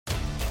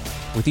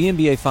With the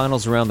NBA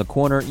Finals around the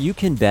corner, you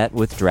can bet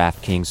with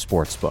DraftKings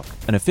Sportsbook,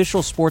 an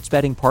official sports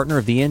betting partner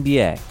of the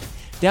NBA.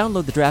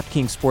 Download the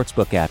DraftKings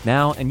Sportsbook app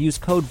now and use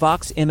code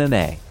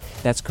VOXMMA.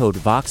 That's code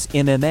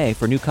VOXMMA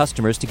for new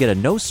customers to get a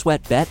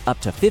no-sweat bet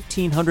up to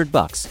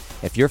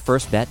 $1,500 if your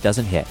first bet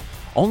doesn't hit.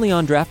 Only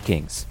on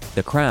DraftKings.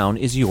 The crown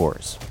is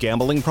yours.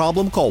 Gambling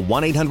problem? Call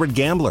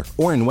 1-800-GAMBLER.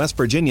 Or in West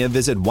Virginia,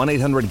 visit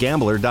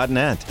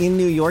 1-800-GAMBLER.net. In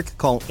New York,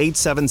 call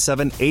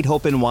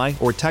 877-8-HOPE-NY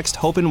or text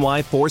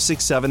HOPE-NY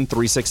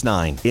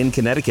 467-369. In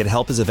Connecticut,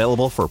 help is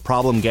available for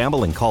problem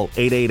gambling. Call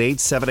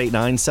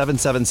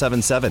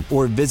 888-789-7777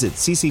 or visit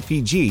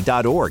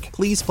ccpg.org.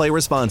 Please play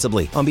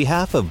responsibly. On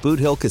behalf of Boot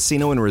Hill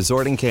Casino and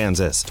Resort in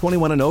Kansas,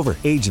 21 and over.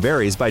 Age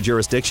varies by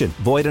jurisdiction.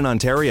 Void in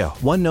Ontario.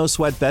 One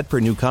no-sweat bet per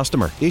new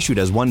customer. Issued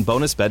as one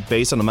bonus bet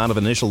based on amount of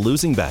initial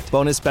losing bet.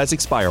 Bonus bets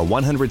expire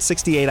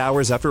 168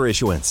 hours after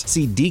issuance.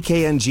 See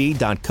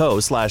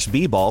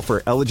dkng.co/bball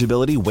for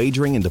eligibility,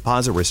 wagering, and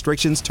deposit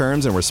restrictions,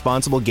 terms, and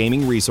responsible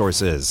gaming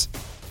resources.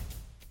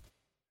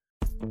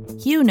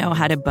 You know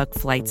how to book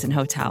flights and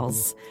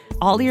hotels.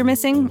 All you're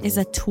missing is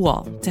a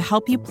tool to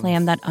help you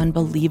plan that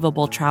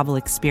unbelievable travel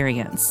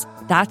experience.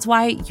 That's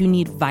why you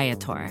need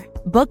Viator.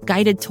 Book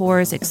guided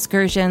tours,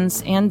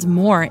 excursions, and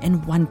more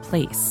in one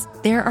place.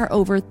 There are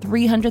over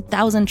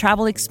 300,000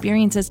 travel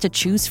experiences to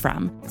choose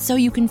from, so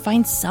you can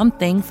find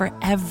something for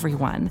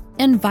everyone.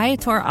 And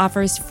Viator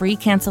offers free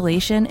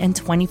cancellation and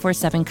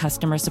 24/7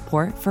 customer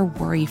support for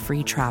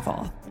worry-free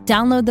travel.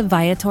 Download the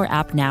Viator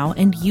app now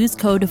and use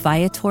code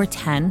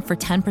Viator10 for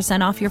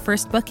 10% off your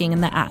first booking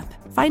in the app.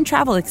 Find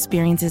travel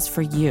experiences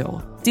for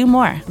you. Do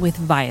more with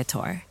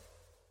Viator.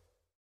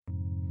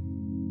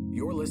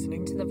 You're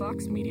listening to the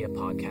Vox Media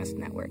Podcast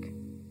Network.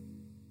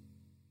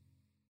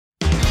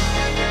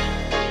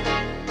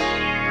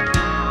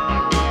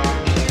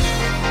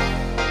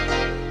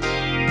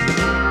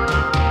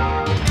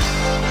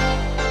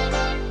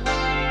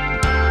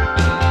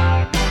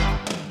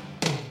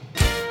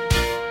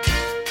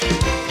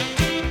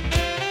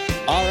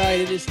 All right,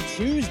 it is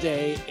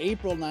Tuesday,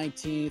 April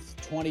 19th,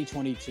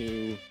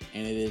 2022,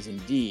 and it is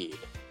indeed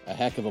a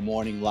heck of a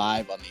morning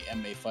live on the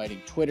MMA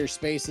Fighting Twitter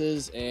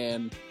Spaces.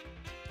 And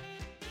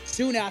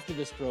soon after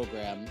this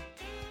program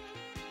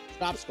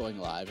stops going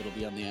live, it'll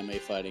be on the MMA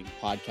Fighting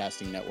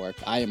Podcasting Network.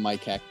 I am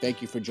Mike Heck.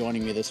 Thank you for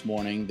joining me this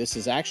morning. This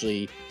is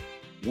actually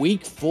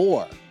week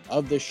 4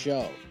 of the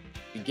show,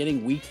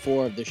 beginning week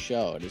 4 of the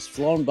show. It has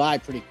flown by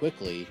pretty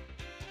quickly.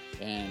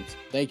 And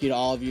thank you to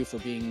all of you for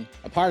being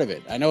a part of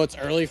it. I know it's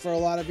early for a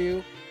lot of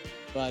you,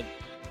 but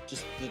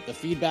just the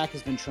feedback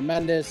has been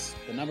tremendous.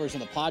 The numbers on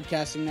the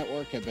podcasting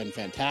network have been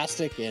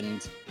fantastic,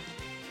 and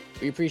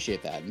we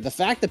appreciate that. And the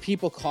fact that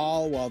people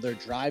call while they're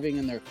driving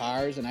in their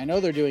cars, and I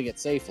know they're doing it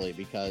safely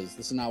because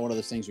this is not one of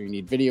those things where you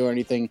need video or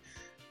anything.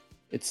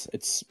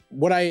 It's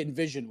what I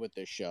envisioned with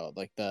this show,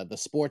 like the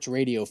sports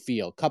radio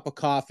feel. Cup of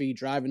coffee,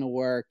 driving to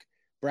work,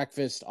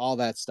 breakfast, all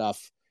that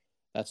stuff.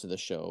 That's what the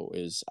show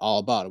is all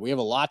about. We have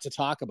a lot to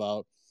talk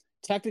about.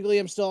 Technically,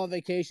 I'm still on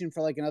vacation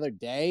for like another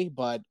day,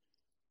 but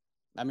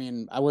I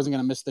mean, I wasn't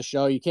going to miss the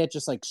show. You can't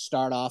just like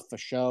start off a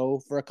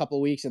show for a couple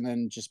of weeks and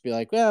then just be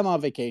like, well, I'm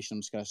on vacation.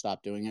 I'm just going to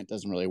stop doing it. It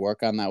doesn't really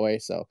work on that way.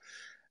 So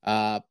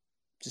I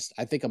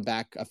think I'm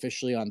back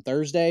officially on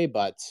Thursday,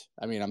 but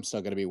I mean, I'm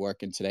still going to be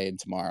working today and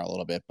tomorrow a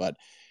little bit. But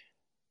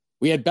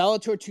we had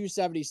Bellator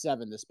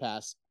 277 this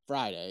past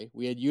Friday.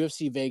 We had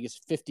UFC Vegas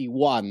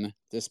 51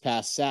 this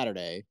past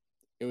Saturday.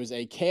 It was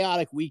a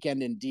chaotic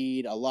weekend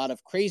indeed. A lot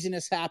of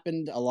craziness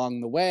happened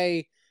along the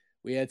way.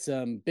 We had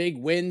some big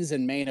wins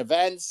and main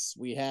events.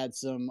 We had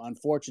some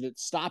unfortunate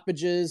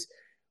stoppages.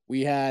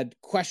 We had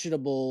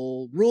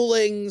questionable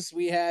rulings.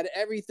 We had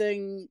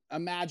everything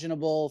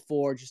imaginable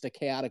for just a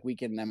chaotic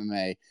weekend in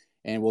MMA.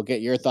 And we'll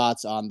get your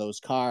thoughts on those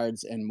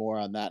cards and more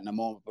on that in a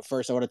moment. But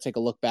first, I want to take a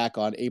look back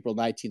on April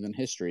 19th in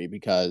history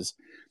because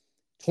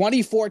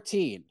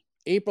 2014,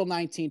 April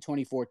 19,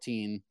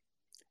 2014,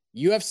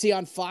 UFC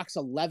on Fox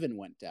 11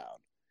 went down.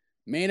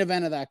 Main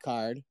event of that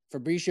card,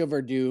 Fabricio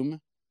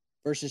Verdum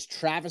versus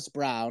Travis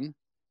Brown.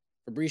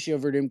 Fabricio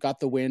Verdum got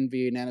the win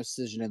via unanimous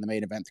decision in the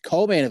main event. The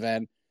co-main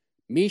event,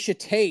 Miesha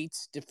Tate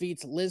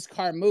defeats Liz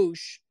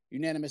Carmouche,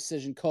 unanimous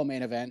decision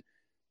co-main event.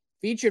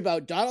 Featured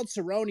about Donald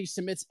Cerrone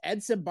submits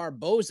Edson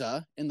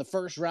Barboza in the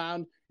first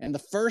round. And the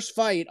first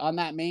fight on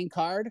that main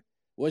card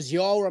was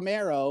Yoel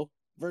Romero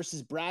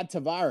versus Brad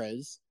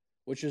Tavares,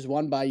 which was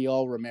won by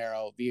Yoel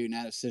Romero via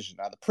unanimous decision.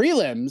 Now, the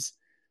prelims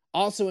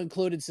also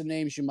included some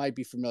names you might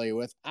be familiar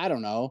with. I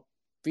don't know.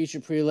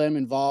 Featured prelim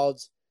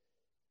involved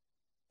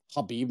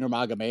Khabib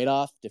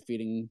Nurmagomedov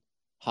defeating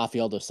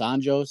Rafael dos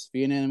Anjos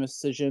via unanimous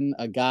decision.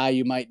 A guy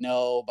you might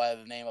know by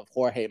the name of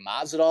Jorge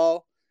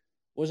Masvidal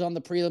was on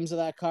the prelims of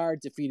that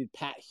card, defeated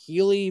Pat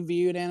Healy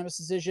via unanimous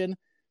decision.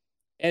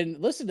 And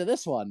listen to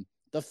this one.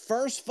 The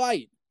first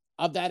fight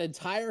of that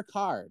entire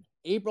card,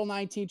 April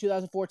 19,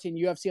 2014,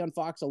 UFC on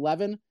Fox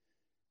 11,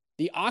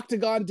 the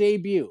Octagon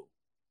debut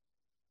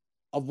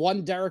of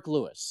one Derek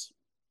Lewis,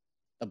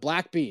 the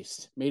Black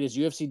Beast, made his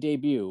UFC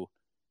debut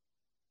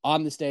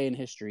on this day in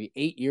history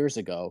 8 years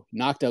ago,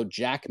 knocked out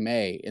Jack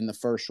May in the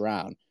first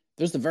round.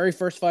 This was the very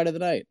first fight of the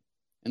night.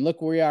 And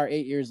look where we are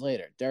 8 years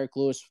later. Derek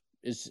Lewis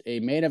is a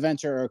main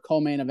eventer or a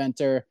co-main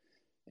eventer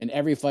in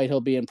every fight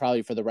he'll be in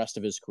probably for the rest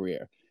of his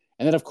career.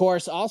 And then, of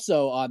course,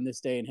 also on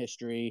this day in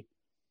history,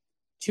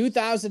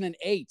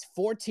 2008,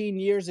 14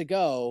 years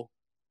ago,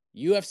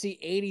 UFC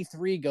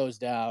 83 goes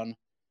down.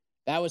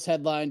 That was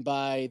headlined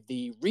by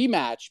the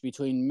rematch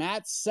between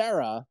Matt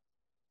Serra,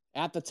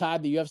 at the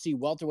time the UFC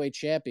welterweight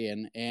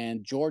champion,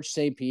 and George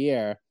St.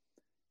 Pierre.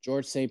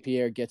 George St.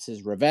 Pierre gets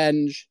his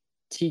revenge,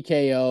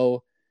 TKO,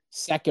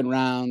 second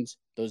round,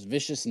 those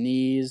vicious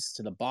knees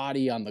to the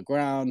body on the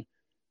ground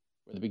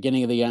were the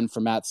beginning of the end for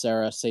Matt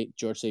Serra.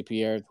 George St.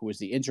 Pierre, who was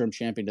the interim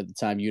champion at the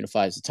time,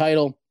 unifies the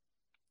title.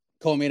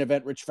 Co-main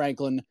event, Rich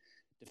Franklin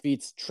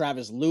defeats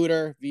Travis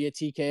Lutter via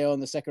TKO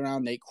in the second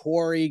round. Nate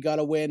Quarry got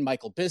a win.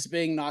 Michael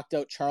Bisping knocked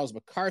out Charles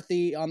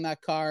McCarthy on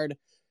that card.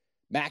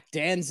 Mac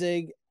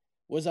Danzig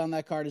was on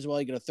that card as well.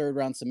 He got a third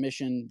round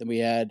submission. Then we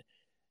had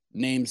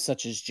names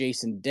such as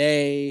Jason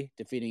Day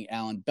defeating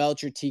Alan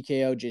Belcher,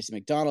 TKO. Jason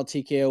McDonald,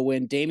 TKO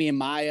win. Damian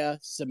Maia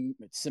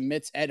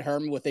submits Ed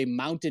Herman with a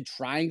mounted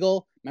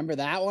triangle. Remember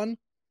that one?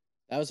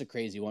 That was a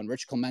crazy one.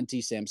 Rich Clemente,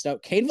 Sam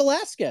Stout. Cain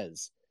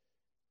Velasquez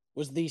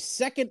was the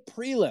second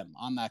prelim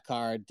on that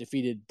card,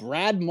 defeated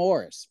Brad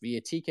Morris via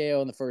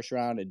TKO in the first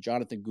round, and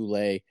Jonathan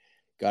Goulet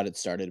got it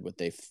started with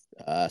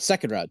a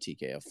second round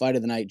TKO. Fight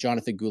of the night,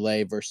 Jonathan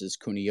Goulet versus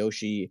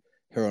Kuniyoshi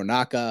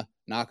Hironaka.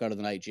 Knockout of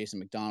the night, Jason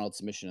McDonald.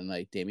 Submission of the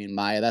night, Damian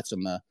Maia. That's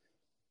when the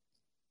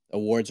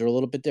awards are a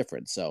little bit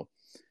different. So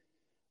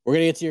we're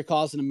going to get to your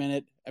calls in a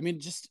minute. I mean,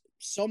 just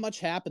so much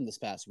happened this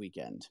past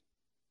weekend.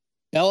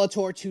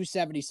 Bellator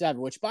 277,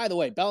 which, by the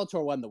way,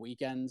 Bellator won the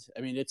weekend.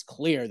 I mean, it's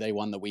clear they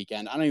won the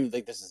weekend. I don't even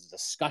think this is a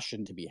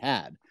discussion to be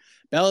had.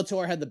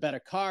 Bellator had the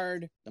better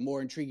card, the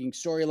more intriguing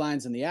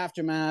storylines in the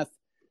aftermath.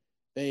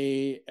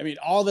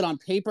 All of it on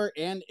paper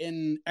and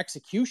in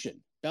execution.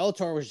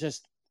 Bellator was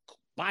just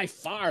by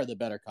far the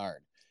better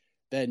card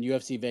than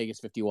UFC Vegas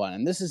 51.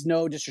 And this is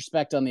no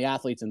disrespect on the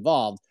athletes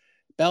involved.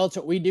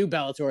 We knew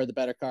Bellator had the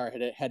better card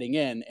heading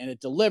in, and it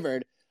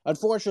delivered.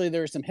 Unfortunately,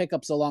 there were some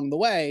hiccups along the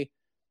way,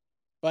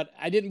 but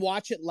I didn't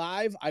watch it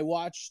live. I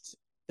watched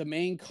the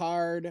main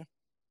card.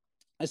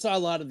 I saw a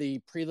lot of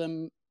the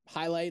prelim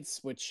highlights,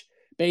 which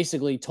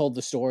basically told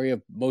the story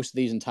of most of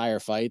these entire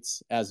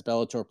fights, as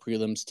Bellator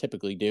prelims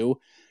typically do.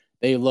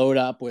 They load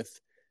up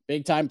with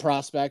big-time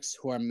prospects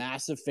who are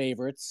massive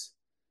favorites,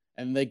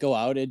 and they go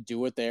out and do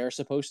what they're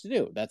supposed to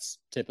do. That's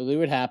typically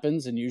what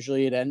happens, and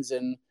usually it ends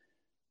in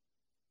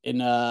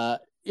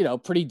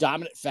pretty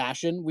dominant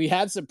fashion. We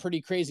had some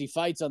pretty crazy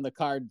fights on the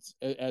card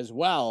as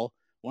well.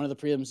 One of the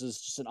prelims is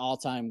just an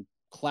all-time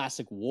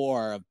classic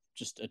war of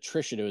just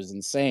attrition. It was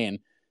insane.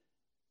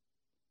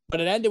 But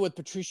it ended with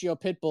Patricio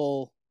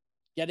Pitbull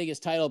getting his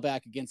title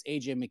back against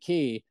AJ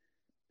McKee.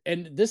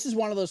 And this is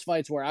one of those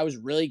fights where I was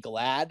really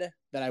glad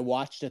that I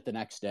watched it the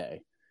next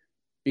day.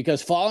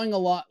 Because following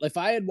along, if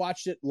I had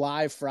watched it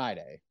live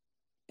Friday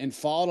and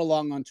followed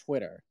along on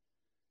Twitter,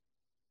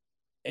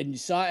 and you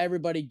saw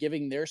everybody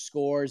giving their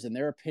scores and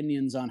their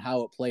opinions on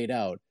how it played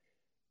out,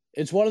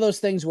 it's one of those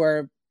things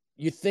where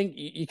you think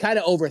you kind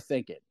of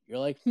overthink it. You're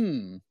like,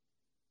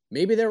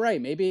 maybe they're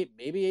right. Maybe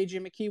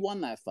AJ McKee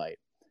won that fight.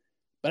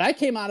 But I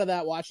came out of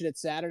that watching it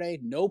Saturday,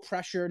 no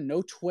pressure,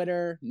 no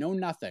Twitter, no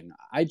nothing.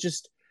 I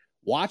just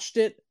watched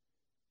it,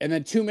 and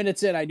then 2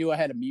 minutes in, I knew I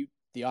had to mute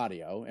the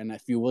audio. And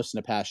if you listen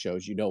to past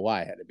shows, you know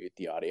why I had to mute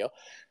the audio.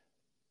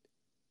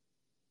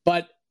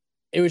 But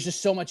it was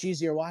just so much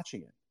easier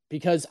watching it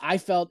because I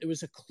felt it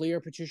was a clear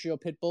Patricio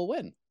Pitbull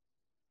win.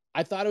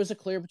 I thought it was a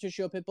clear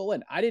Patricio Pitbull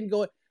win.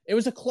 It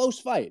was a close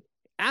fight.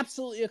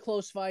 Absolutely a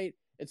close fight.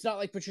 It's not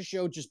like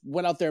Patricio just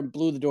went out there and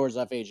blew the doors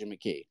off AJ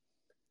McKee.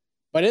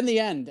 But in the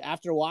end,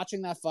 after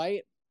watching that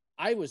fight,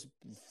 I was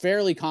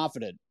fairly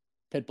confident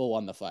Pitbull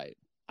won the fight.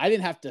 I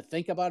didn't have to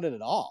think about it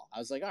at all. I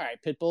was like, all right,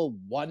 Pitbull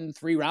won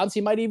 3 rounds. He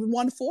might even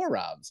won 4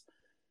 rounds.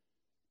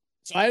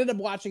 So I ended up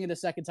watching it a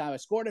second time. I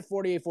scored at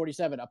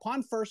 48-47.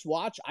 Upon first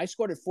watch, I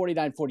scored at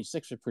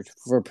 49-46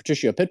 for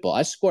Patricio Pitbull.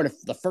 I scored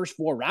the first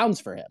 4 rounds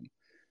for him.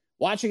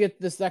 Watching it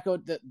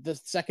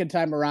the second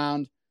time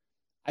around,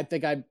 I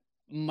think I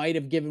might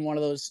have given one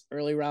of those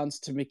early rounds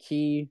to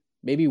McKee,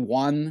 maybe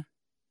 1.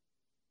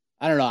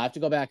 I don't know. I have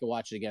to go back and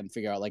watch it again and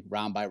figure out like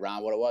round by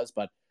round what it was.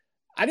 But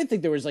I didn't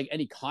think there was like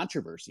any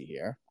controversy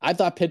here. I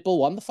thought Pitbull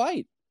won the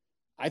fight.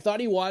 I thought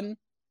he won.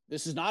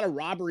 This is not a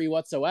robbery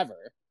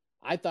whatsoever.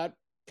 I thought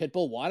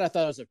Pitbull won. I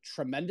thought it was a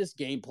tremendous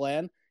game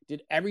plan.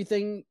 Did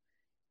everything.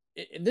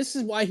 This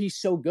is why he's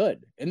so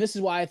good. And this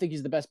is why I think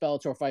he's the best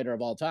Bellator fighter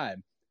of all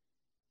time.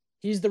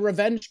 He's the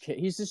revenge king.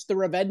 He's just the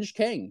revenge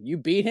king. You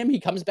beat him, he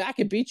comes back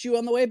and beats you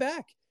on the way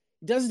back.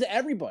 He does it to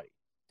everybody.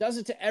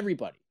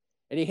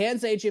 And he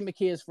hands AJ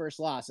McKee his first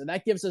loss. And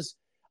that gives us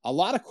a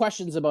lot of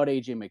questions about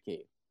AJ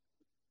McKee.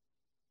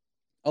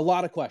 A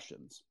lot of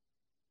questions.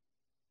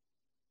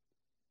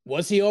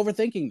 Was he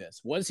overthinking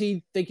this? Was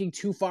he thinking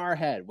too far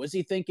ahead? Was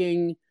he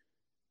thinking...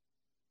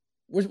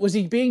 Was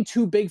he being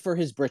too big for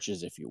his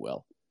britches, if you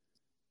will?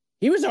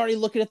 He was already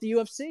looking at the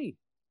UFC.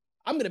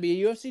 I'm going to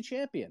be a UFC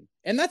champion.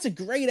 And that's a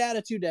great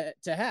attitude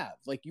to have.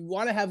 Like, you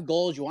want to have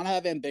goals, you want to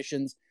have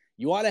ambitions,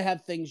 you want to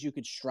have things you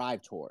could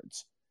strive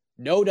towards.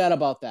 No doubt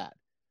about that.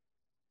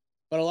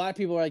 But a lot of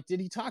people are like, did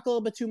he talk a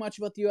little bit too much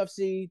about the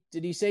UFC?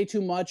 Did he say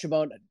too much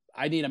about,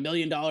 I need $1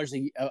 million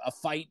a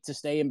fight to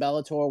stay in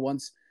Bellator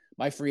once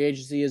my free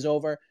agency is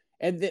over?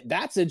 And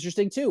that's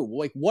interesting too.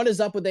 Like, what is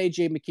up with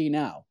AJ McKee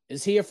now?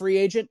 Is he a free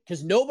agent?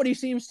 Because nobody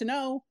seems to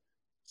know.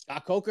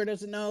 Scott Coker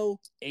doesn't know.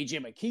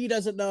 AJ McKee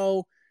doesn't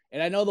know.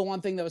 And I know the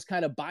one thing that was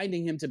kind of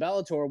binding him to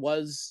Bellator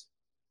was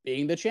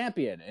being the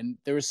champion. And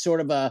there was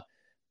sort of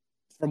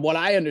from what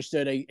I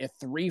understood, a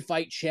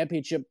 3-fight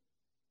championship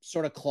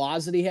sort of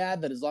clause that he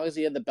had, that as long as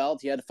he had the belt,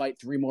 he had to fight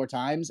 3 more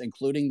times,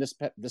 including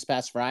this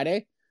past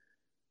Friday.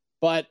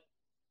 But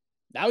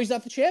now he's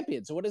not the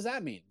champion. So what does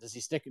that mean? Does he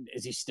stick?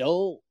 Is he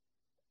still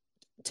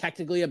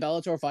technically a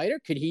Bellator fighter?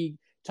 Could he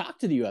talk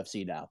to the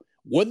UFC now?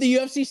 Would the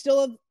UFC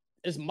still have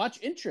as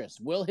much interest?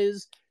 Will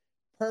his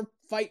per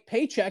fight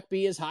paycheck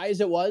be as high as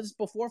it was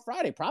before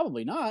Friday?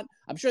 Probably not.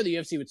 I'm sure the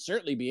UFC would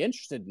certainly be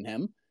interested in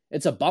him.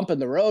 It's a bump in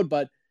the road,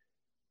 but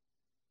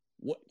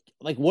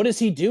what does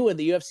he do in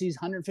the UFC's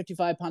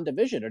 155-pound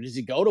division? Or does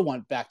he go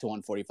back to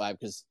 145?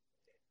 Because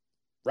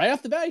right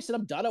off the bat, he said,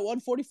 I'm done at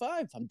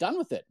 145. I'm done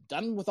with it.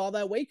 Done with all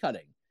that weight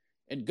cutting.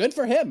 And good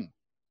for him,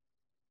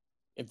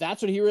 if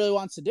that's what he really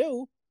wants to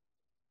do.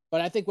 But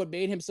I think what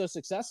made him so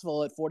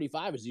successful at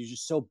 45 is he was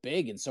just so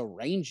big and so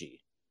rangy.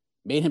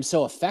 Made him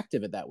so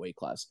effective at that weight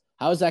class.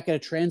 How is that going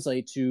to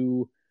translate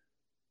to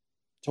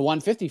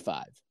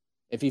 155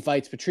 if he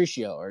fights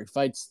Patricio or he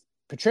fights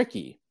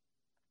Patricky?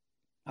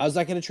 How's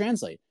that going to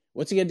translate?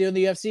 What's he going to do in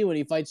the UFC when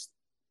he fights?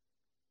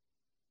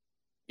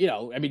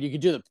 You could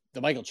do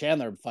the Michael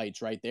Chandler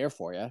fights right there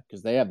for you,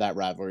 because they have that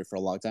rivalry for a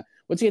long time.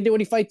 What's he going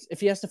to do if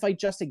he has to fight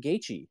Justin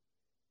Gaethje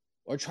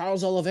or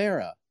Charles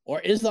Oliveira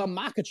or Islam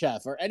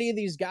Makhachev or any of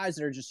these guys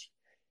that are just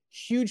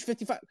huge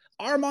 55?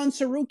 Arman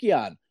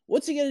Tsarukyan.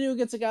 What's he going to do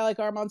against a guy like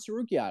Arman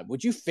Tsarukyan?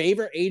 Would you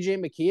favor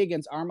AJ McKee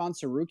against Arman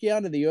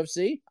Tsarukyan in the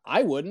UFC?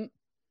 I wouldn't.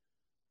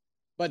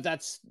 But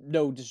that's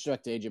no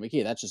disrespect to AJ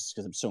McKee. That's just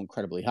because I'm so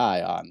incredibly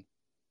high on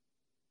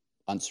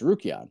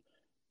Tsarukyan.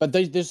 But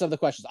there's other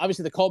questions.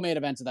 Obviously, the co-main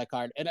event of that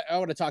card, and I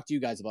want to talk to you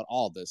guys about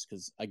all of this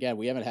because, again,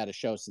 we haven't had a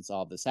show since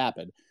all of this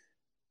happened.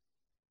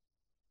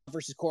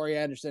 Versus Corey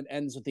Anderson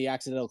ends with the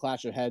accidental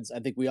clash of heads.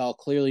 I think we all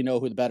clearly know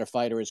who the better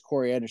fighter is.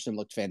 Corey Anderson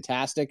looked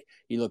fantastic.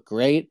 He looked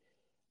great.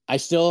 I'm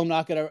still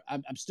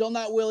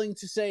not willing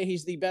to say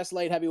he's the best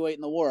light heavyweight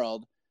in the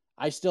world.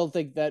 I still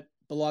think that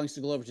belongs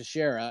to Glover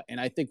Teixeira,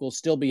 and I think we'll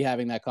still be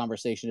having that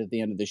conversation at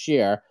the end of this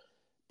year.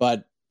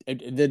 But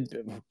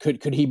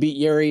could he beat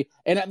Yuri?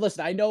 And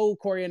listen, I know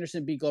Corey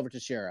Anderson beat Glover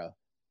Teixeira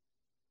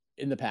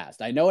in the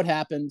past. I know it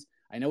happened.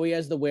 I know he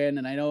has the win,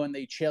 and I know in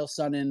the Chael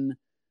Sonnen,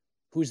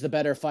 who's the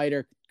better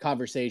fighter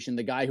conversation,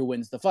 the guy who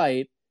wins the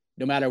fight,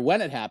 no matter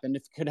when it happened,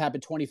 if it could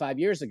happen 25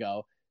 years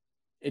ago,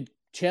 it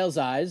Chael's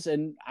eyes,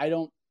 and I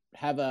don't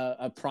have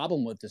a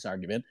problem with this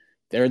argument.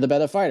 They're the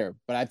better fighter.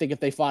 But I think if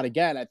they fought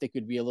again, I think it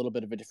would be a little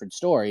bit of a different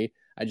story.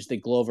 I just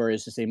think Glover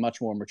is just a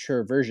much more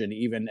mature version,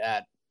 even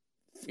at,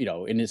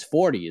 in his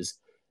 40s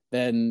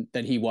than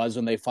he was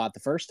when they fought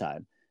the first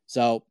time.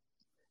 So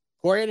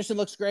Corey Anderson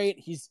looks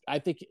great. I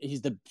think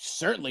he's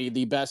certainly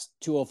the best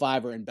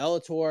 205er in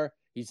Bellator.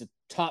 He's a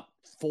top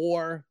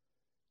 4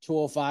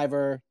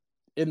 205er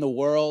in the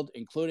world,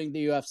 including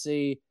the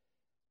UFC.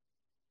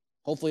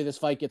 Hopefully this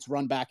fight gets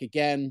run back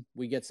again.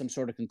 We get some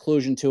sort of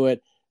conclusion to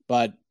it.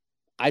 But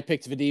I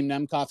picked Vadim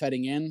Nemkov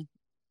heading in.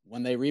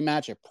 When they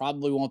rematch, I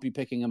probably won't be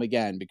picking him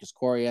again because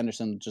Corey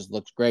Anderson just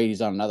looks great.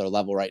 He's on another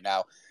level right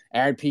now.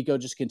 Aaron Pico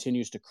just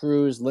continues to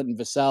cruise. Linton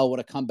Vassell, what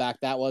a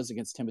comeback that was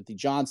against Timothy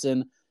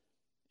Johnson.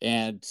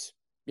 And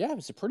yeah, it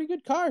was a pretty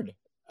good card.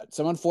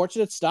 Some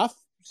unfortunate stuff,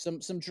 some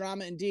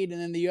drama indeed. And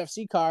then the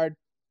UFC card,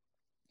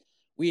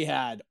 we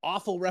had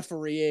awful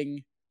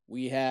refereeing.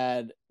 We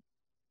had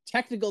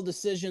technical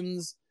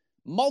decisions,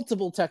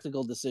 multiple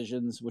technical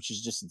decisions, which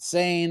is just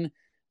insane.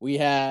 We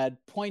had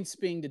points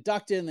being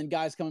deducted and then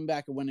guys coming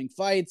back and winning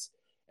fights.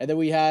 And then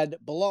we had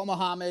Belal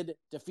Muhammad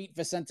defeat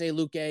Vicente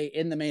Luque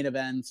in the main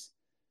event.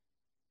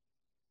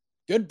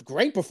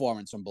 Great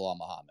performance from Belal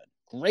Muhammad.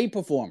 Great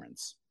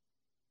performance.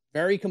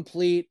 Very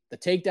complete. The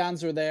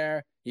takedowns were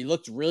there. He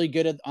looked really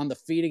good on the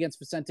feet against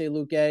Vicente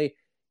Luque.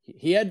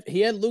 He had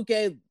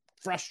Luque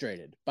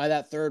frustrated by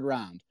that third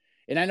round.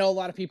 And I know a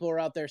lot of people are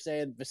out there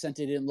saying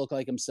Vicente didn't look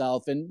like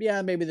himself. And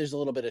yeah, maybe there's a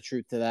little bit of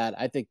truth to that.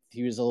 I think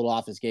he was a little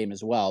off his game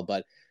as well.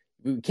 But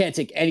we can't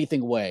take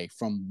anything away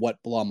from what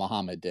Belal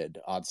Muhammad did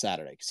on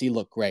Saturday because he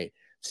looked great.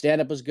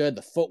 Stand-up was good.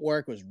 The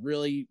footwork was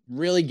really,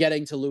 really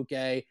getting to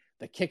Luque.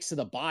 The kicks to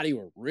the body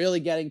were really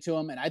getting to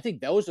him. And I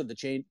think those are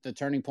the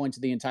turning points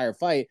of the entire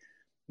fight,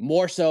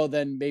 more so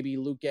than maybe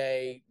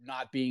Luque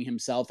not being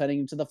himself heading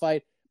into the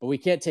fight. But we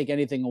can't take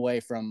anything away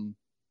from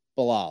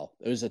Belal.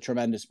 It was a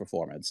tremendous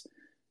performance.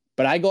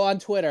 But I go on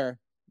Twitter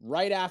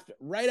right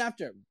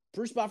after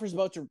Bruce Buffer's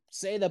about to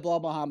say that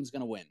Belal Muhammad's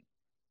going to win.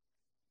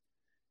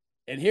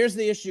 And here's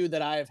the issue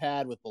that I have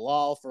had with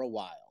Belal for a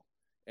while.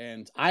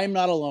 And I am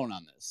not alone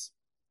on this.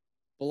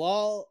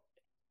 Bilal,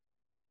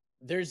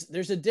 there's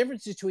a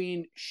difference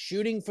between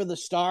shooting for the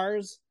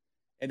stars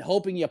and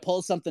hoping you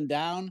pull something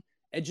down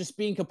and just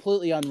being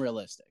completely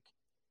unrealistic.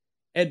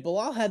 And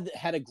Bilal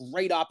had a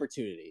great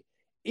opportunity.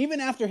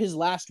 Even after his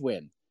last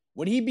win,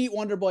 when he beat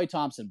Wonderboy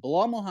Thompson,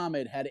 Bilal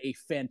Muhammad had a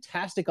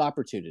fantastic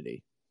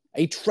opportunity,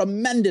 a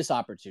tremendous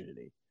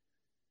opportunity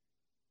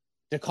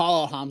to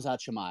call out Khamzat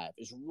Chimaev.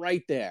 Is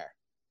right there.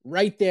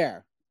 Right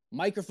there.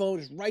 Microphone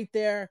is right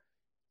there.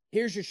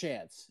 Here's your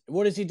chance. And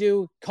what does he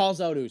do?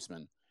 Calls out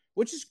Usman,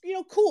 which is,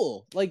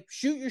 cool. Like,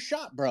 shoot your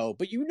shot, bro.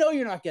 But you're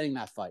not getting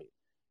that fight.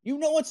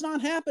 It's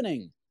not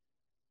happening.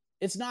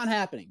 It's not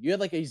happening. You had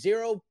like a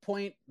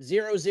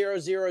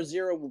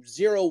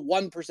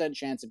 0.00001%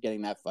 chance of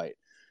getting that fight.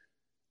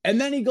 And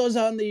then he goes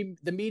on the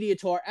media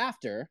tour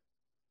after,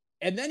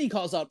 and then he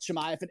calls out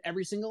Chimaev in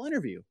every single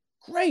interview.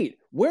 Great.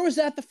 Where was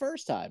that the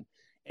first time?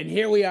 And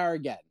here we are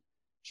again.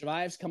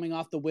 Chimaev's coming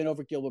off the win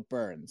over Gilbert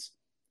Burns.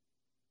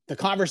 The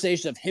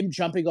conversation of him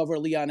jumping over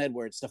Leon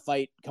Edwards to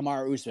fight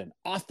Kamaru Usman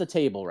off the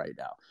table right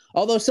now.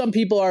 Although some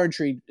people are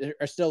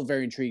still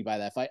very intrigued by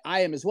that fight.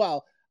 I am as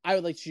well. I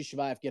would like to see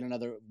Chimaev get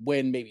another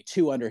win, maybe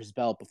 2 under his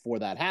belt before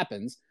that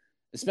happens,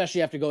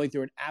 especially after going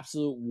through an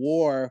absolute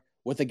war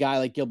with a guy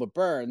like Gilbert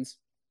Burns.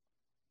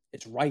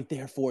 It's right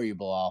there for you,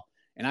 Bilal.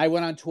 And I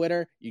went on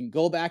Twitter. You can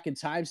go back and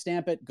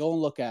timestamp it. Go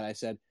and look at it. I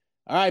said,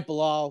 all right,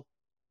 Bilal,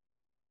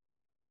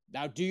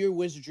 now do your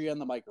wizardry on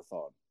the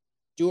microphone.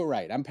 Do it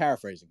right. I'm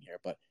paraphrasing here,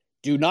 but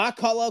do not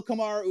call out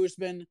Kamaru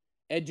Usman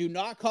and do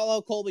not call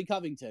out Colby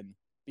Covington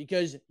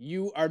because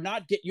you have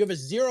a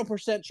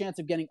 0% chance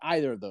of getting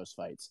either of those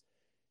fights.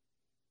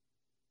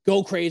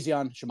 Go crazy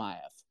on Chimaev.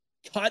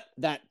 Cut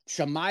that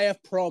Chimaev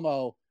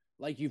promo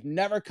like you've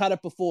never cut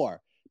it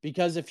before.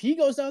 Because if he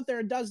goes out there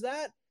and does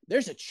that,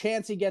 there's a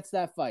chance he gets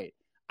that fight.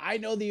 I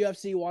know the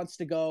UFC wants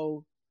to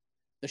go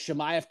the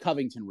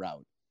Chimaev-Covington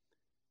route.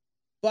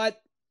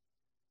 But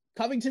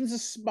Covington's a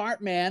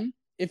smart man,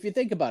 if you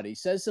think about it. He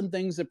says some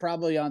things that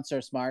probably aren't so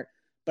smart.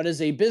 But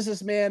as a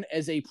businessman,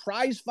 as a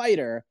prize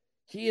fighter,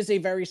 he is a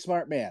very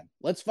smart man.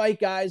 Let's fight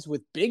guys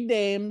with big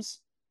names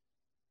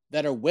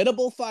that are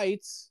winnable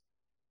fights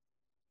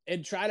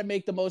and try to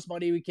make the most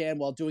money we can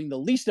while doing the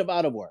least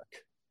amount of work.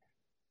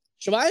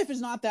 Chimaev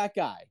is not that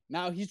guy.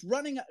 Now,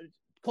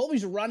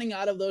 Colby's running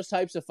out of those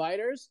types of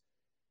fighters.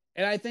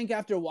 And I think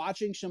after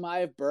watching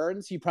Chimaev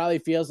Burns, he probably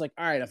feels like,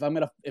 all right, if I'm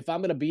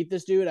gonna beat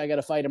this dude, I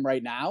gotta fight him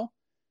right now.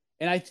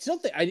 And I still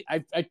think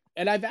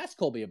I've asked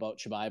Colby about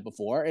Chimaev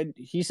before, and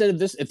he said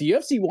if the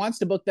UFC wants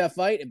to book that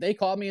fight, if they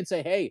call me and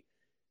say, hey,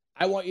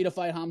 I want you to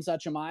fight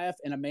Khamzat Chimaev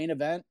in a main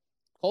event,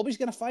 Colby's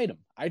gonna fight him.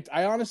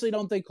 I honestly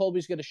don't think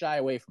Colby's gonna shy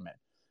away from it.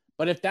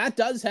 But if that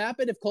does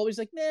happen, if Colby's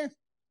like, nah,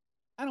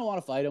 I don't want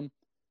to fight him,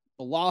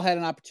 Bilal had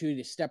an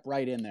opportunity to step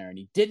right in there, and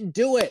he didn't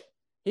do it.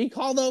 He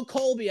called out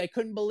Colby. I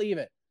couldn't believe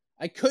it.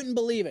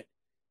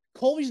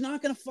 Colby's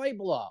not going to fight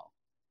Bilal.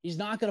 He's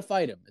not going to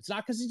fight him. It's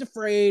not because he's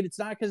afraid. It's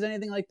not because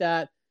anything like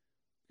that.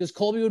 Because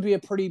Colby would be a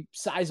pretty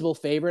sizable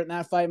favorite in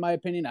that fight, in my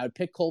opinion. I would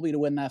pick Colby to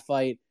win that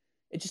fight.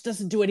 It just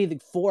doesn't do anything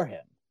for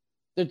him.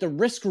 The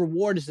risk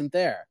reward isn't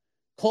there.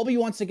 Colby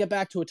wants to get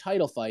back to a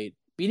title fight.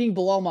 Beating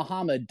Bilal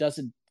Muhammad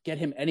doesn't get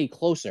him any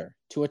closer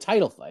to a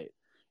title fight.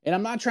 And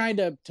I'm not trying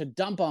to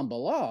dump on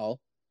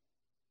Bilal.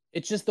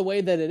 It's just the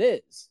way that it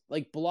is.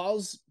 Like,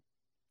 Bilal's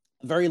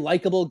a very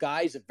likable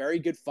guy. He's a very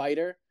good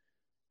fighter.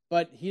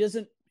 But he's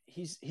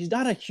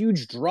not a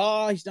huge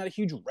draw. He's not a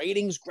huge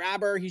ratings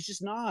grabber. He's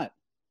just not.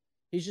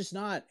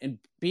 And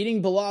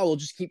beating Bilal will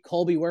just keep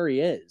Colby where he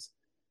is.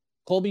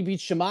 Colby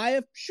beats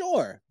Chimaev?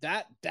 Sure.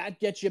 That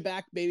gets you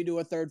back maybe to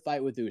a third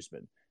fight with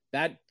Usman.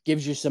 That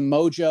gives you some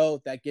mojo.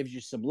 That gives you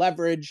some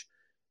leverage.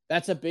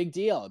 That's a big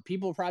deal.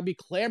 People will probably be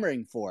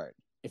clamoring for it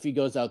if he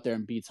goes out there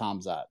and beats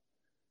Khamzat.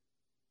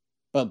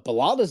 But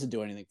Bilal doesn't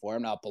do anything for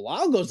him. Now,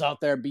 Bilal goes out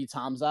there and beats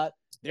Khamzat.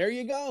 There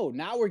you go.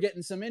 Now we're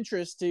getting some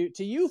interest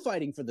to you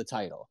fighting for the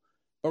title.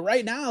 But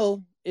right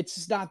now, it's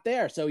just not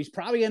there. So he's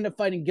probably end up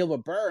fighting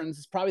Gilbert Burns.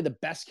 It's probably the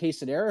best case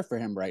scenario for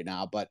him right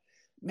now. But,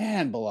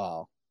 man,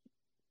 Bilal,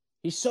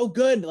 he's so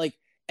good. Like,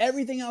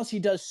 everything else he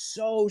does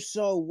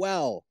so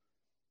well.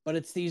 But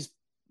it's these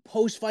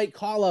post-fight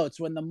call-outs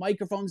when the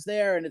microphone's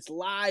there and it's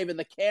live and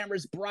the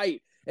camera's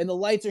bright and the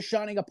lights are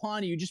shining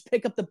upon you. You just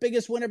pick up the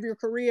biggest win of your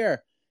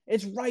career.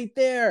 It's right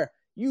there.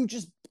 You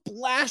just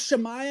blast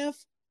Chimaev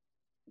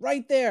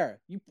right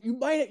there. You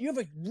have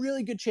a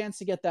really good chance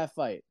to get that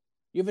fight.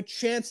 You have a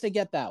chance to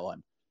get that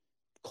one.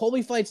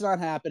 Colby fight's not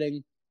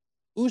happening.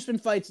 Usman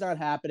fight's not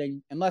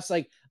happening. Unless,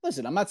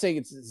 listen, I'm not saying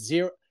it's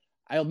zero.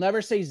 I'll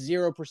never say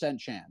 0%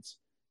 chance.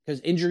 Because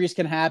injuries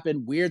can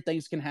happen, weird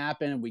things can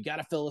happen, and we got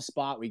to fill a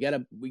spot. We got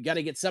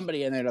to get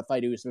somebody in there to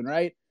fight Usman,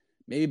 right?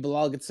 Maybe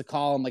Bilal gets the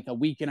call on a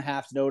week and a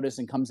half's notice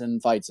and comes in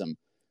and fights him.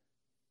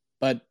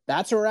 But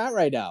that's where we're at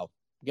right now.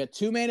 We got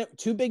two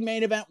big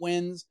main event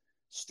wins,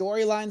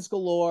 storylines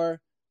galore.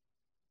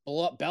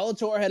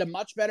 Bellator had a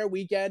much better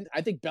weekend.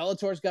 I think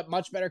Bellator's got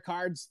much better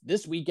cards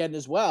this weekend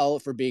as well,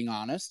 if we're being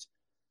honest.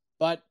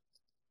 But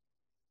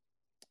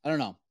I don't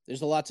know.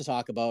 There's a lot to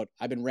talk about.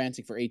 I've been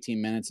ranting for 18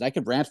 minutes, and I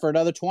could rant for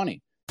another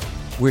 20.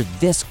 We're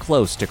this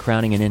close to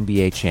crowning an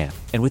NBA champ,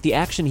 and with the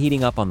action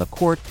heating up on the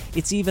court,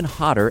 it's even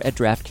hotter at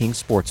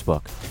DraftKings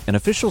Sportsbook, an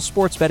official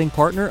sports betting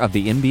partner of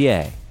the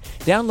NBA.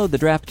 Download the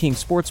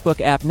DraftKings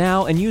Sportsbook app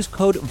now and use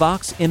code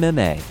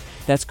VOXMMA.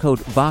 That's code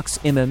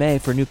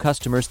VOXMMA for new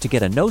customers to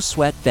get a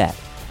no-sweat bet,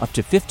 up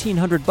to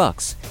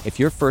 $1,500 if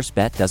your first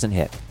bet doesn't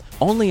hit.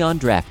 Only on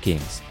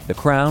DraftKings. The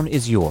crown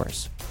is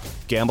yours.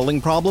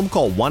 Gambling problem?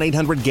 Call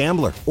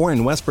 1-800-GAMBLER. Or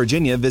in West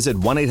Virginia, visit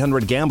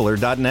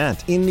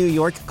 1-800-GAMBLER.net. In New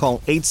York, call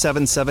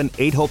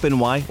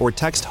 877-8-HOPE-NY or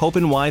text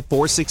HOPE-NY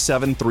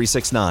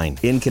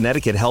 467-369. In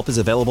Connecticut, help is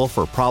available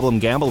for problem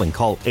gambling.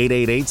 Call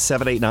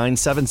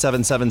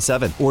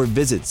 888-789-7777 or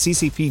visit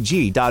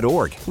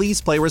ccpg.org.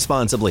 Please play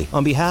responsibly.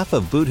 On behalf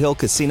of Boot Hill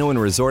Casino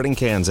and Resort in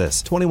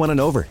Kansas, 21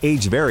 and over.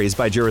 Age varies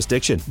by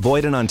jurisdiction.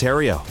 Void in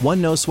Ontario.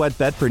 One no-sweat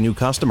bet per new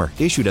customer.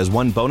 Issued as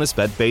one bonus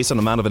bet based on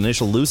amount of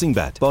initial losing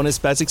bet. Bonus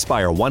bets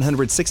expire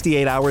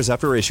 168 hours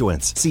after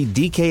issuance. See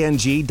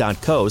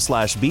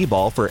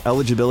dkng.co/bball for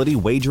eligibility,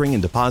 wagering,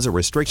 and deposit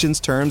restrictions,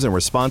 terms, and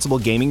responsible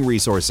gaming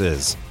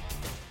resources.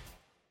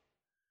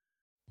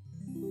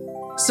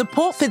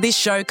 Support for this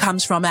show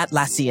comes from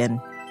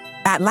Atlassian.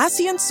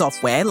 Atlassian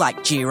software like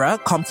Jira,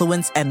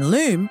 Confluence, and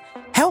Loom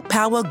help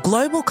power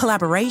global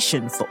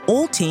collaboration for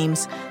all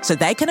teams so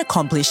they can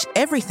accomplish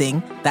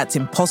everything that's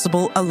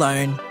impossible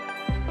alone.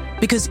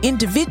 Because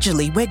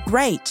individually, we're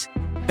great,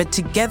 but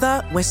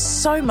together, we're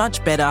so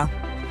much better.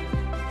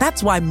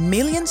 That's why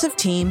millions of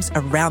teams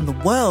around the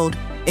world,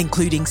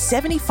 including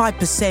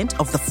 75%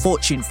 of the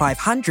Fortune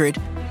 500,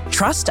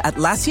 trust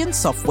Atlassian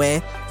software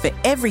for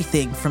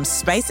everything from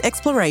space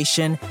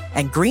exploration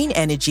and green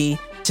energy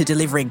to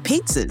delivering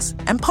pizzas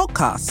and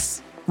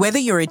podcasts. Whether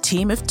you're a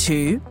team of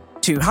 2,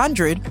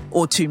 200,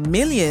 or 2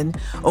 million,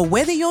 or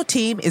whether your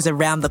team is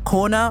around the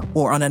corner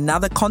or on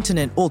another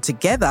continent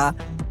altogether,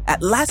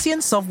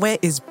 Atlassian software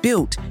is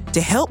built to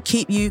help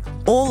keep you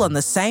all on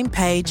the same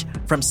page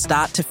from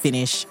start to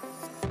finish.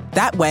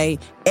 That way,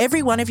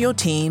 every one of your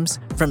teams,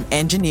 from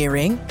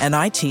engineering and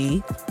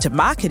IT to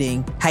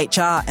marketing,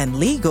 HR, and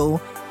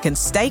legal, can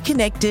stay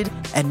connected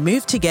and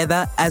move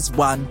together as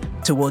one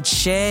towards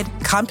shared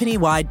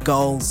company-wide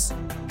goals.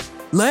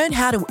 Learn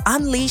how to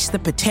unleash the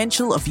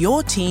potential of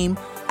your team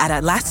at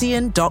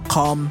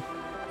Atlassian.com.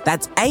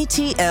 That's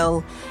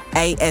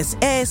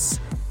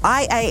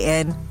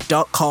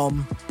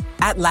ATLASSIAN.com.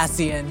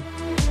 Atlassian.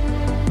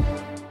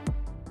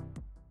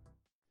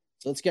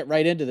 So let's get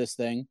right into this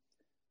thing.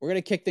 We're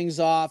going to kick things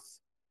off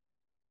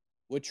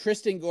with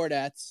Tristan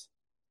Gordet.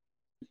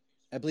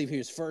 I believe he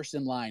was first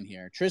in line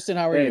here. Tristan,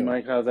 how are you? Hey,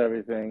 Mike, how's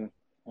everything?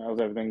 How's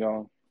everything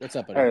going? What's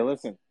up, buddy? Hey,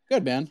 listen.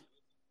 Good, man.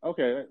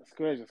 Okay, that's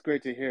great. It's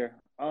great to hear.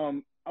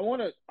 I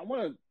want to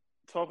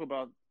talk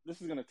about,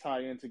 this is going to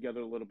tie in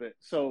together a little bit.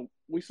 So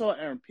we saw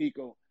Aaron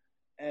Pico,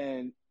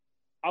 and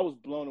I was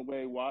blown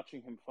away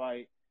watching him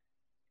fight.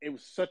 It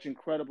was such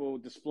incredible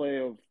display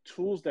of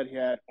tools that he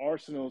had,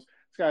 arsenals.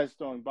 This guy's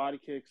throwing body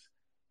kicks,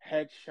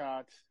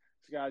 headshots.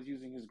 This guy's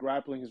using his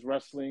grappling, his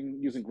wrestling,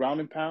 using ground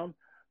and pound.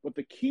 But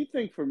the key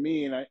thing for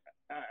me, and I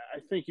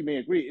think you may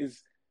agree,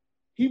 is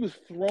he was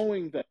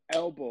throwing the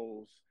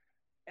elbows.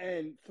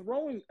 And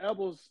throwing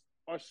elbows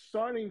are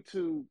starting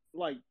to,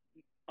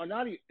 are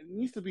not, it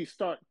needs to be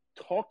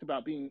talked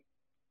about being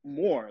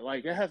more.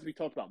 Like, it has to be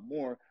talked about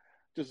more,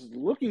 just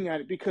looking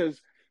at it,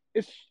 because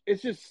it's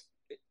just,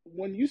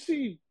 when you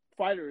see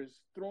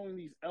fighters throwing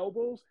these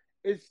elbows,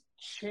 it's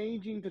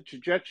changing the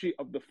trajectory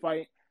of the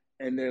fight,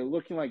 and they're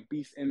looking like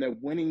beasts, and they're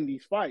winning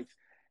these fights.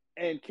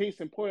 And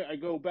case in point, I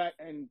go back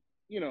to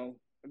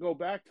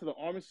the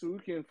Arman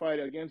Tsarukyan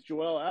fight against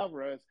Joel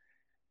Alvarez,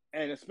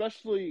 and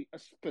especially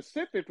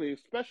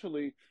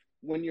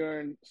when you're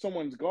in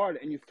someone's guard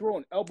and you throw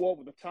an elbow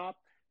over the top,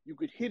 you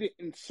could hit it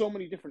in so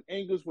many different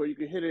angles, where you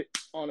could hit it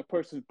on a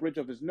person's bridge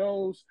of his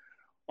nose,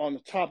 on the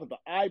top of the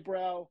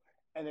eyebrow,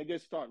 and they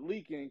just start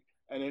leaking,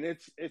 and then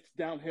it's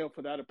downhill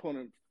for that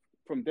opponent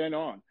from then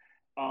on.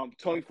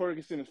 Tony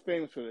Ferguson is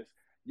famous for this.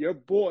 Your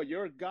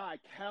guy,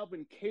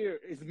 Calvin Kattar,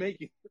 is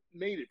made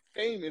it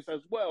famous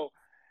as well.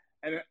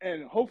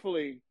 And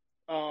hopefully,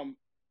 I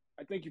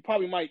think you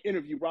probably might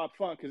interview Rob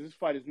Font, because this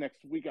fight is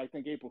next week, I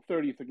think April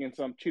 30th, against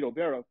Chito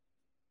Vera.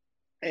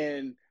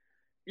 And,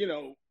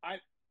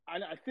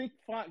 I think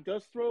Font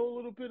does throw a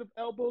little bit of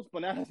elbows,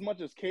 but not as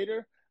much as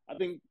Kattar. I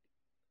think,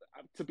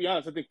 to be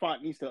honest, I think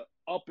Font needs to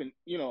up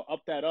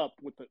that up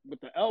with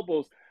the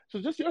elbows. So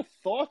just your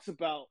thoughts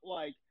about,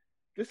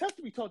 this has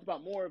to be talked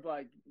about more, of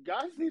guys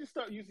need to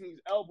start using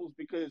these elbows,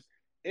 because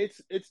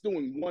it's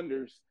doing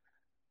wonders.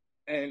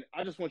 And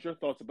I just want your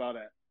thoughts about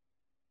that.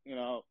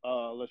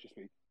 Let you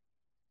speak.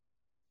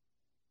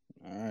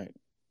 All right.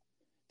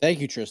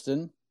 Thank you,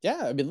 Tristan.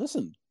 Yeah, I mean,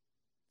 listen,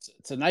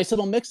 it's a nice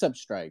little mix-up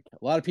strike.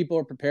 A lot of people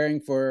are preparing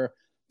for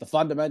the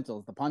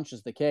fundamentals, the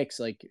punches, the kicks.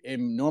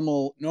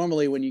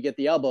 Normally when you get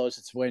the elbows,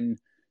 it's when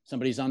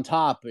somebody's on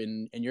top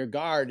in your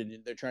guard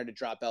and they're trying to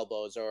drop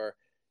elbows, or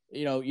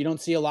you don't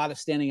see a lot of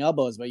standing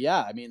elbows. But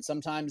yeah, I mean,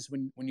 sometimes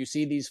when you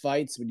see these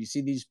fights, when you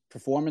see these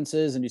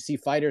performances, and you see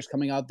fighters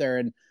coming out there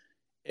and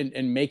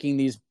making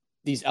these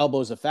these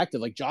elbows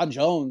effective. Like John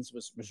Jones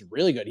was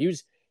really good. He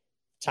was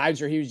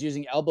times where he was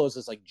using elbows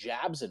as like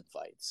jabs in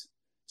fights.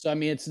 So I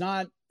mean, it's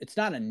not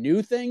a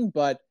new thing,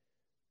 but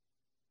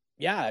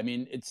yeah, I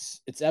mean,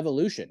 it's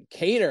evolution.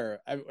 Cater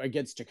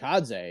against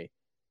Chikadze,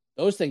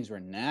 those things were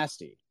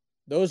nasty.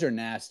 Those are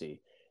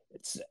nasty.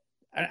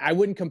 I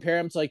wouldn't compare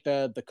him to like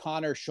the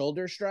Conor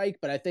shoulder strike,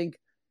 but I think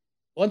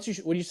when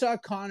you saw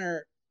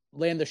Conor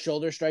land the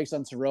shoulder strikes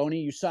on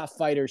Cerrone, you saw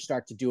fighters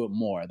start to do it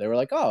more. They were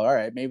like, oh, all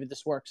right, maybe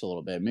this works a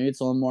little bit. Maybe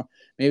it's a little more,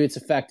 maybe it's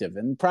effective.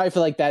 And probably for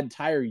like that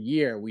entire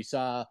year, we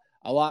saw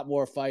a lot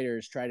more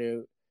fighters try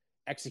to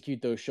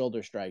execute those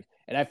shoulder strikes.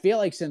 And I feel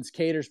like since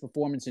Cater's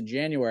performance in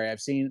January, I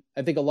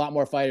think a lot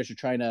more fighters are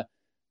trying to,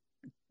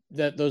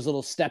 those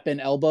little step in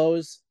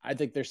elbows. I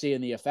think they're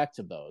seeing the effects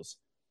of those.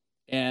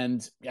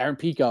 And Aaron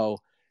Pico,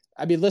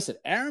 I mean, listen,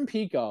 Aaron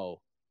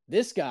Pico,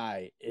 this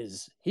guy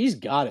he's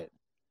got it.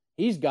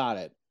 He's got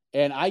it.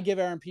 And I give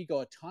Aaron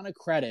Pico a ton of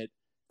credit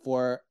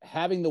for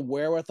having the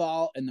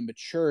wherewithal and the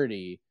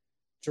maturity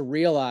to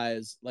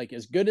realize, like,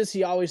 as good as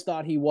he always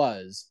thought he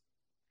was,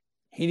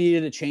 he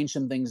needed to change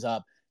some things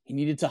up. He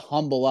needed to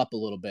humble up a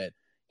little bit.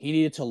 He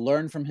needed to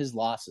learn from his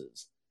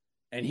losses.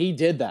 And he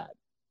did that.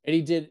 And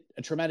he did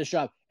a tremendous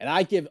job. And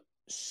I give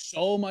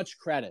so much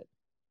credit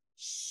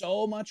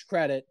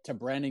to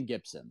Brandon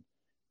Gibson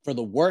for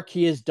the work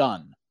he has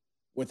done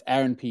with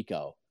Aaron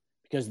Pico,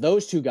 because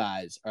those two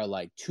guys are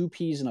like two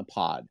peas in a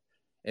pod.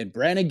 And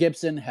Brandon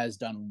Gibson has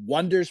done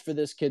wonders for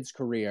this kid's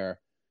career,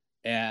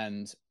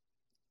 and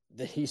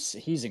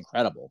he's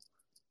incredible.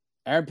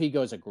 Aaron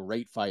Pico is a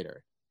great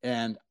fighter,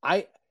 and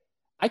I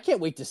can't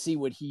wait to see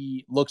what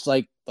he looks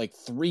like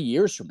 3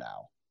 years from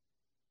now.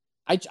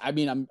 I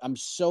mean, I'm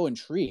so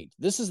intrigued.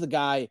 This is the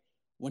guy,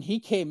 when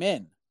he came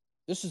in,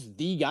 this is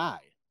the guy.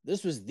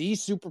 This was the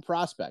super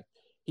prospect.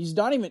 He's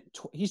not even,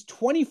 he's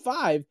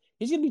 25.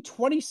 He's going to be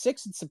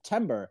 26 in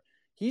September.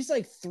 He's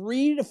like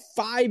 3 to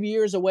 5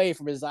 years away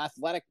from his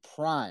athletic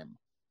prime.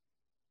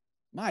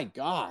 My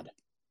God.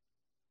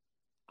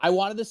 I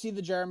wanted to see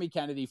the Jeremy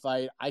Kennedy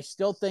fight. I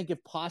still think,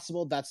 if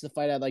possible, that's the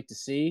fight I'd like to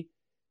see.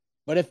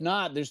 But if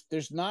not,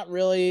 there's not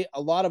really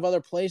a lot of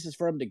other places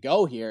for him to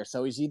go here.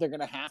 So he's either going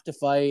to have to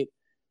fight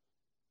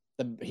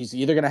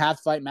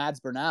Mads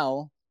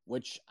Burnell,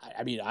 which,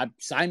 I mean,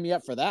 sign me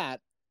up for that.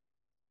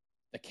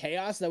 The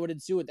chaos that would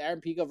ensue with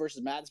Aaron Pico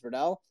versus Mads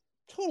Burnell,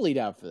 totally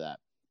down for that.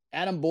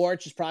 Adam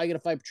Borch is probably going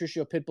to fight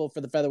Patricio Pitbull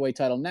for the featherweight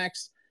title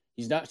next.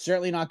 He's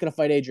certainly not going to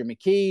fight Adrian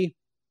McKee.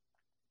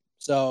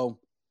 So,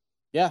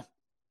 yeah,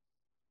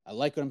 I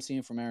like what I'm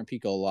seeing from Aaron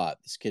Pico a lot.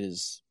 This kid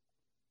is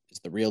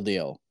the real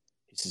deal.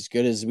 He's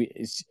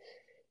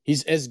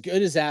as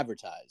good as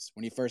advertised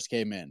when he first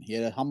came in. He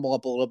had to humble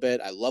up a little bit.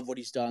 I love what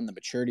he's done. The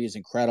maturity is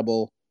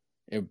incredible.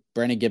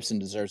 Brandon Gibson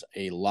deserves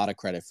a lot of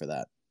credit for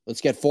that. Let's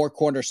get Four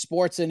Corner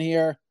Sports in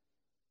here.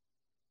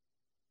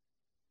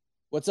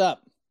 What's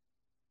up?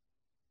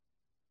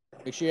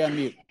 Make sure you're on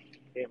mute.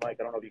 Hey, Mike,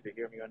 I don't know if you can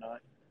hear me or not.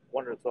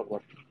 Wanted to talk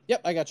about.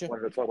 Yep, I got you.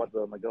 Wanted to talk about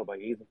the Miguel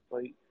Baeza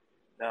fight.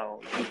 Now,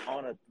 he's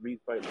on a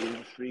 3-fight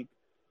losing streak.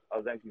 I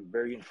was actually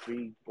very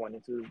intrigued going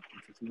into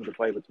seeing the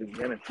fight between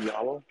him and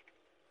Fialho.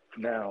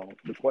 Now,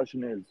 the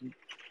question is,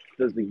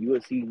 does the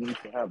UFC need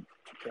to have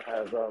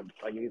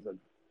Baeza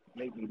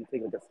maybe to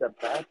take like a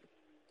step back?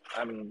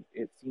 I mean,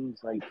 it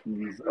seems like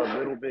he's a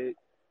little bit,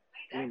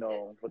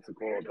 what's it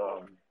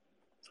called?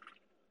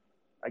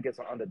 I guess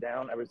on the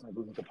down ever since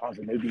losing to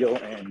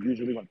Ponzinibbio. And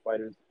usually when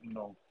fighters,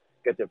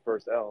 get their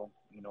first L,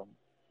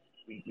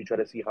 we try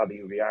to see how they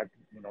react,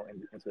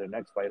 into the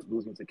next fight.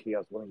 Losing to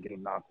Chaos Willing,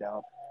 getting knocked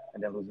out,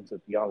 and then losing to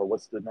Fialho.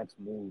 What's the next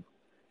move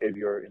if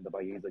you're in the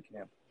Baeza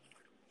camp?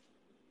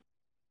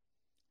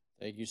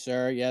 Thank you,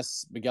 sir.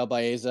 Yes, Miguel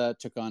Baeza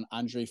took on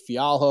Andre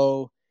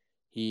Fialho.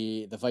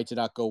 The fight did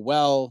not go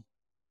well.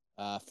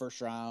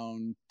 First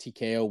round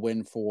TKO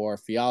win for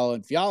Fialho.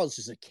 And Fialho is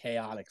just a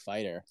chaotic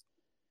fighter.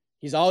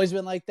 He's always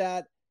been like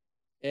that.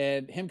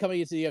 And him coming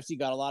into the UFC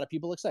got a lot of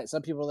people excited.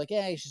 Some people are like,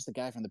 yeah, he's just the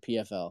guy from the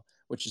PFL,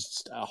 which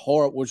is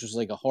which was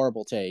like a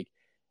horrible take.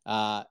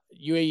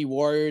 UAE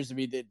Warriors, I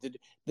mean,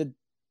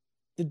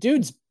 the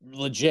dude's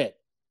legit.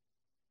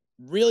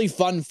 Really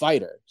fun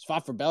fighter. He's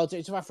fought for Bellator.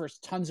 He's fought for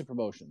tons of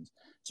promotions.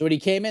 So when he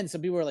came in,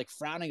 some people were like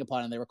frowning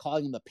upon him. They were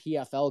calling him the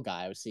PFL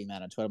guy. I was seeing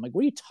that on Twitter. I'm like,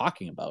 what are you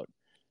talking about?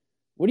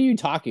 What are you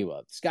talking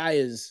about? This guy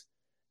is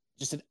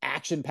just an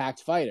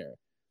action-packed fighter.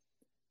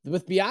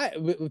 With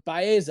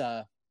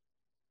Baeza,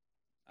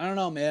 I don't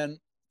know, man.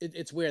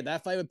 It's weird.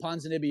 That fight with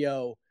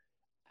Ponzinibbio,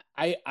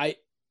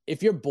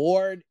 if you're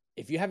bored,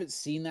 if you haven't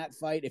seen that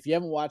fight, if you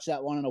haven't watched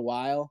that one in a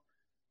while,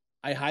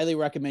 I highly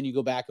recommend you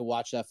go back and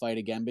watch that fight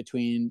again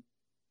between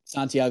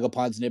Santiago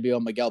Ponzinibbio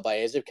and Miguel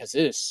Baeza, because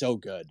it is so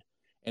good.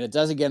 And it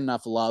doesn't get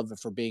enough love, if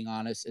we're being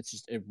honest. It's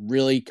just a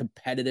really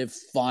competitive,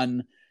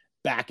 fun,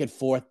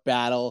 back-and-forth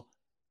battle,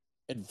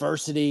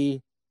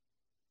 adversity,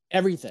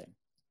 everything.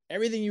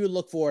 Everything you would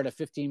look for in a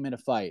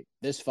 15-minute fight,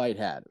 this fight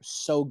had. It was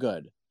so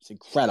good. It's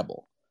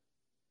incredible.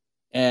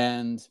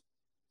 And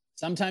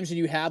sometimes when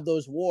you have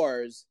those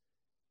wars,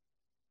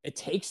 it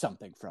takes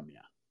something from you.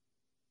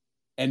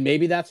 And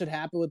maybe that's what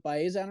happened with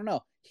Baeza. I don't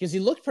know. Because he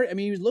looked pretty, I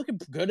mean, he was looking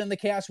good in the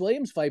Chaos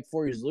Williams fight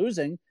before he was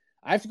losing.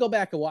 I have to go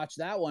back and watch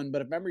that one,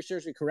 but if memory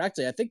serves me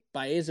correctly, I think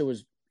Baeza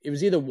was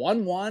either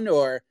 1-1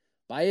 or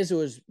Baeza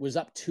was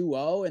up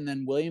 2-0, and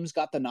then Williams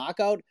got the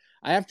knockout.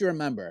 I have to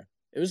remember.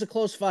 It was a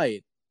close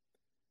fight.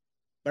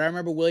 But I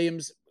remember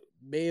Williams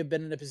may have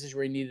been in a position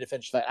where he needed to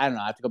finish the fight. I don't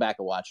know. I have to go back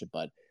and watch it,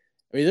 but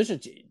I mean,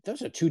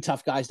 those are two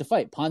tough guys to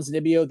fight.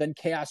 Ponzinibbio, then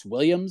Chaos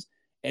Williams,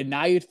 and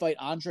now you'd fight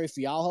Andre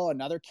Fialho,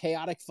 another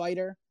chaotic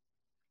fighter.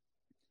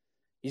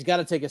 He's got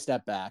to take a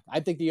step back.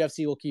 I think the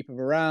UFC will keep him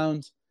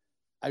around.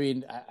 I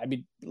mean,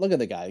 look at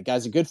the guy. The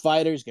guy's a good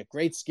fighter. He's got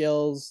great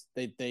skills.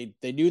 They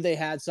knew they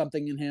had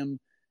something in him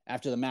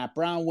after the Matt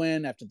Brown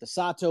win, after the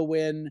Sato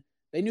win.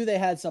 They knew they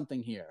had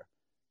something here.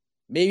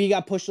 Maybe he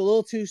got pushed a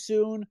little too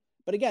soon,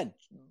 but again,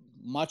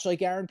 much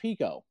like Aaron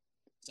Pico,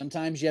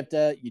 sometimes you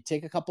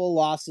take a couple of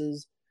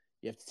losses,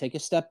 you have to take a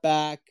step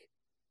back,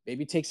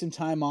 maybe take some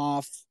time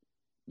off,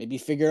 maybe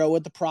figure out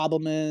what the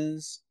problem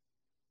is,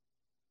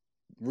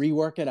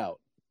 rework it out,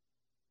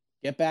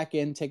 get back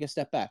in, take a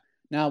step back.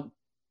 Now,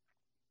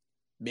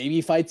 maybe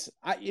he fights.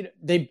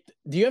 The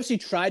UFC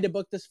tried to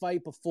book this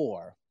fight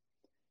before,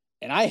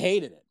 and I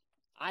hated it.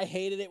 I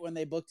hated it when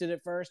they booked it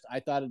at first. I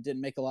thought it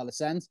didn't make a lot of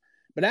sense,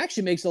 but it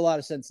actually makes a lot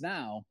of sense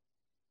now.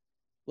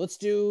 Let's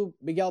do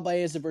Miguel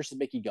Baeza versus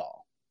Mickey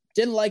Gall.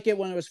 Didn't like it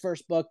when it was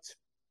first booked.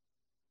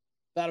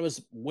 I thought it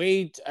was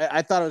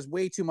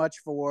way too much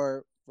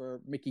for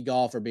Mickey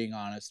Gall, for being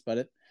honest.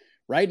 But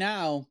right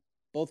now,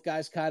 both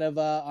guys kind of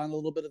on a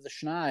little bit of the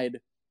schneid.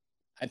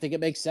 I think it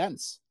makes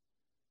sense.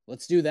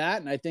 Let's do that,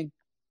 and I think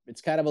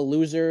it's kind of a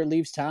loser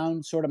leaves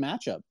town sort of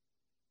matchup.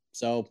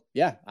 So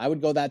yeah, I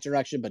would go that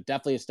direction, but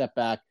definitely a step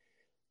back.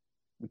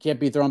 We can't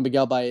be throwing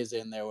Miguel Baeza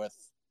in there with.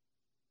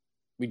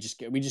 We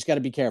just got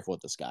to be careful with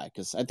this guy,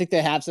 because I think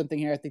they have something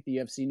here. I think the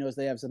UFC knows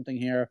they have something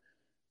here,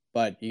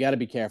 but you got to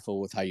be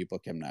careful with how you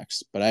book him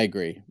next. But I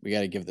agree. We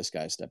got to give this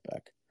guy a step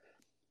back.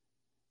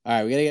 All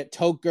right, we got to get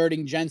Toke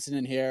Girding Jensen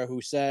in here,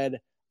 who said,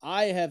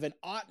 I have an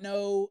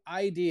ought-no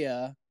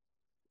idea,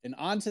 and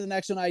on to the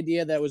next one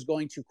idea that was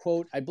going to,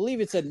 quote, I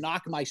believe it said,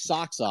 knock my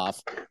socks off.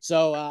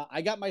 So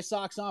I got my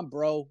socks on,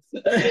 bro.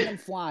 I'm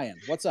flying.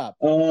 What's up?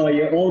 Oh,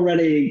 you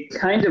already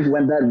kind of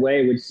went that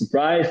way, which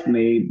surprised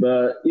me.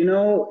 But,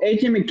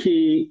 AJ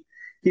McKee,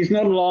 he's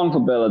not long for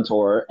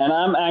Bellator, and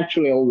I'm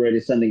actually already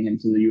sending him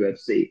to the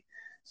UFC.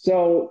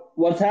 So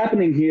what's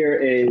happening here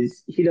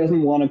is he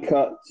doesn't want to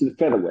cut to the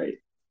featherweight.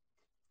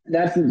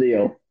 That's the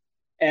deal.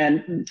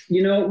 And,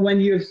 when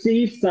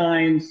UFC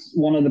signs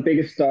one of the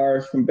biggest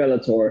stars from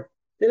Bellator,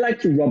 they like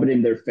to rub it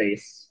in their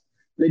face.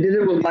 They did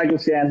it with Michael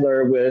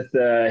Chandler, with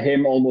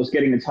him almost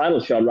getting a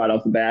title shot right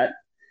off the bat.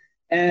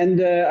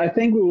 And I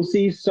think we will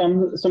see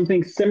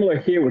something similar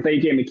here with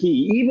AJ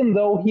McKee, even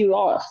though he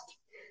lost.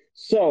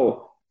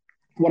 So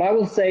what I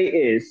will say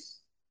is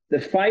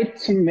the fight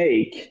to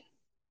make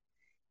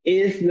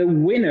is the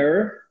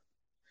winner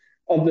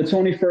of the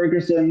Tony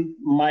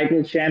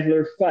Ferguson-Michael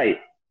Chandler fight.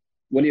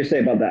 What do you say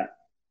about that?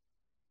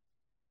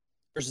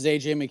 Versus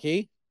AJ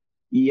McKee?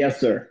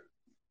 Yes, sir.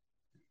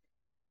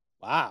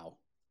 Wow.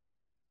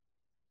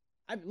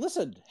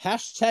 Listen,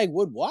 hashtag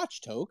would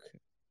watch, Toke.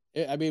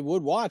 I mean,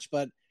 would watch,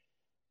 but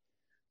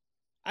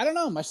I don't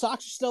know. My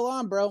socks are still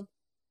on, bro.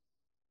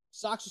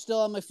 Socks are still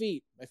on my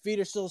feet. My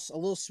feet are still a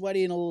little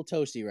sweaty and a little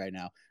toasty right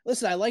now.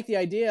 Listen, I like the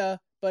idea,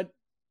 but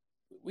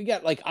we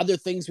got other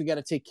things we got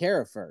to take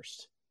care of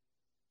first.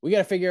 We got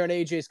to figure out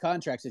AJ's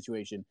contract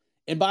situation.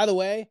 And by the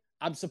way,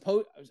 I'm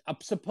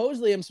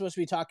supposedly supposed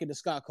to be talking to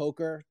Scott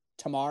Coker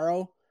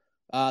tomorrow.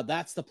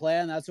 That's the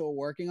plan. That's what we're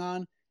working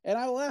on. And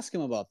I will ask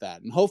him about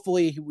that. And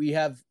hopefully we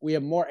have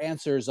more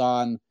answers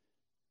on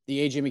the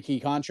AJ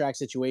McKee contract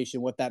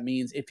situation, what that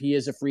means, if he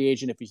is a free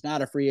agent, if he's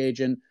not a free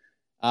agent.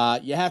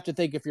 You have to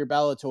think, if you're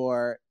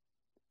Bellator,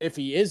 if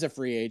he is a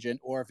free agent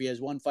or if he has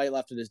one fight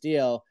left of his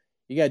deal,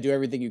 you got to do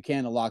everything you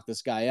can to lock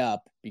this guy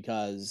up,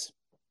 because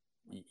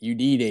you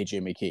need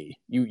AJ McKee.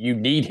 You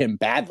need him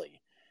badly.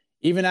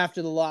 Even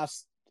after the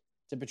loss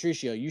to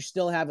Patricio, you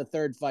still have a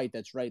third fight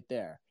that's right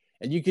there.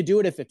 And you could do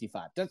it at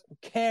 55. Who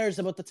cares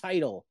about the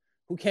title?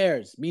 Who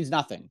cares? Means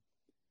nothing.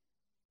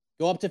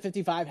 Go up to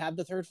 55, have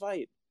the third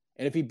fight.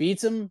 And if he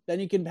beats him, then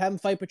you can have him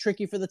fight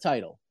Patricky for the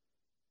title.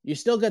 You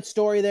still got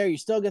story there. You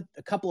still get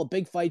a couple of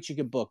big fights you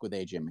can book with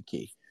AJ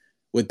McKee,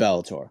 with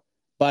Bellator.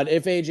 But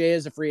if AJ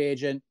is a free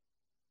agent,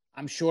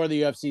 I'm sure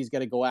the UFC is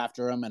going to go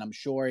after him, and I'm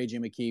sure AJ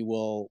McKee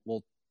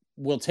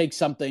will take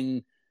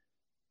something.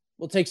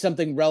 We'll take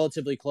something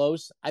relatively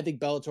close. I think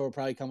Bellator will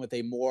probably come with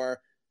a more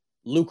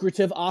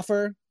lucrative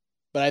offer,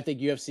 but I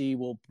think UFC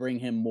will bring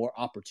him more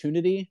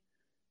opportunity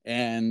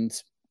and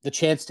the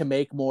chance to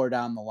make more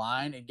down the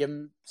line and give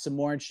him some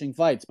more interesting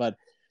fights. But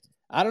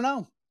I don't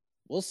know.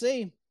 We'll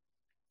see.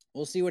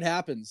 We'll see what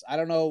happens. I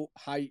don't know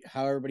how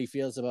everybody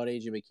feels about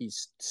AJ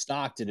McKee's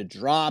stock. Did it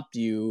drop?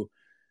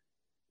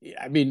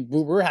 I mean,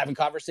 we're having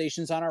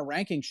conversations on our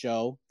ranking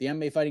show, the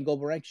MMA Fighting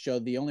Global Ranking Show,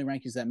 the only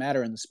rankings that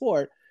matter in the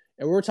sport.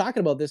 And we're talking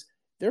about this.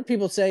 There are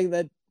people saying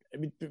that,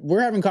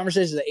 we're having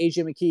conversations that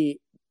AJ McKee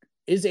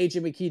Is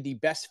AJ McKee the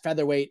best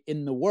featherweight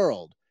in the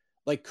world?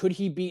 Like, could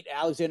he beat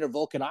Alexander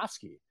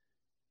Volkanovski?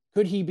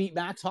 Could he beat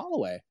Max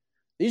Holloway?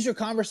 These are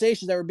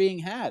conversations that were being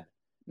had,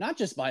 not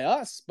just by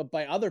us, but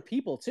by other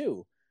people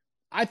too.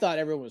 I thought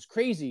everyone was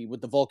crazy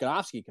with the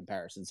Volkanovski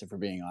comparisons, if we're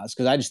being honest,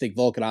 because I just think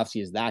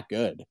Volkanovski is that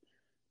good.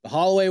 The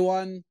Holloway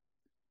one,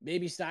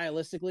 maybe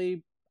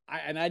stylistically,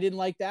 I didn't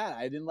like that.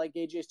 I didn't like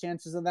AJ's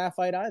chances in that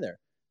fight either.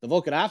 The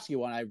Volkanovski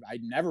one, I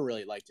never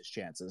really liked his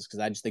chances because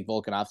I just think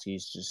Volkanovski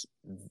is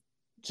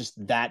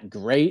just that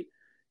great.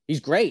 He's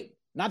great.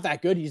 Not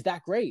that good. He's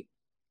that great.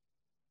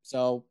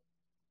 So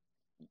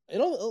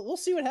we'll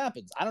see what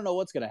happens. I don't know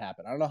what's going to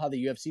happen. I don't know how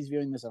the UFC's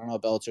viewing this. I don't know how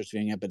Bellator's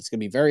viewing it, but it's going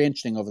to be very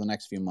interesting over the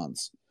next few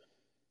months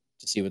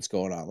to see what's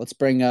going on. Let's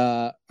bring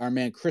our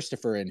man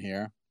Christopher in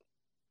here.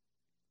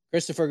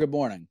 Christopher, good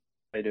morning.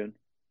 How you doing?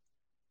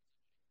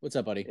 What's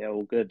up, buddy? Yeah,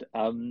 all good.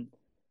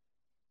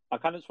 I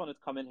kind of just wanted to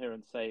come in here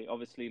and say,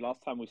 obviously,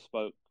 last time we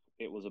spoke,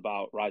 it was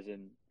about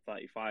Rizin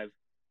 35,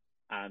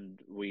 and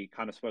we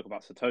kind of spoke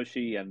about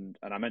Satoshi, and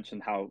I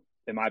mentioned how,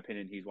 in my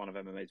opinion, he's one of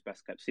MMA's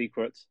best kept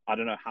secrets. I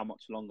don't know how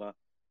much longer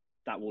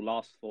that will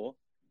last for.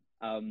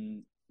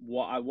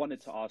 What I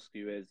wanted to ask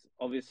you is,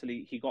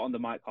 obviously, he got on the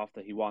mic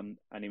after he won,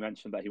 and he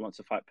mentioned that he wants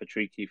to fight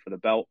Patricky for the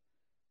belt.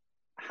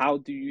 How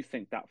do you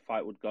think that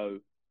fight would go?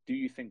 Do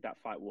you think that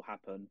fight will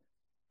happen?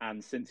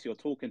 And since you're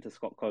talking to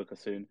Scott Coker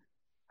soon,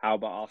 how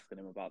about asking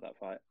him about that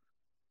fight?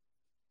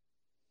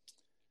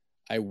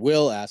 I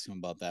will ask him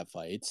about that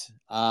fight.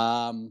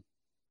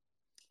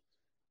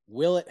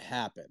 Will it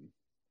happen?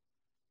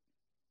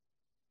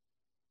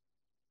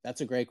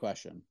 That's a great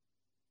question.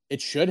 It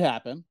should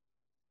happen.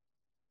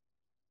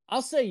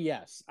 I'll say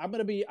yes. I'm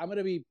gonna be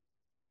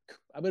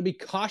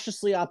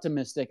cautiously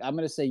optimistic. I'm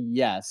gonna say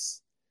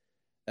yes.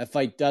 That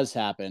fight does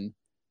happen.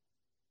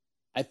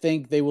 I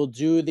think they will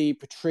do the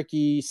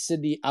Patricky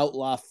Sidney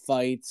Outlaw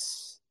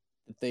fights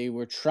that they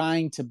were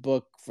trying to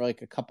book for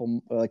like a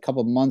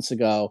couple months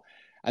ago.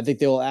 I think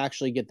they will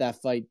actually get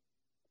that fight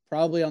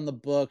probably on the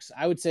books.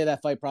 I would say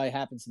that fight probably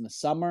happens in the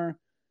summer.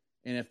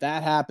 And if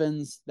that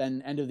happens,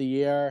 then end of the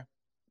year,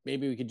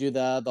 maybe we could do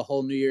the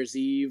whole New Year's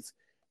Eve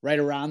right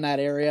around that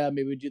area.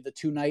 Maybe we do the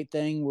 2-night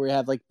thing where we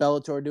have like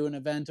Bellator do an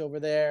event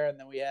over there. And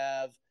then we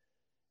have,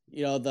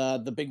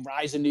 the big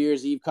Rizin New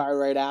Year's Eve card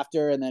right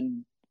after. And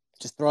then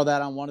just throw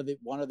that on one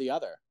or the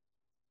other.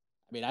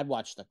 I mean, I'd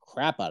watch the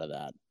crap out of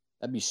that.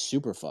 That'd be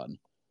super fun.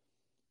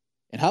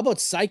 And how about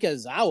Saika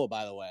Izawa,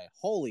 by the way?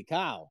 Holy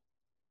cow.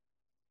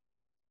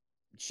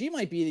 She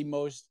might be the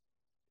most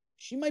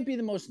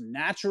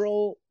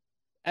natural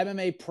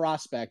MMA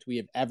prospect we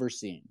have ever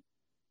seen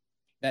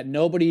that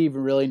nobody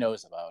even really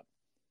knows about.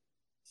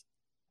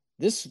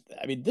 This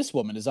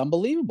woman is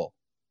unbelievable.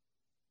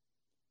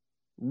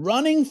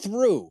 Running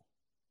through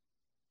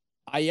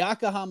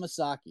Ayaka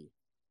Hamasaki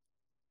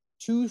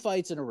 2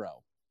 fights in a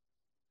row.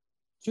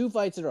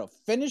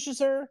 Finishes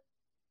her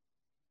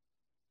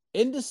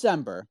in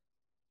December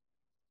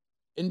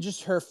in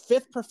just her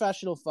 5th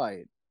professional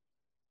fight.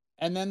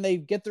 And then they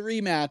get the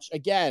rematch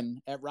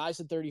again at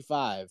Rizin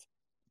 35.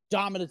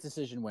 Dominant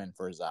decision win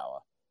for Izawa.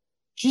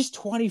 She's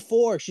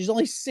 24. She's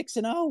only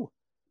 6-0.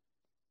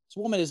 This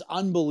woman is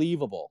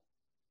unbelievable.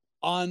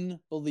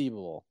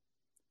 Unbelievable.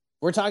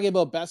 We're talking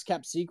about best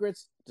kept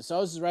secrets. De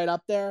Souza's right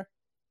up there.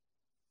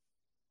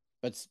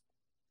 But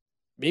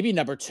maybe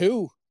number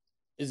 2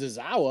 is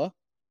Izawa.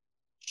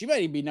 She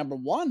might even be number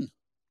 1.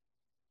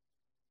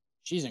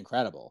 She's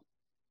incredible.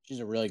 She's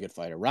a really good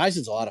fighter.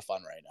 Rizin's a lot of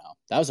fun right now.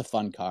 That was a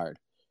fun card.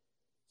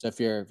 So if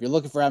you're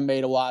looking for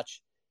MMA to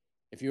watch,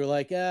 if you were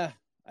like, I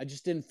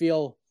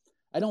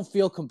don't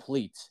feel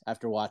complete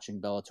after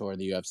watching Bellator or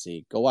the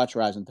UFC, go watch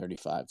Rizin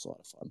 35. It's a lot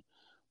of fun.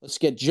 Let's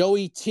get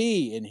Joey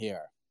T in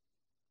here.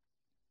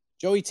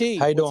 Joey T,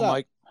 how you doing, up?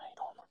 Mike?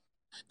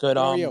 Good.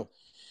 How are you?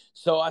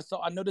 So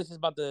I noticed this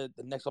about the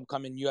next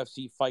upcoming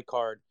UFC fight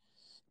card.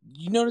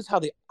 You notice how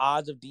the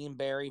odds of Dean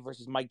Barry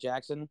versus Mike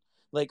Jackson?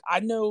 Like, I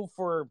know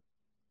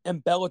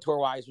in Bellator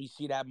wise, we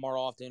see that more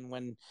often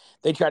when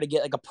they try to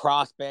get like a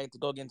prospect to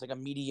go against like a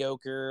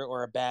mediocre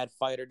or a bad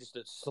fighter just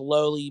to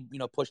slowly,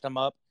 push them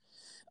up.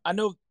 I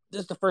know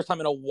this is the first time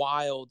in a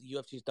while the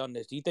UFC's done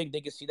this. Do you think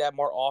they could see that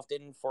more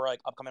often for like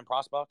upcoming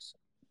prospects?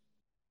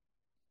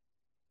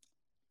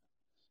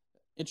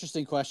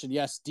 Interesting question.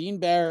 Yes, Dean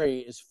Barry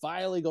is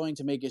finally going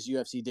to make his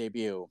UFC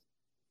debut.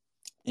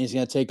 He's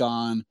going to take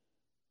on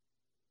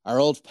our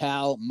old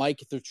pal,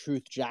 Mike the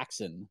Truth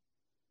Jackson.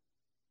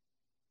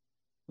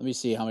 Let me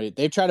see how many.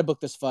 They've tried to book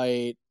this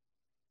fight.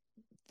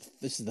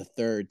 This is the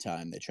 3rd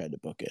time they tried to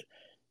book it.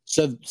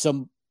 So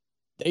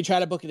they tried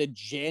to book it in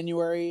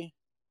January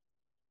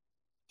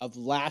of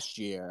last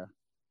year.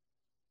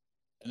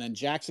 And then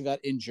Jackson got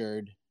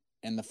injured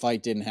and the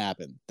fight didn't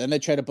happen. Then they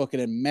tried to book it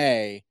in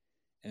May.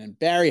 And then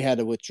Barry had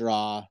to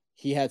withdraw.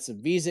 He had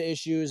some visa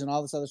issues and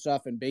all this other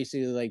stuff. And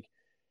basically,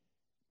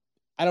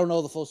 I don't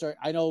know the full story.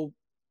 I know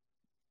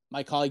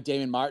my colleague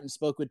Damon Martin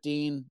spoke with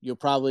Dean. You'll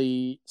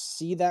probably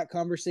see that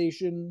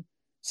conversation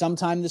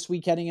sometime this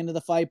week heading into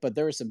the fight. But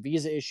there were some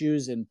visa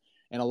issues and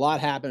a lot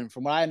happened.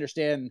 From what I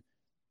understand,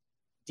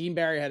 Dean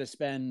Barry had to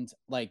spend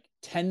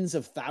tens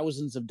of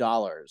thousands of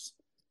dollars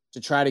to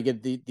try to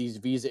get these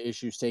visa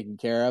issues taken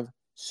care of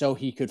so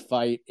he could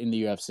fight in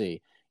the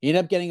UFC. He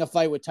ended up getting a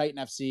fight with Titan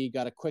FC,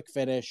 got a quick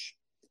finish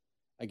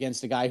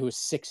against a guy who was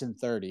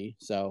 6-30.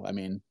 So, I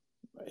mean,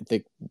 I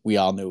think we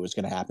all knew it was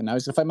going to happen. Now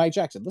he's going to fight Mike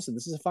Jackson. Listen,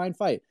 this is a fine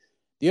fight.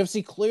 The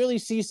UFC clearly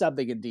sees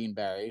something in Dean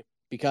Barry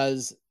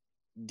because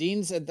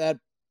Dean's an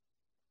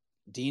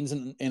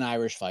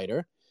Irish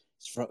fighter.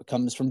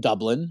 Comes from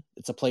Dublin.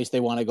 It's a place they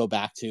want to go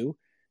back to.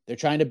 They're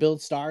trying to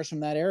build stars from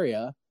that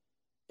area,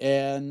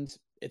 and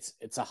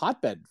it's a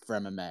hotbed for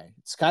MMA.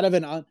 It's kind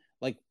of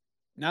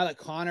now that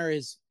Conor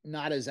is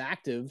not as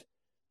active,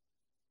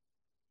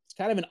 it's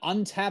kind of an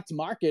untapped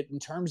market in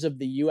terms of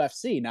the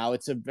UFC. Now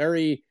it's a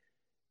very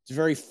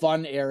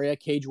fun area.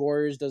 Cage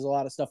Warriors does a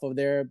lot of stuff over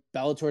there.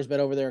 Bellator's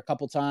been over there a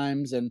couple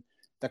times, and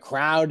the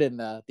crowd and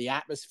the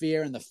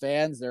atmosphere and the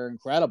fans, they're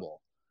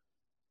incredible.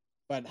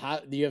 But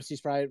how the UFC's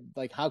probably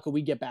like, how can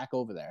we get back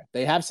over there?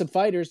 They have some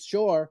fighters,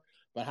 sure,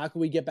 but how can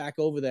we get back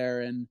over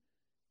there and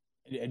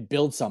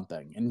build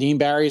something? And Dean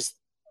Barry's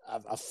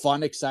a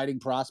fun, exciting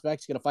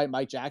prospect. He's going to fight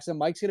Mike Jackson.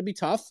 Mike's going to be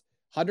tough,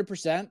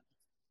 100%.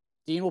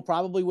 Dean will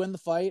probably win the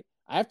fight.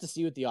 I have to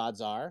see what the odds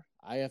are.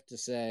 I have to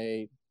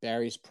say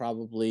Barry's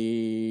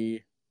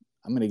probably,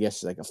 I'm going to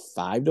guess like a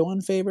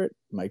 5-1 favorite.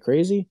 Am I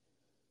crazy?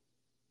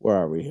 Where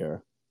are we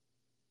here?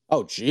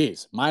 Oh,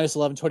 geez. Minus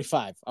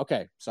 1125.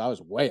 Okay, so I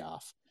was way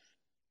off.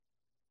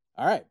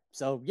 All right.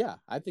 So, yeah,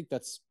 I think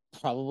that's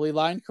probably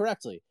lined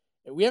correctly.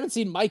 We haven't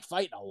seen Mike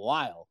fight in a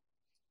while.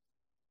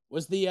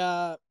 Was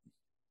the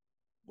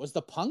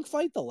Punk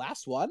fight the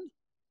last one?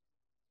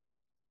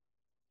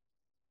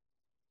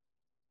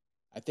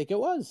 I think it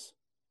was.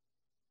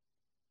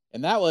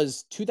 And that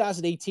was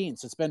 2018.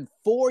 So it's been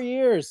 4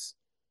 years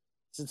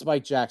since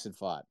Mike Jackson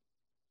fought.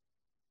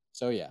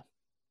 So, yeah,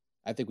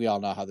 I think we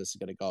all know how this is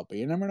going to go. But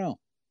you never know.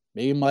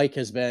 Maybe Mike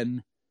has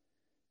been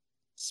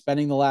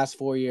spending the last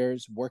 4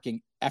 years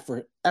working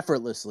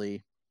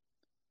effortlessly,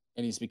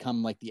 and he's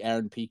become like the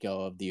Aaron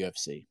Pico of the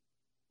UFC.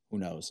 Who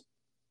knows?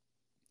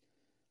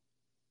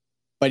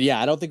 But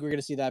yeah, I don't think we're going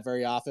to see that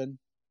very often.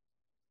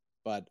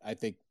 But I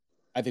think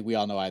we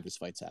all know why this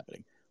fight's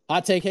happening.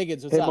 Hot Take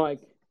Higgins, what's up? Hey, Mike.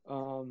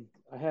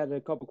 I had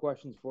a couple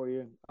questions for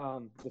you.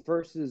 The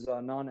first is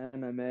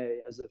non-MMA.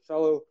 As a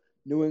fellow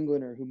New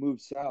Englander who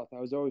moved south,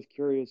 I was always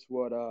curious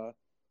what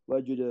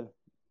led you to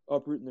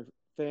uprooting the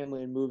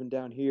family and moving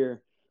down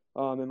here.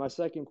 And my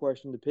second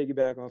question, to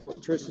piggyback off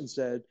what Tristan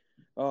said,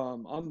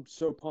 I'm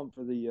so pumped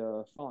for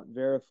the Font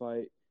Vera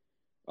fight.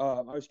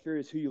 I was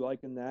curious who you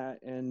like in that,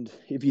 and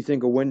if you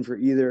think a win for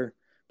either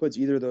puts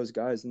either of those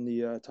guys in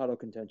the title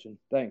contention.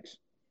 Thanks.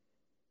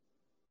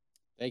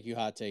 Thank you,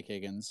 Hot Take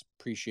Higgins.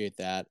 Appreciate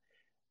that.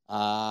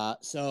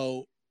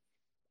 So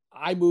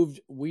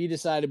we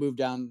decided to move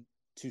down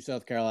to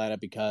South Carolina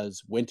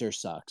because winter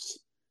sucks.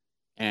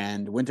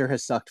 And winter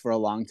has sucked for a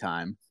long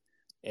time.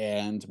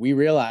 And we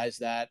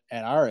realized that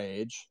at our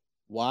age,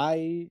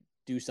 why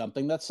do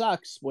something that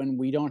sucks when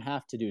we don't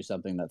have to do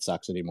something that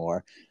sucks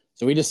anymore?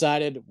 So we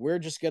decided we're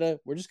just gonna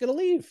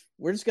leave.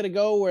 We're just gonna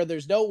go where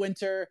there's no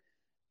winter,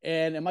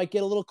 and it might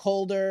get a little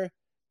colder,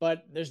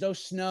 but there's no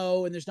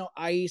snow and there's no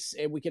ice,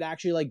 and we could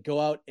actually like go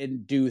out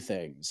and do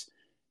things.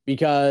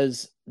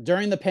 Because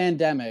during the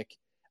pandemic,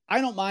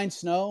 I don't mind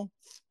snow.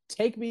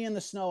 Take me in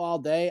the snow all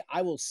day.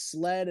 I will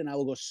sled and I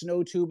will go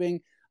snow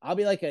tubing. I'll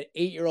be like an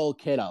 8-year-old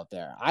kid out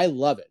there. I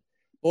love it.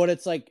 But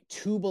it's like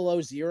 2 below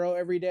zero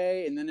every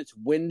day, and then it's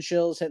wind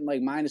chills hitting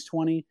like minus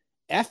 20.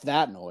 F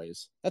that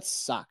noise. That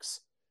sucks.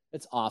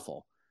 It's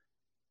awful.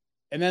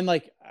 And then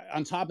like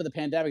on top of the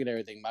pandemic and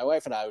everything, my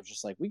wife and I were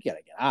just like, we got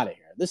to get out of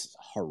here. This is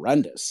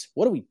horrendous.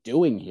 What are we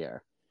doing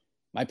here?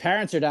 My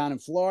parents are down in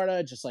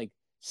Florida, just like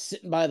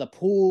sitting by the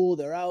pool.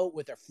 They're out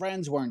with their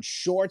friends wearing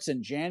shorts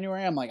in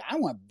January. I'm like, I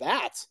want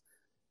that.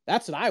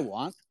 That's what I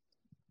want.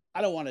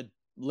 I don't want to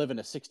live in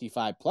a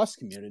 65 plus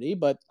community,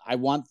 but I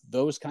want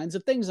those kinds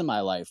of things in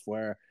my life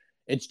where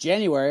it's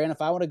January, and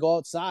if I want to go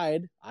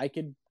outside, I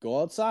could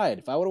go outside.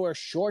 If I want to wear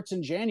shorts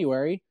in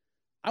January,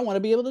 I want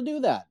to be able to do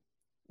that.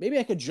 Maybe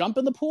I could jump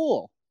in the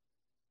pool.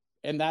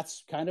 And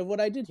that's kind of what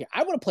I did here.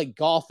 I want to play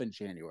golf in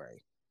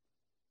January.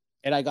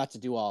 And I got to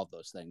do all of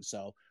those things.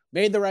 So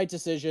made the right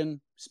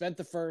decision, spent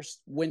the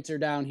first winter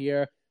down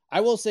here. I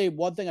will say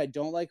one thing I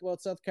don't like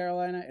about South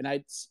Carolina, and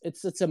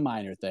it's a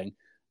minor thing.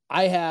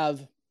 I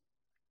have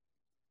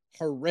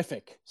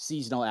horrific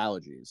seasonal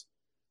allergies.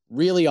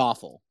 Really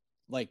awful.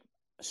 Like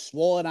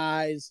swollen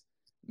eyes,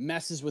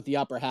 messes with the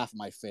upper half of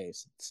my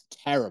face. It's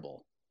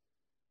terrible.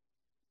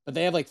 But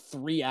they have like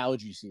 3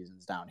 allergy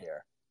seasons down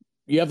here.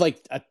 You have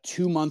like a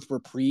 2-month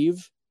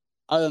reprieve.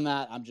 Other than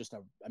that, I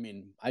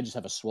just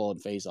have a swollen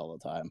face all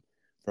the time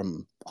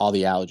from all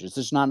the allergies.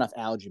 There's not enough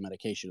allergy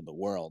medication in the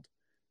world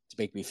to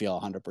make me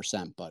feel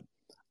 100%, but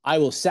I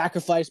will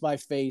sacrifice my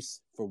face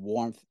for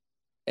warmth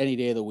any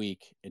day of the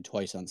week and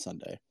twice on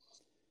Sunday.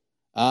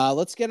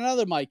 Let's get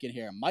another Mike in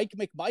here. Mike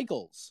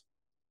McMichaels.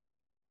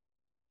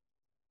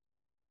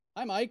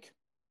 Hi, Mike.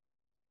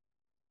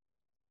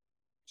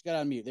 Just got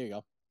on mute. There you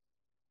go.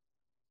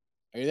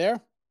 Are you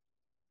there?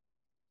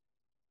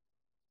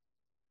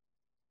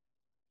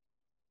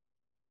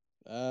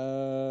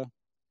 Sorry,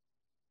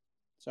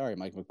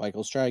 Mike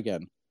McMichaels. Try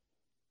again.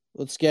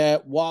 Let's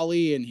get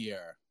Wally in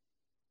here.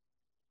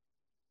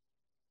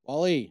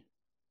 Wally.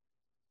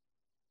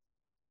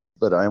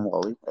 But I'm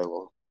Wally. I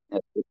will.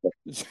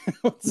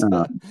 What's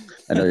up?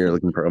 I know you're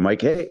looking for a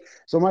mic. Hey,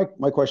 so my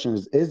question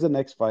is the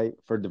next fight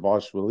for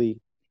Dvalishvili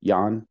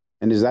Jan?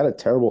 And is that a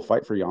terrible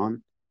fight for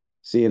Jan,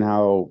 seeing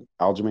how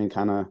Aljamain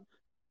kind of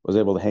was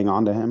able to hang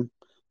on to him?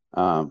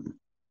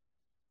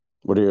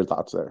 What are your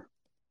thoughts there?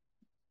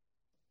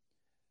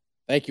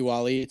 Thank you,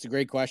 Wally. It's a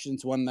great question.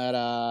 It's one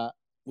that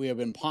we have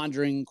been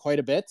pondering quite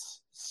a bit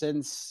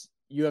since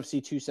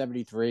UFC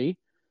 273.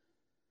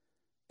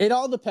 It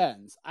all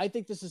depends. I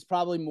think this is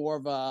probably more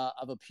of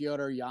a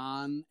Petr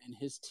Yan and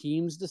his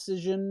team's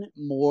decision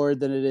more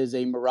than it is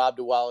a Merab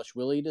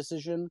Dvalishvili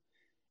decision.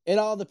 It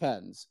all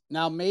depends.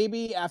 Now,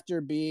 maybe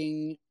after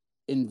being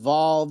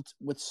involved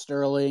with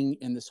Sterling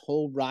in this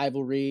whole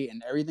rivalry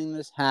and everything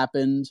that's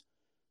happened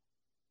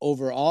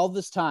over all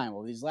this time,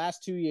 over these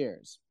last 2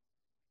 years,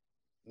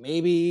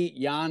 maybe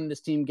Jan and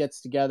his team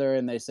gets together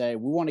and they say,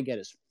 we want to get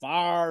as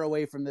far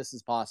away from this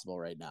as possible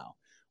right now.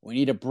 We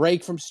need a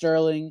break from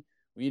Sterling.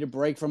 We need a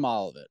break from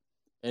all of it.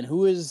 And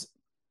who is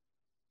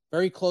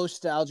very close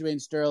to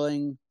Aljamain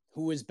Sterling,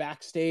 who is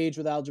backstage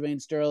with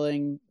Aljamain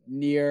Sterling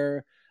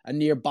near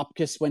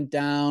Bupkis went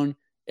down?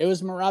 It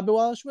was Merab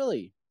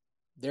Dvalishvili.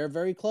 They're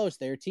very close.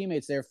 They are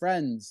teammates. They're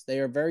friends. They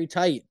are very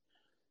tight.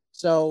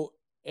 So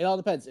it all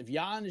depends. If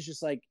Jan is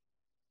just like,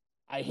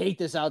 I hate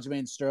this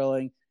Aljamain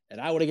Sterling, and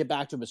I want to get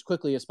back to him as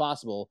quickly as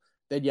possible,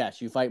 then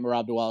yes, you fight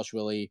Merab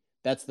Dvalishvili.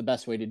 That's the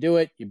best way to do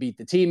it. You beat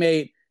the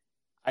teammate.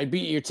 I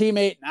beat your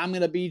teammate, and I'm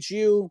going to beat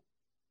you.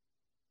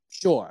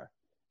 Sure.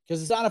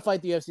 Because it's not a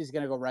fight the UFC is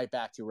going to go right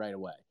back to right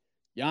away.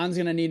 Jan's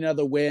going to need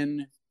another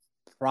win,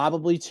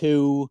 probably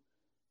 2,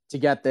 to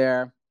get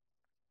there.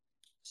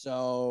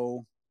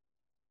 So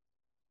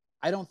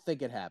I don't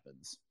think it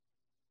happens.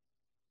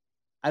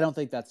 I don't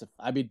think that's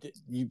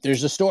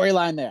there's a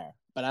storyline there,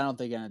 but I don't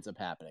think it ends up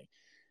happening.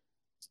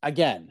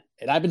 Again,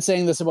 and I've been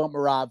saying this about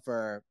Merab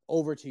for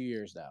over 2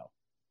 years now.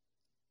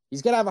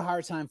 He's going to have a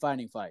hard time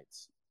finding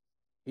fights.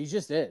 He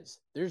just is.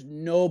 There's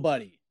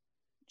nobody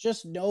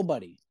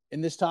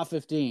in this top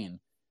 15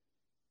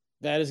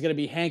 that is going to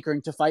be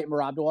hankering to fight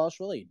Merab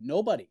Dvalishvili.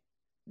 Nobody.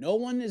 No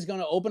one is going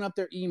to open up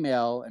their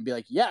email and be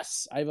like,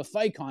 yes, I have a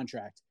fight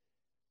contract.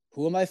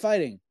 Who am I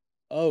fighting?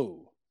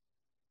 Oh,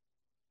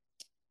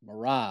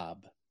 Merab.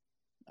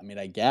 I mean,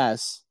 I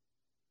guess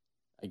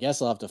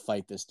I'll have to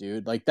fight this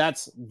dude. Like,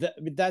 that's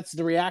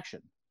the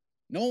reaction.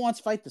 No one wants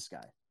to fight this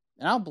guy.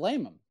 And I don't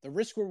blame him. The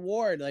risk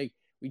reward, like,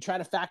 we try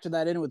to factor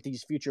that in with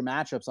these future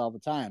matchups all the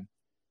time.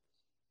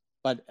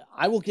 But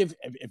I will give,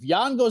 if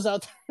Jan goes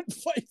out there and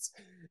fights,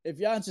 if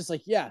Jan's just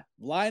like, yeah,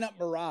 line up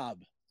Merab,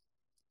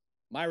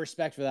 my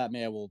respect for that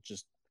man will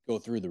just go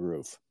through the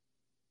roof.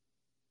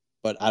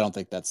 But I don't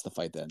think that's the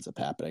fight that ends up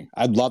happening.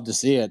 I'd love to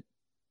see it.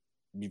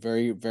 It'd be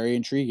very, very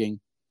intriguing.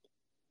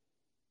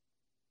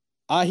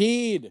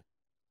 Ahid,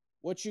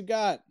 what you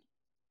got?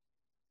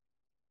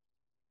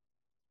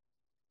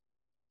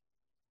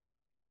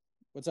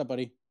 What's up,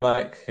 buddy?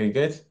 Mike, are you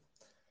good?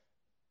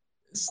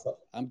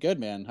 I'm good,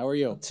 man. How are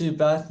you? Not too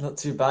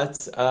bad.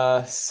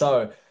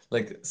 So,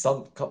 like,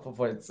 some couple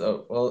points.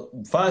 Well,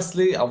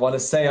 firstly, I want to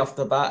say off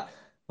the bat,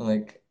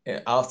 like,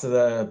 after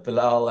the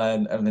Bilal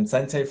and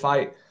Vincente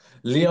fight,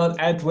 Leon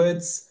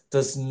Edwards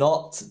does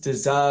not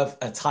deserve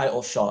a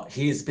title shot.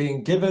 He's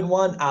being given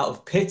one out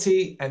of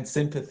pity and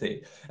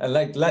sympathy. And,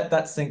 like, let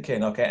that sink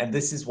in, okay? And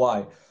this is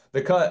why.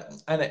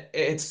 Because, and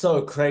it's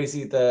so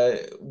crazy,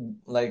 the,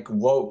 like,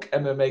 woke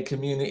MMA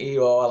community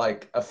or,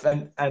 like,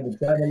 and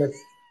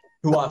journalists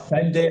who are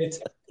offended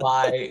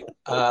by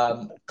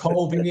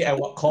Colby and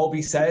what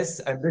Colby says,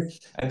 and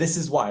this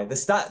is why.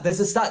 There's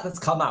a stat that's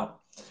come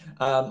out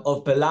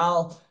of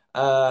Bilal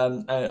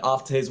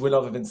after his win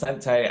over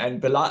Vincente,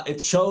 and Bilal,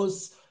 it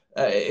shows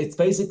it's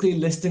basically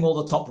listing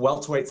all the top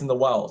welterweights in the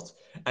world,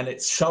 and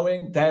it's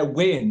showing their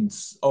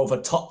wins over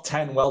top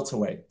 10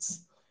 welterweights.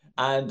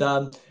 And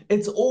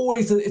it's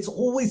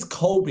always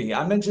Colby.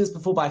 I mentioned this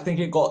before, but I think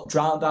it got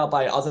drowned out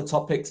by other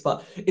topics.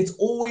 But it's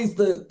always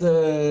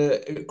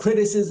the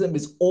criticism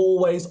is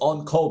always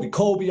on Colby.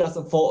 Colby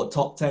hasn't fought a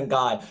top 10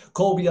 guy.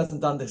 Colby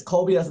hasn't done this.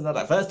 Colby hasn't done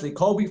that. Firstly,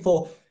 Colby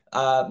fought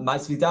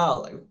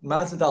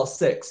Masvidal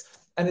 6,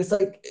 and it's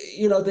like,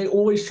 you know, they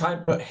always try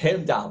and put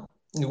him down.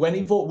 When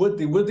he fought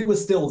Woodley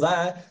was still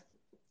there.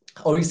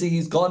 Obviously,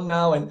 he's gone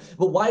now.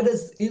 But why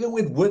does, even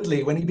with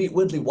Woodley, when he beat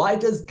Woodley, why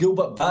does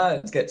Gilbert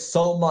Burns get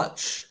so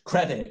much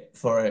credit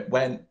for it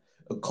when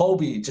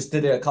Colby just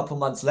did it a couple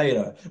months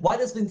later? Why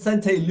does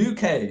Vincente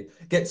Luque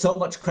get so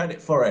much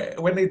credit for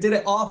it when they did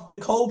it after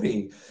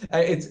Colby?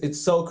 It's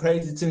so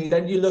crazy to me.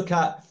 Then you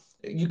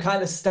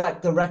kind of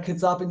stack the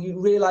records up and you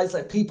realize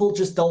that people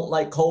just don't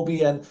like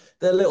Colby, and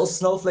the little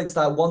snowflakes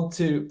that want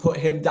to put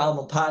him down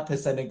on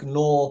purpose and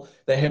ignore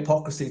the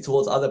hypocrisy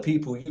towards other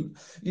people.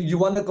 You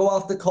want to go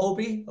after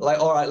Colby? Like,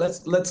 all right,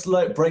 let's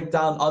like break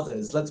down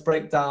others. Let's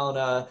break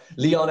down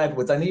Leon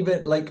Edwards, and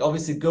even like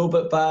obviously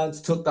Gilbert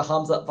Burns took the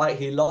Hamzat fight,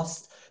 he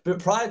lost. But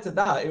prior to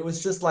that, it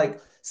was just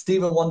like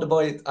Stephen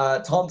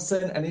Wonderboy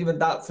Thompson, and even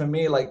that for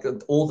me, like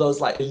all those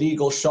like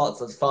illegal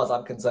shots, as far as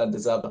I'm concerned,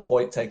 deserve a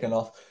point taken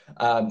off.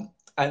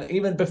 And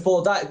even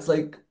before that, it's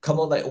like, come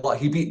on, like what,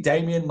 he beat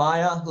Damian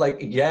Maya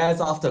like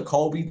years after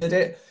Kobe did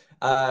it.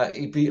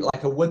 He beat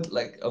like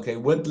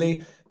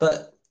Woodley,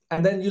 but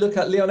and then you look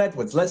at Leon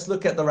Edwards. Let's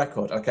look at the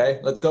record, okay?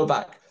 Let's go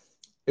back.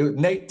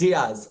 Nate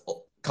Diaz,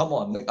 come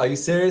on, are you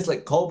serious?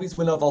 Like Kobe's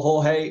win over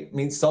Jorge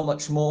means so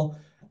much more.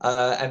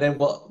 And then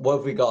what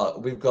have we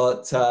got? We've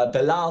got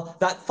Bilal.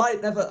 That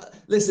fight never.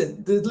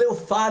 Listen, the little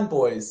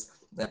fanboys,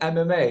 the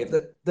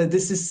MMA.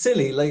 This is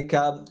silly. Like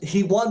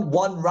he won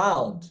one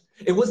round.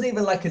 It wasn't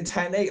even like a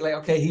 10-8. Like,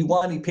 okay, he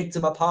won. He picked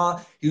him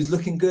apart. He was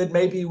looking good.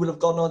 Maybe he would have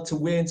gone on to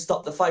win,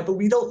 stop the fight. But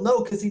we don't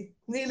know because he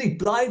nearly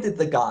blinded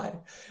the guy.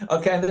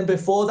 Okay, and then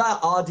before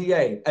that,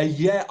 RDA,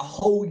 a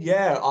whole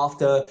year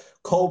after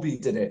Kobe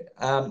did it.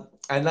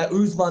 And like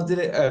Usman did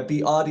it,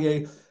 beat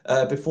RDA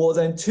before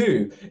then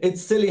too.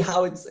 It's silly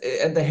how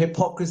and the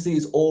hypocrisy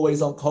is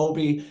always on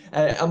Kobe,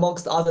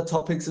 amongst other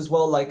topics as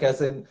well. Like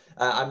as in,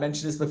 I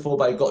mentioned this before,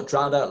 but he got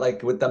drowned out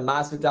like with the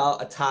Masvidal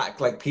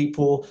attack. Like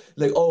people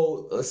like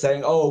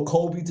saying,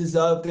 Kobe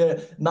deserved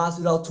it.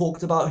 Masvidal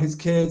talked about his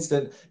kids,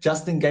 and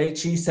Justin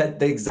Gaethje said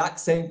the exact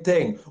same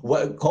thing.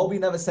 Kobe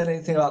never said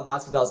anything about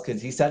Masvidal's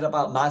kids. He said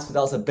about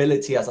Masvidal's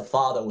ability as a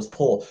father was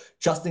poor.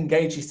 Justin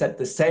Gaethje said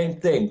the same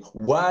thing,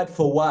 word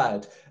for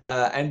word.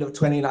 End of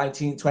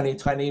 2019,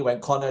 2020, when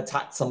Conor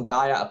attacked some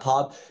guy at a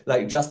pub,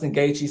 like Justin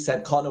Gaethje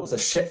said Conor was a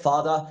shit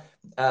father,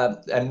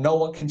 and no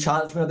one can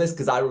challenge me on this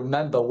because I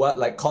remember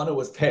Conor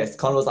was pissed.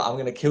 Conor was like, "I'm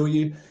gonna kill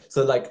you."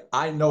 So like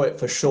I know it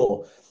for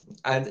sure,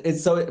 and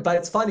but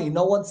it's funny.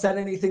 No one said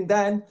anything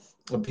then.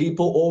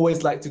 People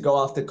always like to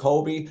go after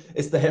Kobe.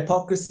 It's the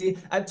hypocrisy.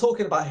 And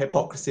talking about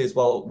hypocrisy as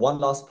well, one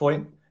last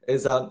point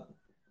is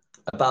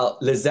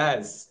about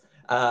Lizez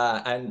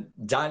and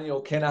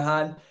Daniel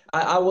Kinahan.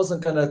 I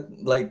wasn't gonna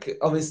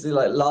obviously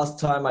last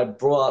time I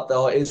brought up the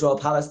whole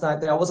Israel-Palestine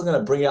thing. I wasn't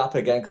gonna bring it up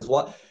again because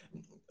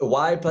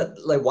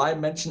why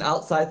mention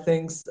outside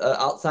things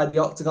outside the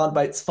octagon?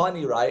 But it's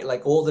funny, right?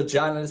 Like all the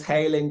journalists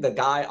hailing the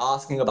guy,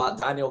 asking about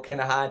Daniel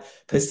Kinahan,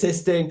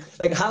 persisting.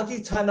 Like, how do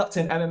you turn up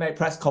to an MMA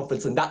press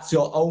conference and that's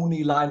your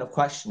only line of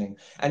questioning?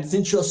 And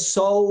since you're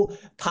so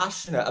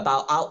passionate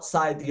about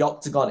outside the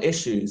octagon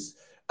issues,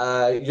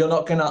 you're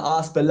not gonna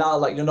ask Bilal.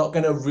 Like, you're not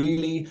gonna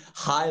really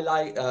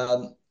highlight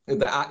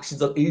the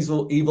actions of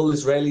evil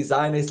Israeli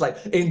Zionists, like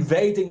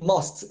invading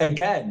mosques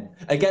again.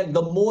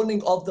 The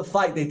morning of the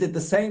fight, they did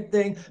the same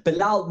thing.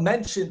 Bilal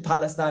mentioned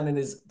Palestine in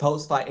his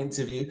post-fight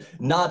interview.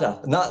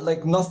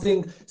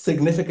 Nothing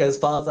significant as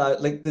far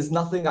as there's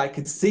nothing I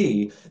could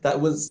see that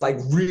was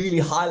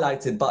really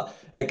highlighted. But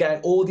again,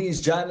 all these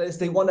journalists,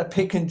 they want to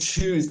pick and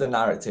choose the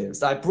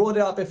narratives. I brought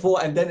it up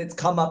before and then it's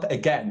come up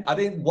again. I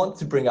didn't want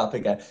to bring it up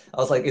again. I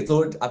was like,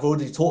 I've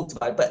already talked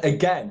about it. But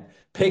again,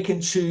 pick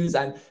and choose,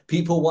 and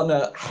people want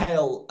to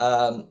hail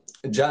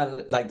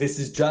this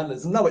is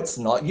journalism. No, it's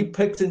not. You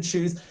picked and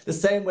choose the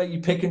same way you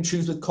pick and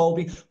choose with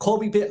Kobe.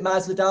 Kobe bit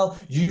Masvidal.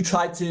 You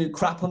tried to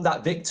crap on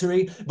that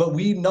victory, but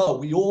we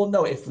all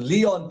know if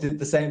Leon did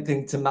the same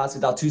thing to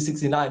Masvidal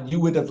 269, you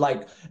would have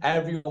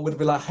everyone would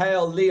be like,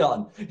 hail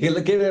Leon. He'll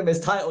give him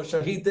his title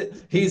shot.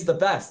 He's the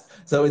best.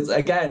 So it's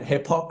again,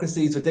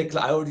 hypocrisy is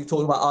ridiculous. I already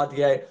talked about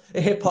RDA.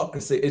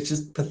 Hypocrisy. It's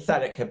just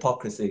pathetic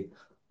hypocrisy.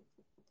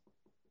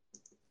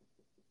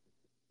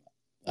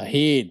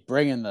 He'd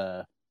bringing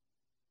the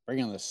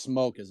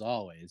smoke as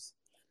always.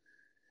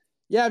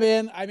 Yeah,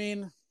 man. I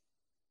mean,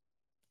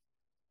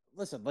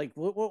 listen,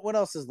 what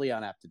else does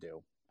Leon have to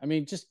do? I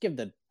mean, just give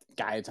the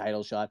guy a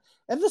title shot.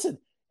 And listen,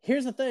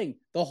 here's the thing: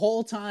 the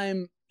whole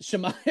time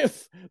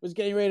Chimaev was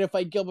getting ready to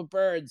fight Gilbert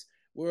Burns,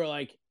 we were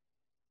like,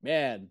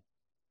 man,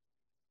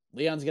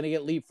 Leon's gonna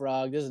get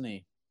leapfrogged, isn't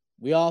he?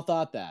 We all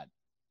thought that,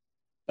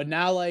 but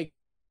now it's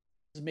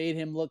made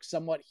him look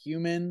somewhat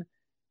human.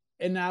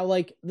 And now,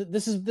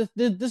 this is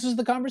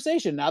the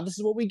conversation. Now this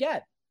is what we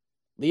get.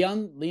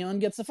 Leon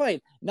gets the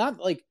fight. Not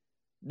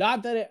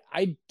that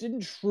I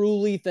didn't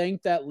truly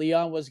think that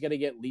Leon was going to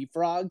get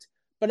leapfrogged.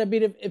 But I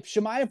mean, if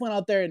Chimaev went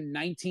out there in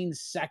 19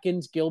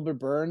 seconds, Gilbert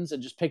Burns,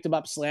 and just picked him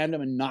up, slammed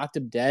him, and knocked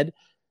him dead,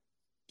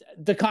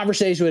 the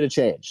conversation would have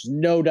changed.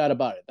 No doubt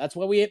about it. That's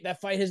why that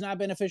fight has not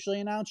been officially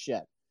announced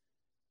yet.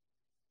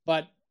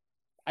 But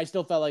I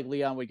still felt like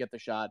Leon would get the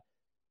shot.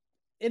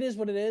 It is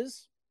what it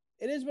is.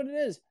 It is what it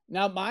is.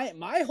 Now,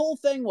 my whole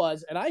thing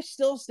was, and I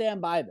still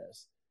stand by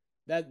this,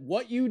 that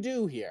what you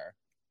do here,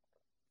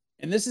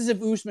 and this is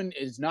if Usman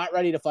is not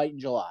ready to fight in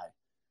July,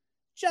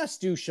 just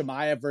do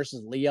Chimaev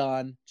versus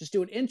Leon. Just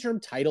do an interim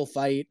title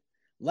fight.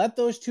 Let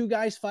those two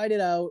guys fight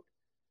it out.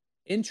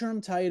 Interim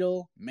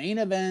title, main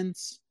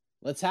events.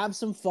 Let's have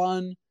some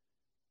fun.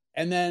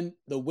 And then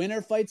the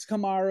winner fights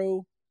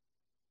Kamaru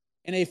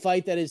in a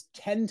fight that is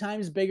 10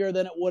 times bigger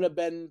than it would have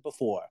been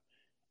before.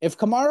 If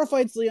Kamaru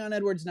fights Leon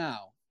Edwards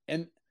now,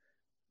 and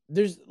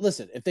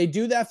if they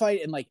do that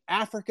fight in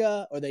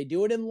Africa or they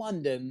do it in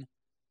London,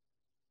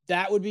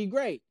 that would be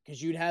great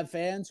because you'd have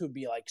fans who would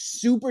be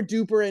super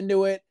duper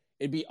into it.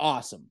 It'd be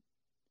awesome.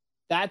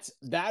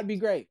 That'd be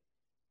great.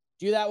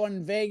 Do that one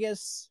in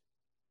Vegas.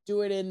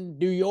 Do it in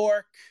New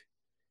York.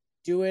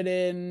 Do it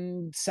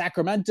in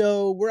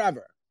Sacramento,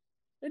 wherever.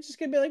 It's just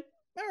going to be like,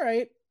 all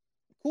right,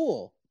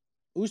 cool.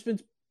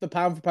 Usman's the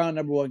pound for pound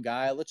number one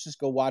guy. Let's just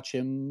go watch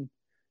him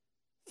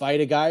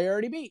fight a guy he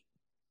already beat.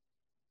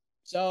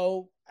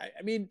 So,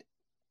 I mean,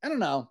 I don't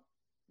know.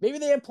 Maybe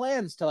they have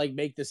plans to like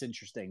make this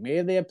interesting.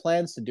 Maybe they have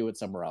plans to do it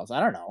somewhere else. I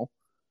don't know.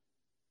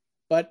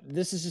 But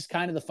this is just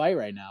kind of the fight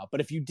right now.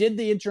 But if you did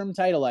the interim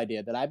title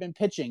idea that I've been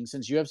pitching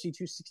since UFC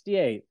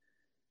 268,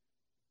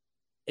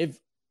 if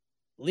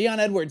Leon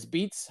Edwards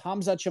beats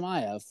Khamzat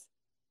Chimaev,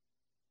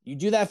 you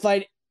do that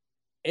fight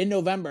in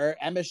November,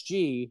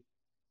 MSG,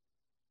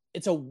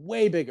 it's a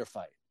way bigger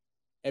fight.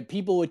 And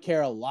people would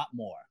care a lot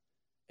more.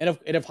 And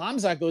if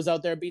Khamzat goes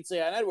out there and beats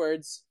Leon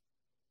Edwards,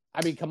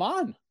 I mean, come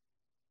on.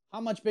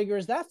 How much bigger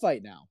is that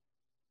fight now?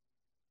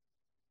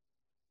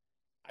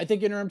 I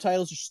think interim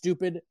titles are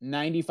stupid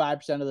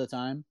 95% of the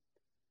time.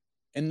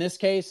 In this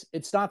case,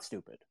 it's not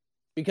stupid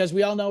because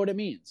we all know what it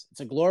means. It's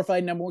a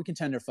glorified number one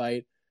contender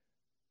fight.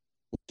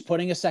 We're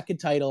putting a second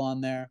title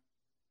on there.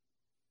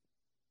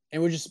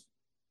 And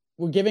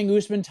we're giving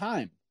Usman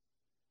time.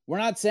 We're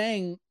not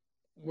saying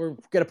we're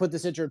going to put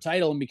this interim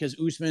title in because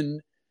Usman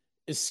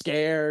is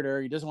scared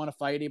or he doesn't want to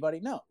fight anybody.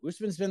 No,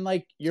 Usman's been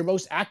like your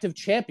most active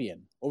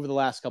champion over the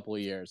last couple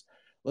of years.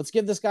 Let's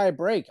give this guy a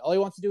break. All he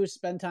wants to do is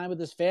spend time with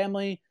his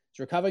family. He's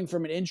recovering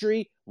from an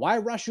injury. Why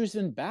rush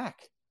Usman back?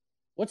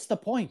 What's the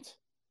point?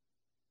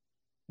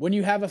 When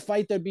you have a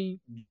fight that'd be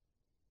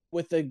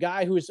with the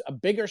guy who's a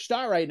bigger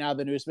star right now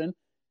than Usman,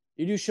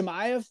 you do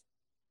Chimaev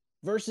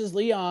versus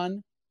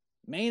Leon,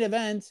 main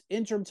event,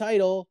 interim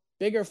title,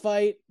 bigger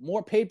fight,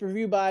 more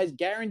pay-per-view buys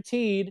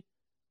guaranteed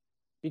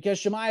because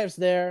Chimaev's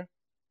there.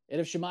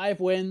 And if Chimaev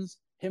wins,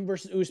 him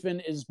versus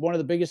Usman is one of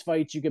the biggest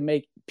fights you can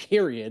make,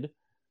 period.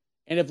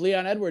 And if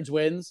Leon Edwards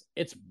wins,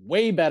 it's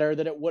way better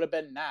than it would have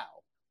been now.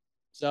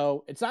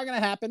 So it's not going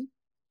to happen.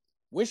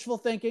 Wishful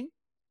thinking.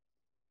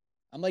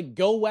 I'm like,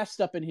 go West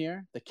up in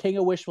here, the king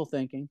of wishful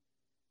thinking.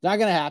 It's not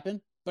going to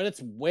happen, but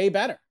it's way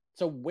better.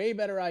 It's a way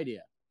better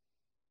idea.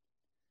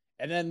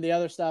 And then the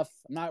other stuff,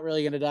 I'm not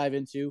really going to dive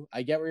into.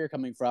 I get where you're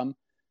coming from.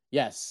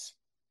 Yes,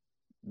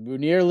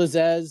 Mounir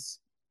Lazzez,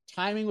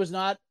 timing was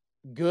not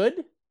good.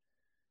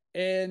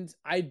 And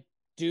I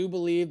do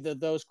believe that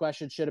those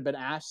questions should have been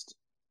asked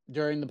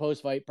during the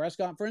post-fight press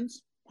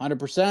conference,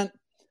 100%.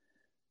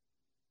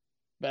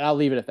 But I'll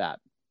leave it at that.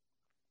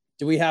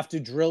 Do we have to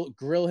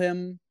grill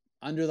him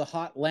under the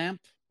hot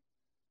lamp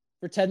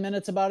for 10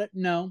 minutes about it?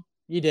 No,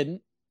 you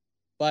didn't.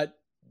 But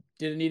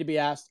did it need to be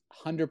asked?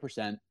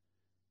 100%.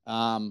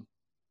 And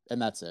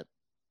that's it.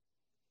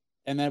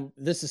 And then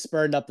this has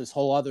spurred up this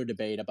whole other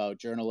debate about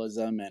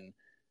journalism and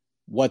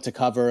what to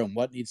cover and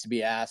what needs to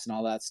be asked and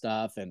all that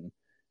stuff. And,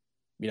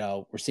 you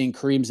know, we're seeing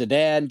Kareem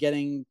Zidane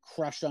getting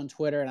crushed on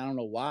Twitter, and I don't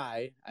know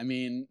why. I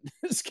mean,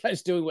 this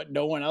guy's doing what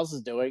no one else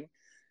is doing.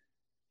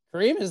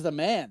 Kareem is the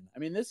man. I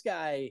mean, this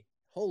guy,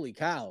 holy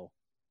cow.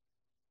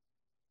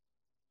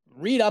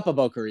 Read up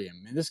about Kareem.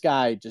 I mean, this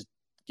guy just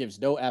gives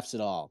no F's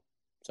at all.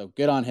 So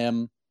good on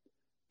him.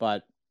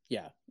 But,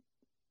 yeah,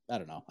 I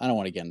don't know. I don't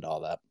want to get into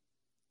all that.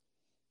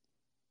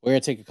 We're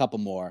going to take a couple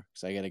more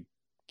because I got to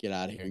get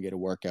out of here and get a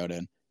workout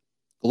in.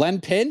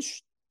 Glenn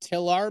Pinch,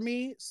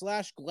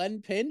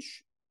 Tillarmy/Glenn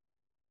Pinch.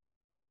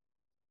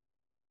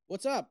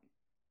 What's up?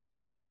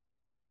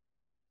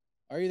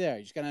 Are you there?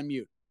 You just got to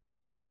unmute.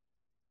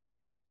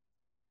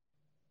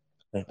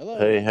 Hello.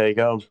 Hey, how you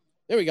going?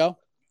 There we go.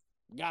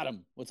 Got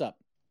him. What's up?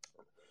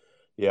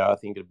 Yeah, I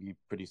think it'd be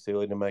pretty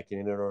silly to make an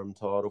interim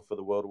title for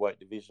the welterweight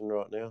division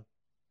right now.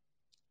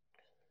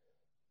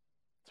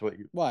 That's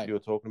what you were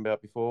talking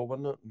about before,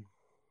 wasn't it?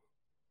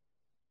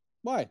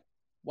 Why?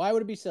 Why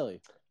would it be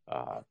silly?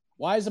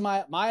 Why is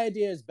my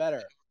idea is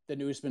better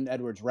than Usman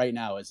Edwards right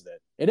now, isn't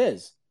it? It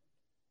is.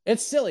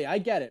 It's silly. I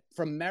get it.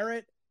 From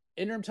merit,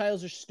 interim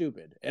titles are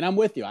stupid. And I'm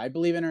with you. I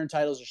believe interim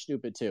titles are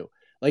stupid too.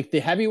 Like the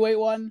heavyweight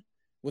one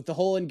with the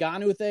whole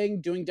Ngannou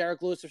thing, doing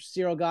Derek Lewis or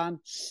Cyril Gane,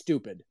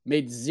 stupid.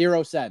 Made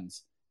zero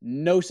sense.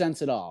 No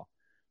sense at all.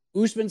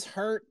 Usman's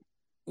hurt.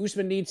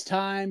 Usman needs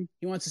time.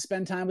 He wants to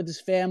spend time with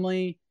his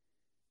family.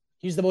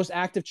 He's the most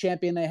active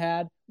champion they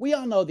had. We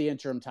all know the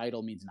interim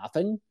title means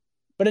nothing,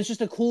 but it's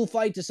just a cool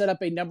fight to set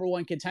up a number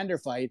one contender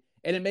fight.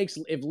 And it makes,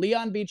 if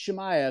Leon beats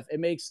Chimaev, it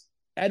makes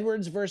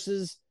Edwards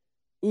versus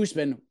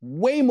Usman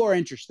way more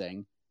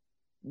interesting.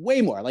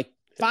 Way more, like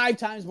 5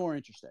 times more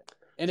interesting.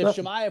 And if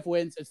Chimaev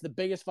wins, it's the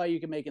biggest fight you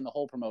can make in the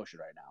whole promotion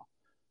right now.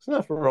 There's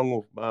nothing wrong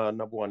with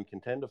number one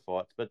contender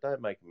fights, but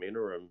don't make them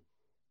interim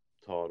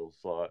titles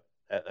like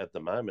at the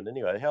moment.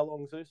 Anyway, how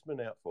long's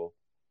Usman out for?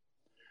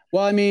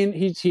 Well, I mean,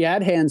 he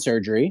had hand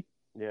surgery.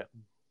 Yeah.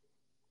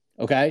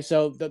 Okay,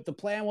 so the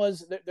plan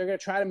was they're going to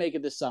try to make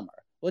it this summer.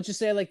 Let's just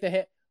say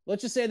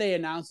let's just say they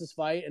announce this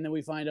fight, and then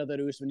we find out that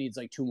Usman needs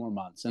like 2 more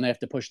months, and they have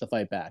to push the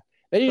fight back.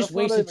 They just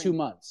wasted 2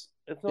 months.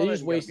 They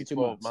just wasted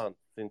 2 months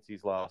since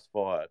his last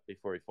fight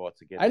before he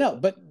fights again. I know,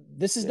 but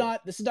this is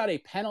not a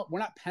penalty. We're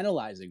not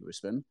penalizing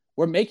Usman.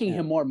 We're making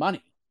him more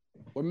money.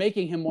 We're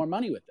making him more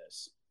money with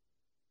this.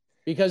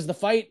 because the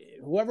fight,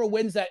 whoever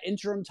wins that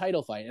interim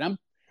title fight, and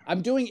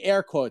I'm doing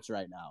air quotes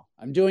right now.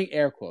 I'm doing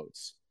air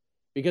quotes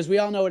because we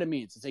all know what it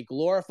means. It's a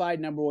glorified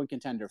number one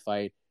contender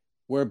fight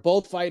where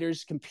both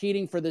fighters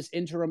competing for this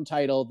interim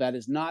title that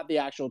is not the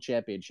actual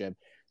championship.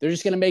 They're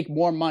just going to make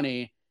more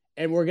money,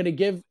 and we're going to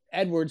give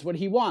Edwards what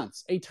he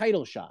wants, a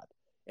title shot.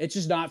 It's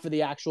just not for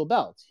the actual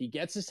belt. He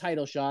gets his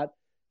title shot.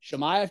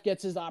 Chimaev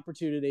gets his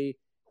opportunity.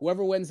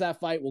 Whoever wins that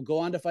fight will go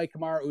on to fight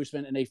Kamaru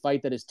Usman in a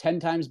fight that is 10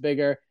 times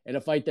bigger and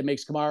a fight that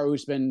makes Kamaru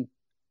Usman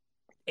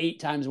 8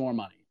 times more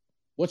money.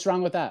 What's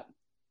wrong with that?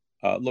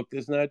 Look,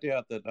 there's no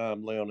doubt that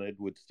Leon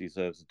Edwards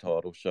deserves a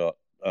title shot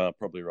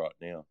probably right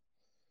now.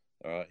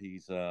 All right,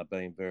 he's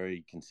been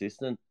very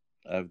consistent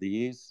over the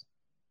years.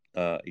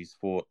 He's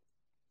fought,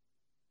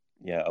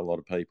 a lot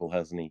of people,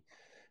 hasn't he?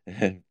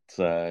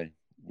 So,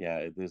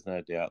 there's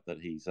no doubt that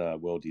he's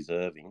well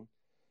deserving.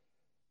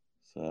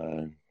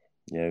 So,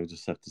 we'll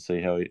just have to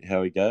see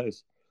how he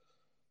goes.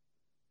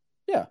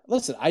 Yeah,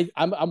 listen,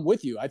 I'm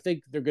with you. I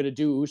think they're going to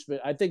do Usman.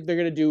 I think they're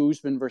going to do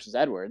Usman versus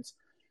Edwards.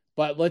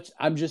 But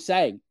I'm just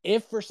saying,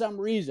 if for some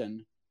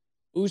reason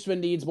Usman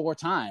needs more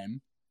time,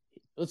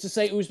 let's just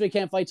say Usman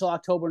can't fight till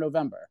October,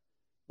 November.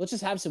 Let's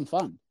just have some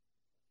fun.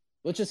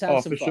 Let's just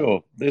have some fun. For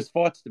sure. There's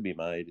fights to be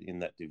made in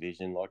that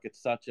division. Like,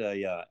 it's such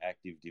a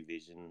active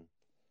division,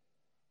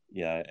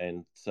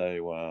 and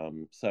so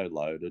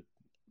loaded.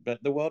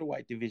 But the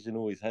welterweight division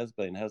always has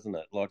been, hasn't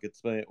it? Like,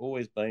 it's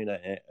always been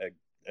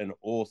an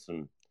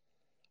awesome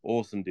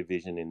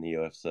division in the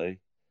UFC.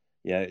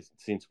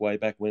 Since way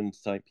back when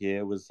St.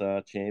 Pierre was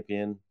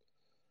champion,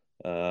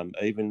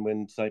 even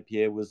when St.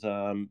 Pierre was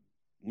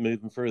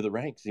moving through the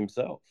ranks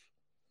himself.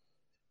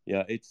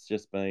 It's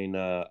just been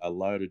a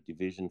loaded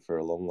division for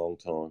a long, long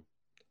time.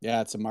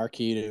 Yeah, it's a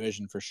marquee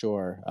division for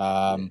sure.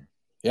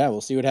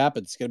 We'll see what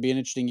happens. It's going to be an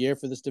interesting year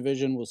for this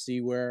division. We'll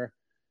see where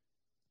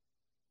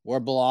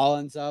Belal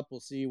ends up. We'll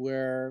see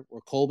where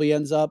Colby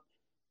ends up.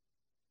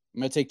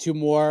 I'm going to take 2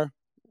 more.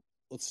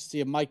 Let's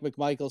see if Mike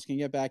McMichaels can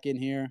get back in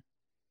here.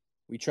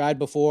 We tried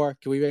before.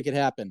 Can we make it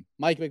happen?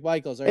 Mike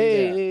McMichaels, are you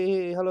there?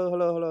 Hey,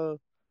 hello.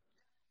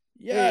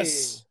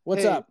 Yes. Hey,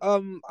 What's up?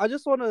 I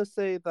just want to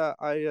say that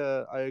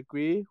I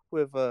agree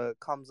with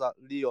Khamzat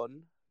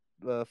Leon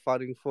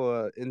fighting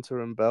for an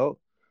interim belt.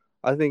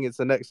 I think it's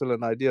an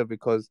excellent idea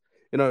because,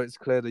 it's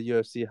clear the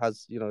UFC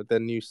has, their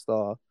new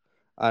star.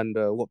 And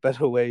what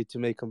better way to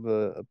make him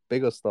a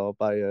bigger star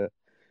by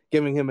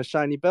giving him a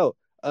shiny belt?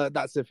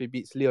 That's if he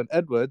beats Leon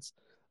Edwards.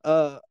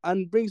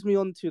 And brings me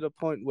on to the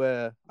point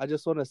where I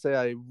just want to say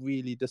I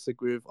really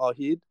disagree with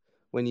Ahid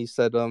when he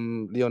said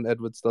Leon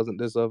Edwards doesn't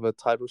deserve a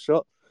title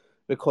shot,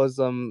 because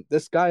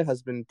this guy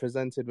has been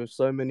presented with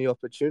so many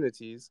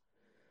opportunities,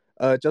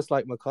 just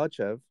like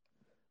Makhachev.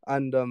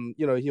 And,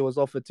 he was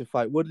offered to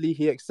fight Woodley.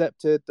 He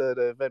accepted.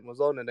 The event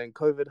was on, and then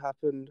COVID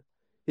happened.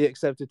 He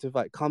accepted to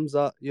fight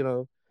Khamzat,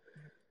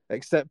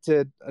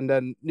 accepted, and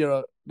then,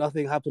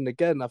 nothing happened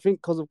again. I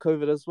think because of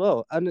COVID as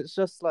well. And it's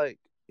just like,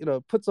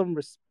 put some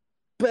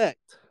respect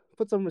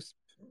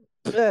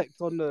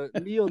on the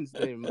Leon's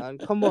name, man.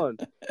 Come on.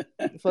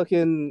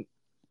 Fucking,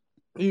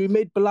 you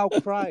made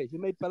Belal cry. You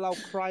made Belal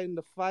cry in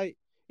the fight.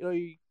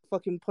 You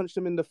fucking punched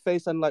him in the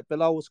face, and like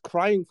Belal was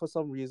crying for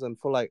some reason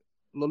for like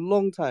a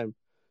long time.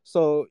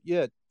 So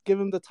give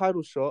him the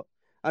title shot,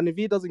 and if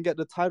he doesn't get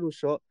the title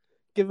shot,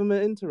 give him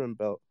an interim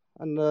belt.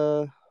 And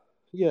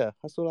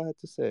that's all I had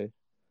to say.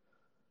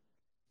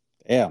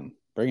 Damn,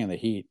 bringing the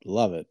heat.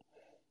 Love it.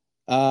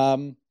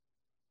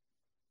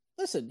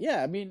 Listen,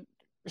 I mean,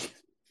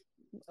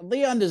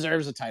 Leon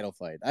deserves a title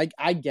fight.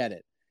 I get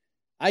it.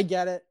 I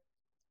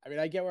mean,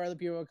 I get where other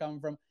people are coming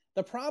from.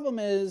 The problem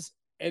is,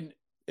 and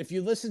if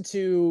you listen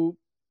to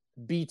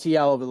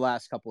BTL over the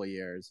last couple of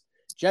years,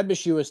 Jed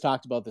Meshew has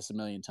talked about this a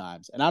million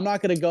times. And I'm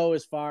not going to go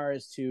as far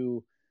as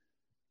to,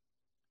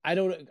 I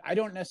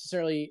don't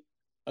necessarily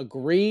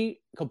agree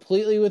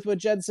completely with what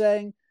Jed's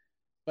saying,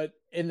 but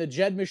in the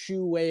Jed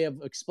Meshew way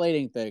of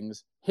explaining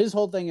things, his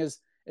whole thing is,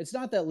 it's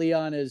not that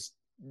Leon is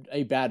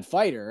a bad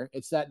fighter.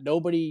 It's that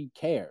nobody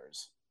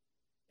cares.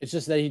 It's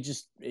just that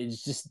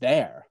he's just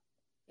there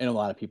in a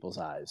lot of people's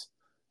eyes.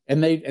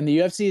 And the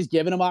UFC has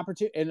given him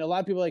opportunity. And a lot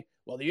of people are like,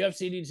 well, the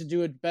UFC needs to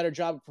do a better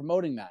job of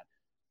promoting that.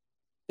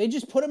 They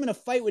just put him in a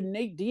fight with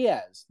Nate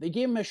Diaz. They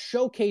gave him a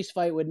showcase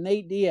fight with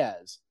Nate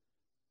Diaz.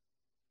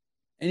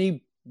 And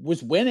he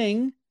was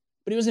winning,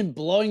 but he wasn't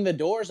blowing the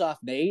doors off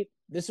Nate.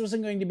 This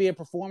wasn't going to be a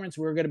performance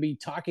we were going to be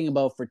talking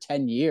about for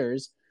 10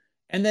 years.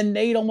 And then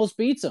Nate almost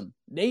beats him.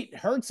 Nate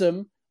hurts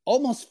him,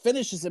 almost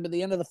finishes him at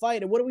the end of the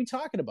fight. And what are we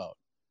talking about?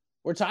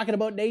 We're talking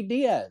about Nate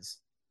Diaz.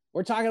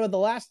 We're talking about the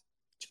last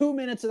 2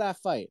 minutes of that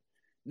fight,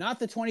 not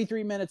the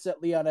 23 minutes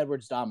that Leon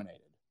Edwards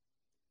dominated.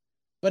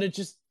 But it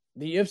just,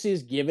 the UFC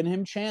has given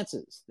him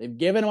chances. They've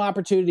given him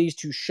opportunities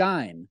to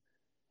shine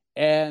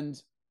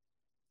and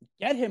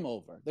get him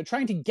over. They're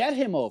trying to get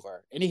him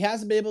over, and he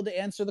hasn't been able to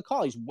answer the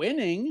call. He's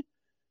winning,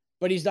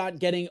 but he's not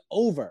getting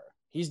over.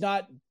 He's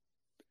not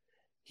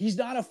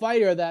a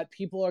fighter that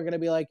people are going to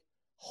be like,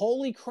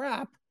 holy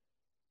crap,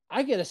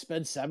 I get to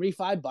spend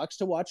 $75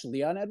 to watch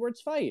Leon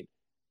Edwards fight.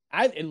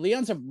 And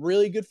Leon's a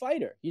really good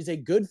fighter. He's a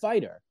good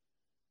fighter.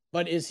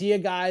 But is he a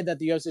guy that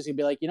the UFC is going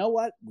to be like, you know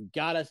what? We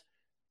got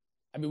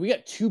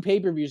 2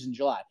 pay-per-views in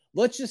July.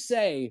 Let's just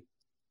say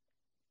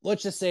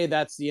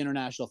that's the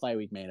International Fight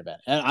Week main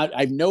event. And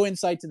I have no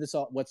insight to this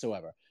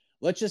whatsoever.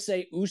 Let's just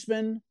say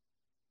Usman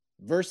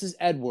versus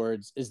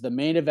Edwards is the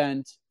main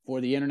event for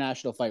the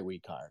International Fight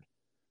Week card.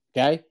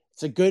 Okay?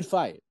 It's a good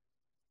fight.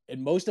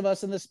 And most of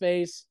us in the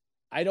space,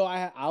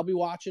 I'll be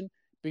watching,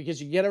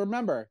 because you got to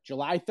remember,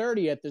 July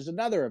 30th, there's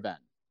another event.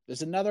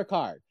 There's another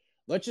card.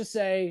 Let's just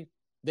say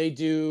they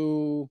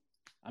do,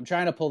 I'm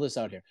trying to pull this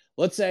out here.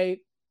 Let's say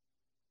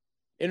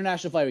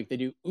International Fight Week, they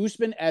do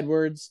Usman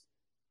Edwards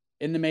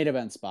in the main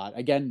event spot.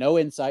 Again, no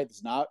insight.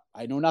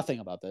 I know nothing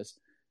about this.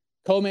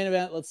 Co-main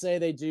event, let's say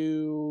they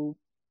do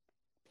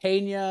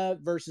Pena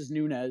versus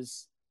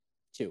Nunes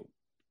 2.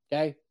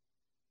 Okay?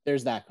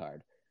 There's that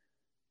card.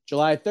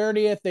 July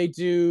 30th, they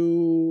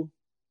do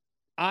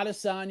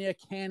Adesanya,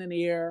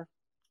 Cannonier,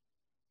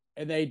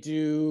 and they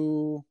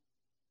do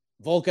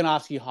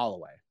Volkanovski,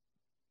 Holloway.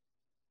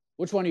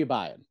 Which one are you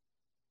buying?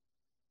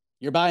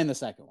 You're buying the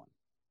second one.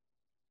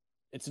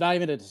 It's not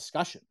even a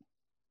discussion.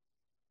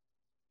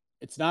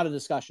 It's not a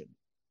discussion.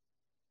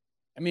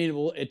 I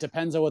mean, it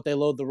depends on what they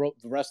load the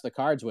rest of the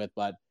cards with,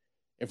 but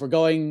if we're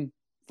going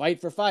fight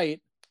for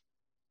fight,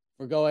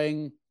 I'm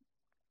trying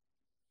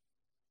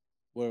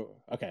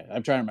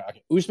to remember.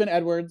 Okay. Usman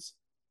Edwards,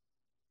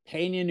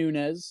 Pena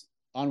Nunes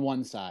on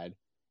one side,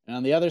 and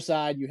on the other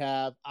side you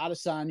have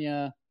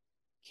Adesanya,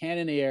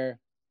 Cannonier,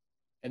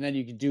 and then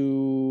you could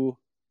do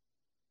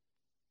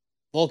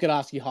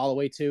Volkanovski,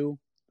 Holloway too.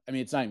 I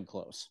mean, it's not even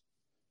close.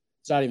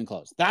 It's not even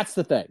close. That's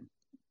the thing.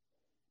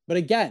 But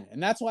again,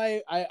 and that's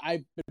why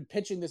I've been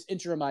pitching this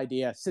interim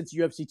idea since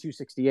UFC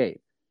 268.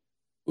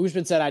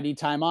 Usman said, I need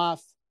time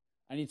off.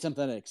 I need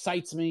something that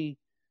excites me.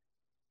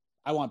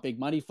 I want big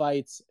money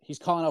fights. He's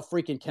calling out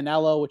freaking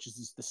Canelo, which is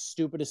just the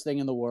stupidest thing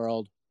in the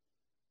world.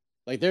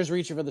 Like, there's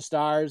reaching for the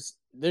stars.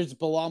 There's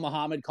Bilal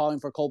Muhammad calling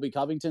for Colby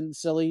Covington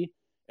silly.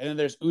 And then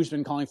there's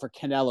Usman calling for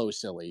Canelo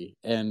silly.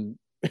 And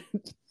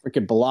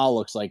freaking Bilal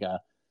looks like a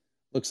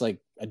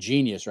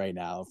genius right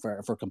now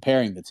for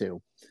comparing the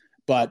two.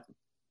 But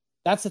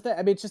that's the thing.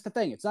 I mean, it's just the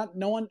thing. It's not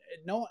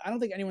I don't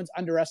think anyone's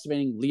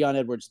underestimating Leon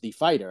Edwards, the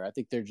fighter. I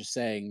think they're just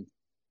saying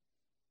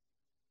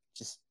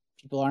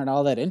people aren't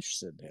all that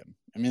interested in him.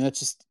 I mean, it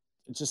just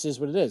is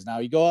what it is. Now,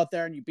 you go out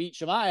there and you beat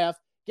Chimaev,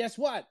 guess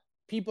what?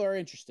 People are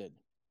interested.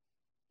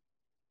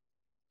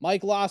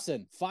 Mike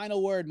Lawson,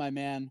 final word, my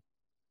man.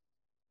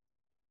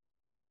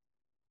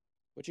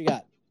 What you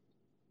got?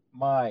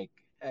 Mike,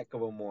 heck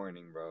of a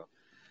morning, bro.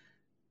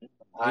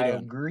 I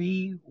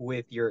agree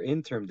with your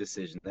interim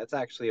decision. That's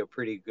actually a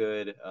pretty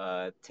good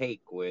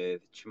take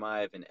with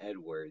Chimaev and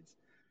Edwards.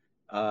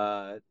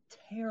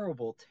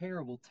 Terrible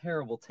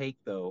take,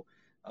 though,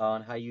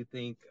 on how you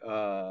think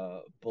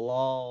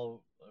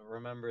Bilal,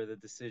 remember the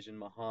decision,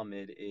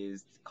 Muhammad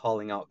is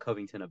calling out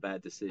Covington a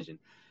bad decision.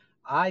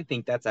 I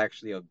think that's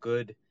actually a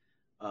good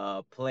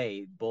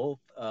play. Both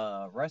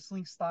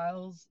wrestling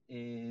styles,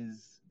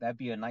 that'd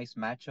be a nice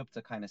matchup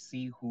to kind of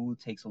see who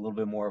takes a little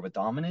bit more of a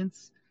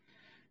dominance.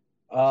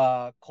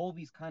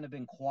 Colby's kind of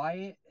been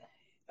quiet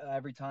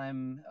every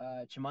time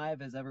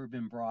Chimaev has ever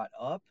been brought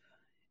up.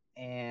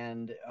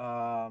 And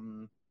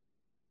I'm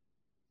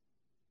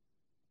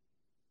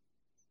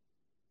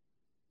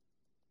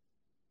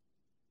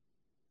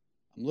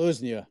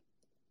losing you.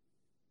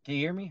 Can you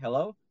hear me?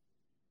 Hello?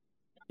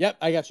 Yep,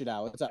 I got you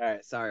now. What's up? All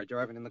right, sorry,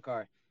 driving in the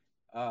car.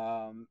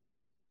 What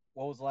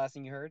was the last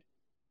thing you heard?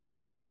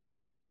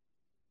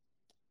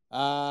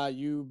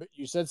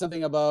 You said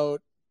something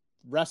about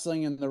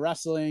wrestling and the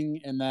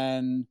wrestling, and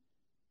then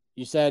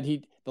you said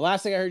the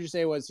last thing I heard you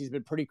say was he's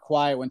been pretty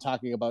quiet when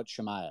talking about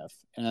Chimaev,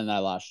 and then I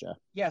lost you.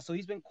 Yeah, so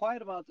he's been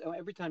quiet about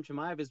every time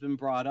Chimaev has been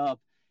brought up,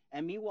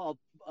 and meanwhile,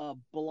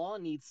 Bilal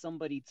needs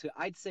somebody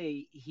I'd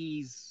say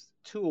he's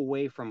 2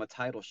 away from a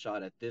title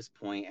shot at this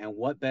point, and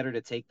what better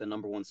to take the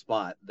number 1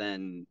 spot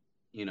than,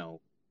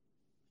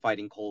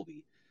 fighting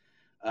Colby.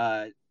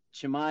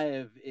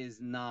 Chimaev is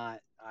not,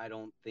 I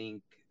don't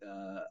think,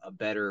 a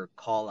better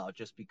call out,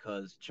 just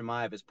because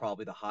Chimaev is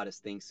probably the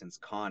hottest thing since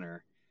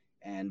Conor,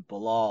 and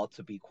Bilal,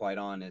 to be quite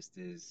honest,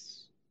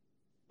 is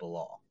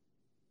Bilal.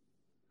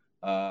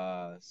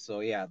 So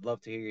yeah, I'd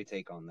love to hear your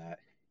take on that.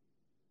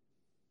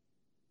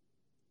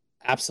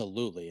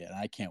 Absolutely, and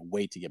I can't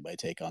wait to get my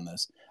take on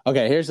this.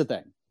 Okay, here's the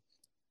thing.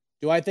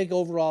 Do I think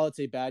overall it's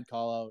a bad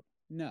call out?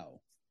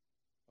 No.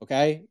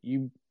 Okay,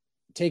 you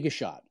take a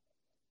shot.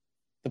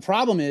 The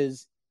problem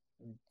is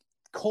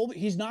Colby.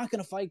 He's not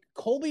going to fight.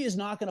 Colby is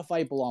not going to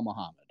fight Bilal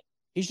Muhammad.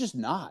 He's just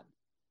not.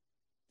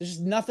 There's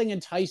nothing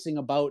enticing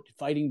about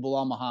fighting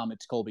Bilal Muhammad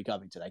to Colby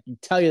Covington. I can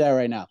tell you that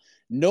right now.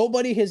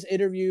 Nobody has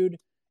interviewed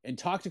and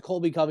talked to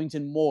Colby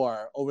Covington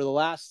more over the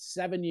last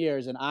 7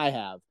 years than I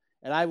have.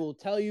 And I will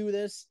tell you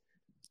this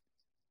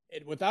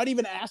without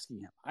even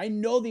asking him. I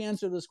know the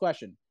answer to this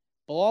question.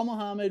 Bilal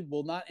Muhammad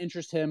will not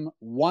interest him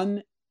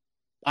one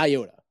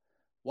iota.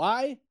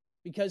 Why?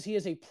 Because he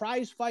is a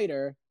prize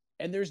fighter,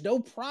 and there's no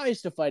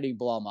prize to fighting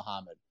Bilal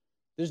Muhammad.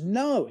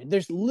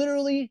 There's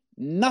literally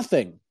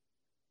nothing.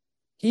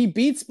 He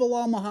beats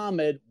Bilal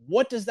Muhammad.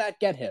 What does that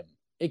get him?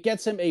 It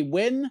gets him a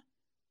win.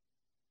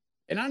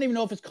 And I don't even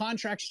know if his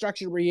contract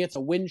structured where he gets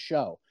a win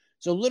show.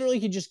 So literally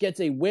he just gets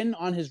a win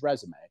on his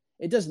resume.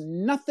 It does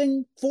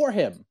nothing for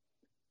him.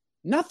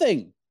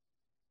 Nothing.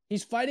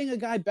 He's fighting a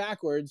guy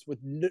backwards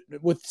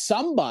with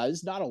some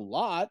buzz, not a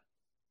lot.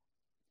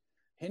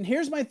 And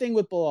here's my thing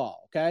with Bilal,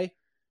 okay?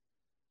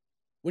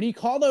 When he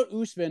called out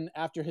Usman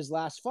after his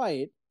last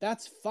fight,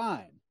 that's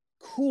fine.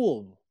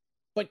 Cool.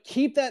 But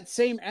keep that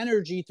same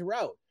energy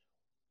throughout.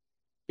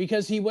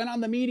 Because he went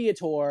on the media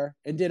tour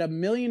and did 1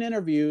 million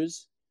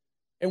interviews.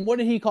 And what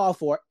did he call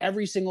for?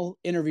 Every single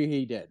interview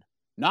he did.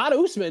 Not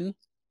Usman.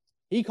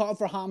 He called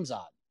for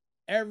Khamzat.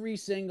 Every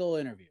single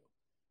interview.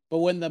 But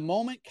when the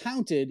moment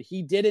counted,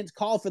 he didn't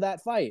call for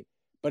that fight.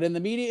 But in the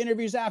media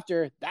interviews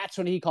after, that's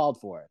when he called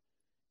for it.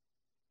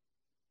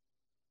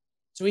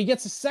 So he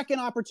gets a second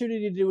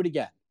opportunity to do it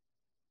again.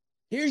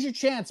 Here's your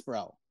chance,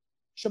 bro.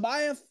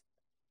 Chimaev,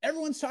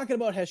 everyone's talking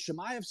about, has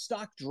Chimaev's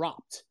stock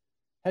dropped?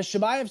 Has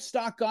Chimaev's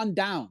stock gone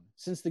down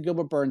since the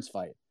Gilbert Burns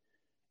fight?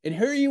 And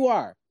here you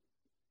are.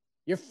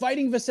 You're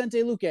fighting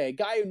Vicente Luque, a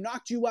guy who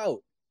knocked you out.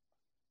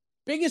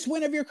 Biggest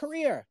win of your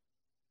career.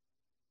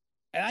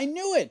 And I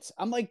knew it.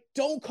 I'm like,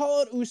 don't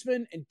call out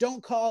Usman and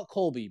don't call out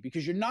Colby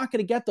because you're not going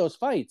to get those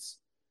fights.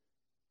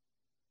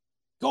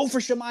 Go for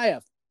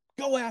Chimaev.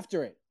 Go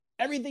after it.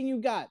 Everything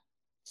you got.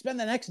 Spend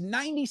the next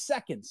 90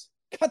 seconds.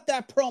 Cut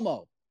that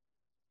promo.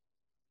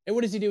 And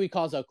what does he do? He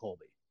calls out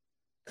Colby.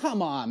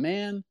 Come on,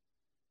 man.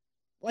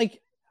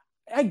 Like,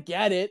 I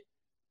get it,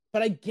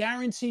 but I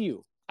guarantee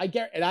you,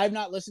 and I have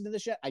not listened to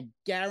this yet, I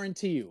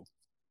guarantee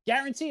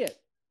it.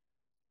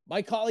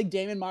 My colleague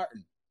Damon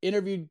Martin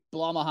interviewed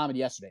Bilal Muhammad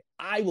yesterday.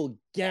 I will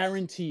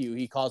guarantee you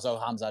he calls out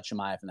Khamzat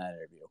Chimaev in that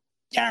interview.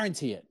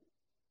 Guarantee it.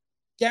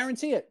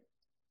 Guarantee it.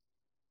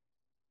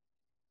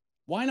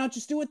 Why not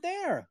just do it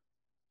there?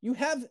 You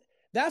have,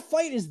 that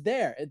fight is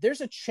there.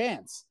 There's a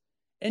chance.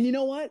 And you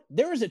know what?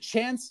 There is a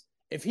chance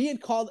if he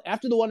had called,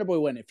 after the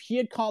Wonderboy win, if he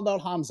had called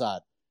out Khamzat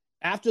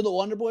after the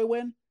Wonderboy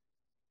win,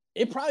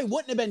 it probably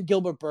wouldn't have been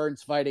Gilbert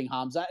Burns fighting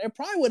Khamzat. It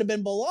probably would have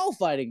been Bilal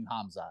fighting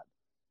Khamzat.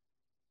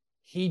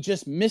 He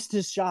just missed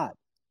his shot.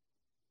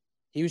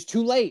 He was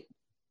too late.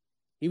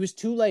 And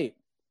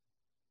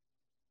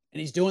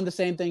he's doing the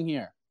same thing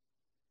here.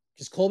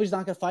 Because Colby's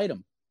not going to fight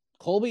him.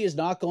 Colby is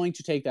not going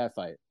to take that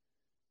fight.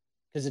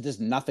 Because it does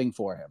nothing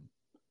for him.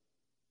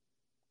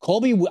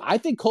 I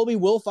think Colby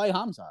will fight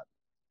Khamzat.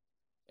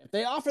 If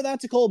they offer that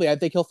to Colby, I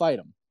think he'll fight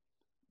him.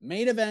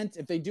 Main event,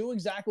 if they do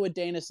exactly what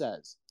Dana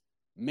says.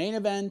 Main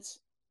event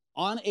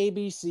on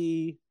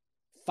ABC,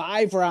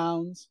 5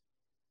 rounds.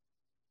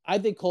 I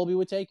think Colby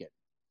would take it.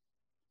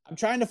 I'm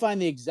trying to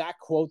find the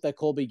exact quote that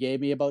Colby gave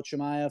me about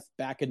Chimaev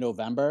back in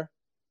November.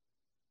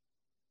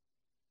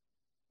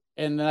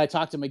 And then I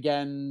talked to him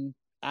again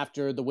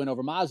after the win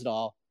over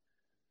Masvidal.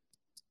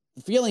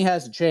 The feeling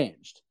hasn't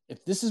changed.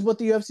 If this is what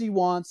the UFC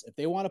wants, if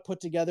they want to put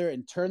together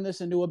and turn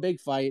this into a big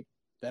fight,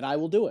 then I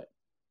will do it.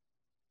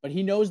 But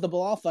he knows the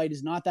Bilal fight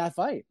is not that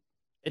fight.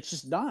 It's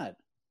just not.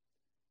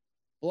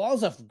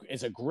 Bilal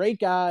is a great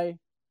guy,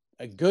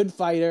 a good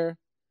fighter,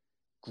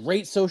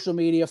 great social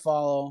media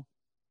follow,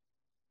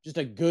 just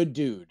a good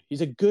dude.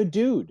 He's a good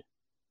dude.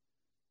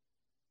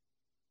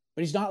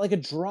 But he's not like a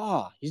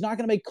draw. He's not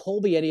going to make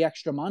Colby any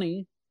extra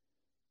money.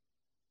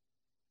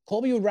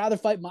 Colby would rather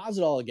fight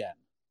Masvidal again.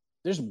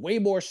 There's way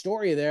more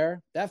story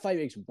there. That fight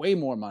makes way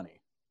more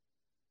money.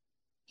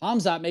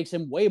 Khamzat makes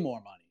him way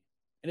more money.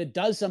 And it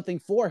does something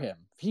for him.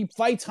 If he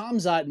fights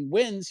Khamzat and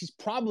wins, he's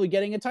probably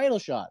getting a title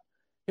shot.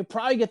 He'll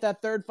probably get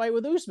that third fight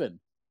with Usman.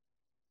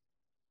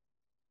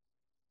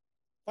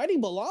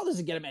 Fighting Bilal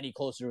doesn't get him any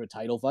closer to a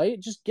title fight.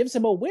 It just gives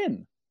him a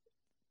win.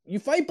 You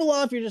fight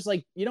Bilal if you're just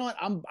like, you know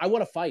what, I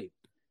want to fight.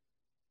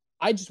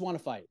 I just want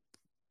to fight.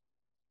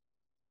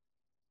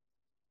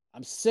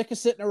 I'm sick of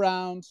sitting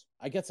around.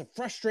 I get some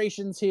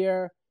frustrations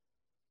here.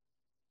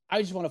 I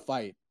just want to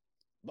fight.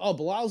 Oh,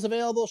 Bilal's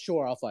available?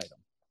 Sure, I'll fight him.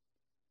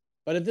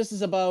 But if this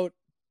is about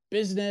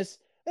business,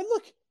 and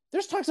look,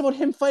 there's talks about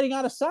him fighting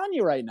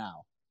Adesanya right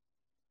now.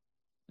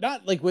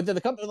 Not like within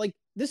the company. Like,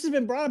 this has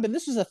been brought up, and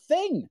this is a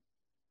thing.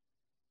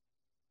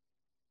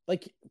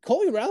 Like,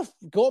 Colby would rather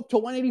go up to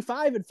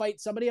 185 and fight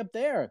somebody up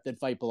there than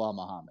fight Bilal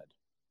Muhammad.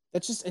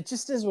 It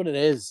just is what it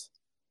is.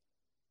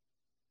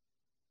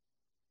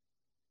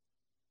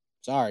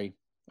 Sorry.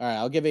 All right,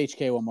 I'll give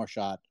HK one more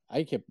shot.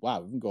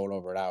 Wow, we've been going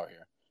over an hour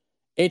here.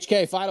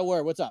 HK, final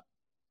word. What's up?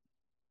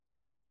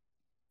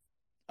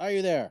 Are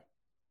you there?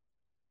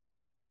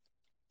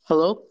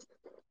 Hello?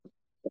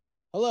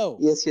 Hello.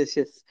 Yes.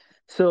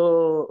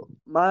 So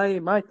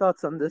my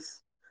thoughts on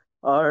this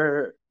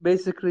are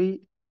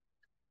basically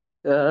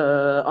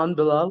on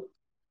Bilal.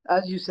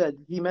 As you said,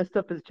 he messed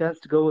up his chance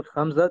to go with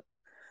Khamzat.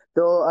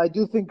 Though I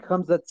do think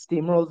Khamzat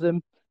steamrolls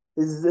him.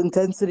 His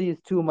intensity is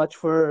too much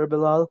for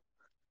Bilal.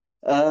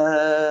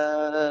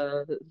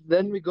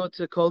 Then we go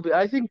to Colby.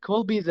 I think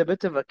Colby is a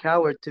bit of a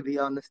coward, to be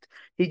honest.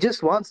 He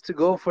just wants to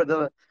go for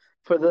the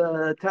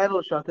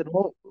title shot and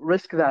won't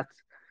risk that.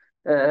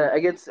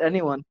 against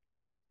anyone.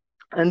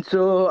 And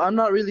so I'm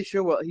not really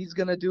sure what he's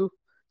gonna do.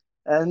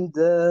 And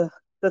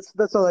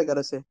that's all I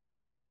gotta say.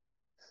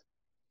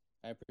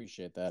 I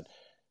appreciate that.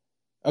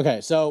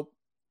 Okay, so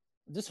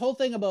this whole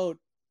thing about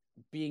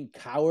being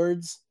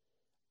cowards,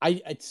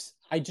 I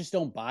just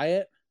don't buy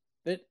it.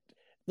 That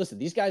listen,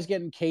 these guys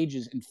get in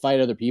cages and fight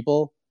other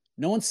people.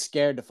 No one's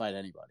scared to fight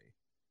anybody.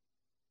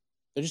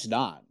 They're just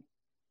not.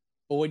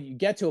 But when you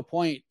get to a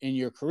point in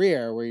your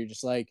career where you're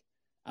just like,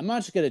 I'm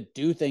not just going to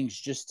do things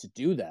just to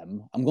do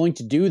them. I'm going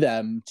to do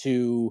them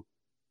to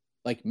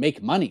like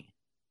make money.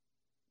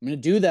 I'm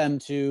going to do them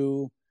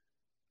to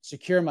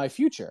secure my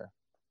future,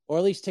 or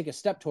at least take a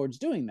step towards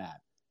doing that.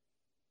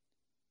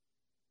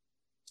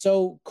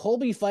 So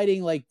Colby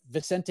fighting like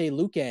Vicente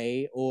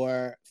Luque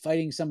or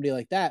fighting somebody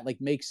like that, like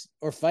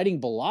or fighting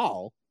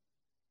Bilal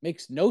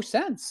makes no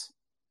sense.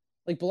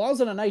 Like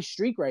Bilal's on a nice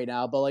streak right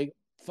now, but like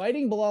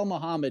fighting Bilal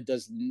Muhammad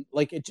does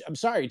like it. I'm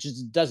sorry, it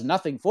just does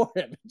nothing for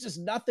him. Just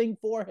nothing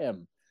for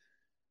him.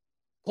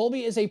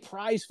 Colby is a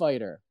prize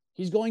fighter.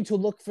 He's going to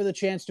look for the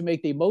chance to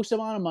make the most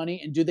amount of money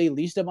and do the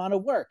least amount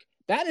of work.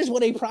 That is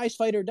what a prize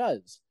fighter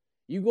does.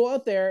 You go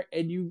out there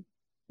and you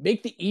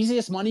make the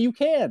easiest money you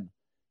can.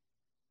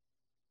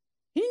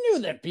 He knew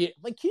that, he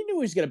knew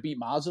he was going to beat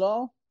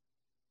Masvidal.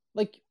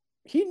 Like,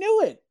 he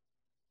knew it.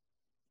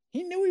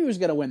 He knew he was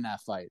going to win that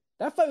fight.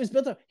 That fight was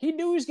built up. He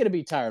knew he was going to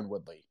beat Tyron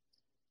Woodley.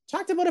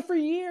 Talked about it for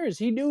years.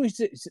 He knew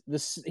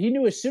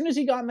as soon as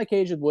he got in the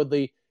cage with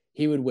Woodley,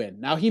 he would win.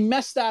 Now, he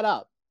messed that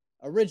up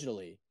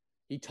originally.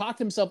 He talked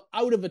himself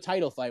out of a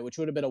title fight, which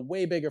would have been a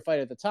way bigger fight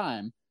at the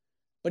time.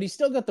 But he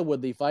still got the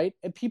Woodley fight,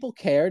 and people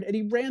cared, and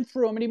he ran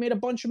through him, and he made a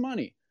bunch of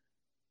money.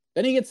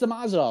 Then he gets the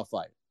Masvidal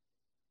fight.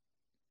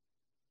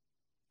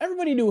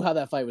 Everybody knew how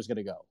that fight was going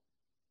to go.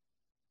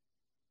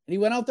 And he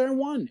went out there and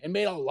won and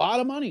made a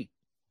lot of money.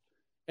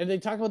 And they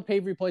talk about the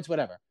pay-per-view points,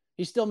 whatever.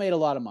 He still made a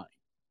lot of money.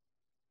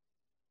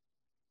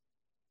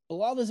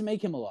 Bilal doesn't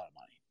make him a lot of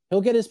money.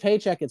 He'll get his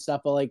paycheck and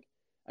stuff, but like,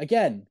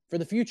 again, for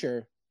the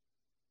future,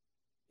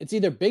 it's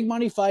either big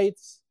money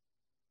fights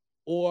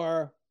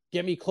or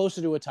get me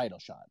closer to a title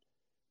shot.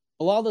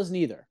 Bilal does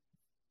neither.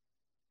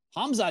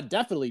 Hamzat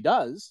definitely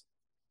does.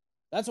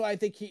 That's why I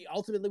think he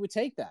ultimately would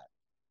take that.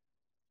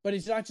 But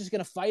he's not just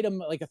going to fight him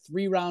like a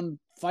 3-round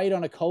fight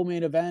on a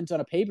co-main event on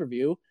a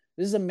pay-per-view.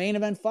 This is a main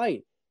event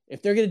fight.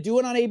 If they're going to do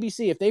it on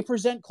ABC, if they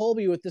present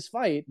Colby with this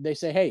fight, they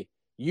say, hey,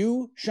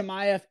 you,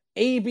 Chimaev,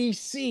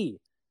 ABC.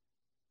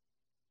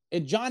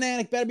 And John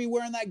Anik better be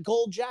wearing that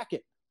gold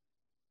jacket.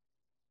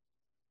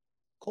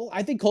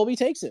 I think Colby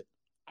takes it.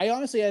 I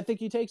think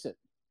he takes it.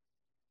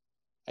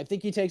 I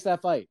think he takes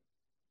that fight.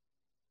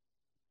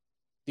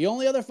 The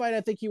only other fight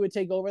I think he would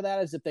take over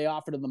that is if they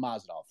offered him the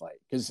Masvidal fight,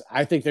 because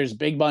I think there's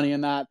big money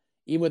in that,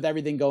 even with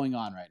everything going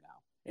on right now.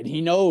 And he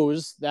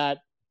knows that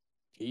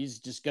he's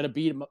just going to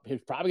beat him.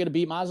 He's probably going to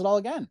beat Masvidal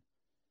again.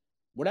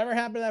 Whatever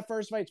happened in that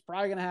first fight is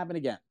probably going to happen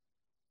again.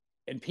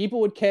 And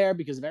people would care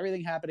because of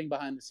everything happening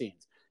behind the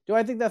scenes. Do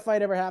I think that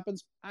fight ever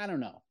happens? I don't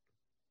know.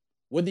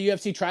 Would the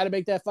UFC try to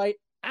make that fight?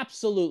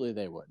 Absolutely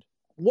they would.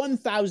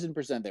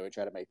 1,000% they would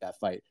try to make that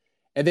fight.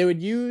 And they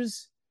would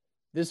use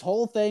this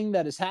whole thing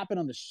that has happened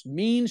on the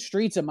mean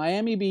streets of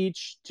Miami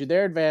Beach to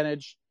their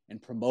advantage in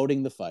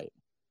promoting the fight.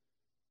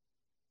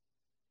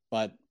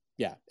 But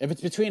yeah, if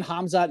it's between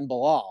Hamzat and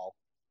Bilal,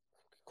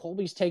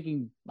 Colby's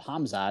taking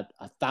Hamzat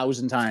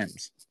 1,000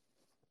 times.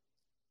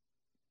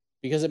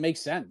 Because it makes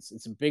sense.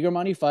 It's a bigger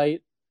money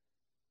fight.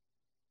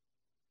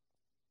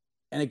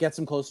 And it gets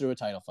him closer to a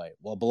title fight.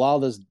 Well, Bilal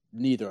does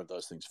neither of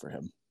those things for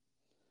him.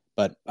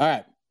 But, all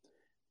right.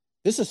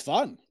 This is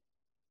fun.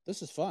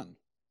 This is fun.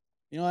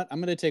 You know what? I'm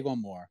going to take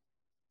one more.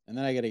 And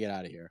then I got to get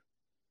out of here.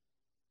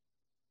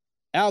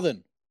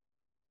 Alvin.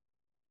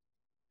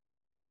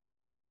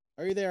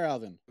 Are you there,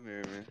 Alvin? I'm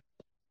here, man.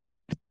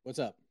 What's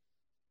up?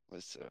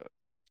 What's up?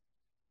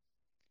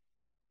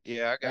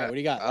 Yeah, All right, what do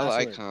you got? I Last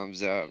like word.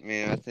 Hamzat,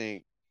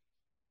 man.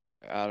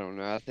 I don't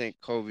know. I think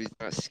Kobe's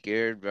not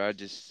scared, but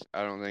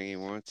I don't think he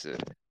wants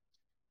it.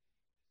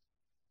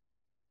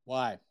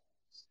 Why?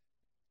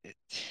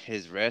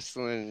 His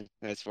wrestling,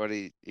 that's what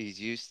he's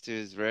used to,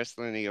 his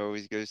wrestling. He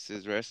always goes to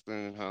his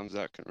wrestling, and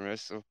Hamzat can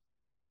wrestle.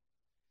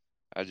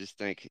 I just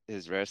think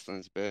his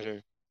wrestling's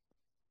better.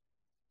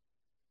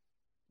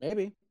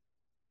 Maybe.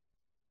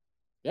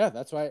 Yeah,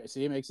 that's why.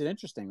 See, it makes it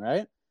interesting,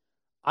 right?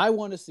 I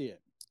want to see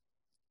it.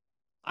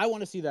 I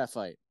want to see that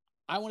fight.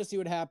 I want to see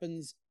what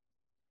happens.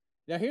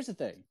 Now, here's the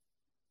thing.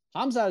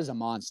 Hamzat is a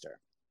monster.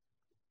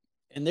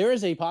 And there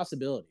is a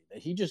possibility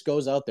that he just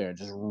goes out there and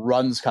just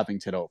runs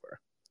Covington over.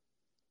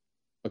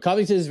 But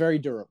Covington is very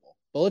durable.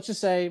 But let's just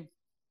say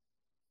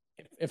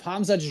if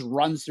Hamzat just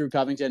runs through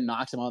Covington and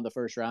knocks him out in the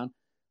first round,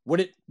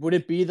 would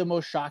it be the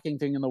most shocking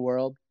thing in the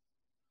world?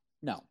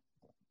 No.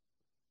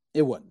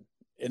 It wouldn't.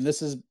 And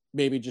this is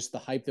maybe just the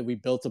hype that we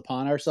built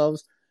upon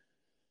ourselves.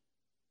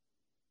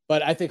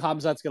 But I think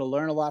Hamzat's going to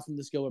learn a lot from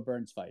this Gilbert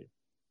Burns fight.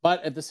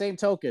 But at the same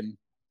token,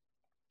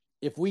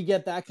 if we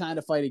get that kind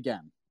of fight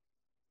again,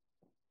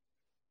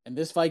 and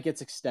this fight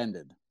gets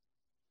extended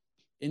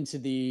into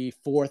the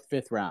 4th,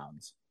 5th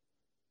rounds,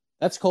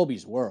 That's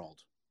Colby's world.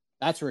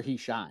 That's where he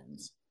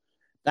shines.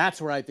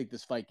 That's where I think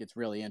this fight gets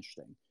really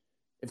interesting.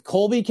 If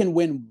Colby can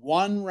win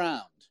one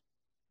round,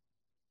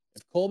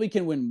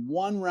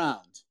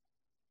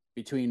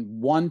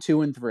 between 1,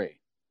 2, and 3,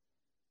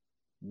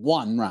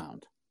 one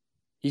round,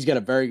 he's got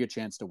a very good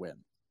chance to win.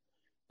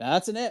 Now,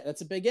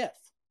 that's a big if.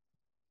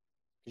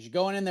 Because you're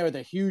going in there with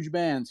a huge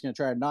man that's going to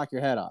try to knock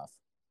your head off.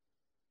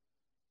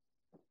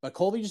 But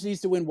Colby just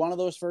needs to win one of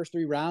those first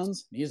 3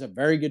 rounds. And he has a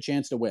very good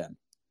chance to win.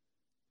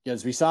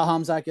 Because we saw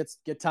Khamzat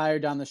get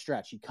tired down the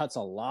stretch. He cuts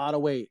a lot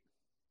of weight.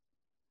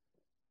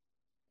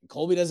 And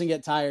Colby doesn't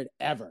get tired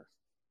ever.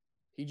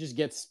 He just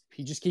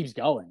keeps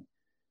going.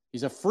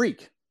 He's a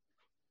freak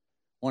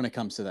when it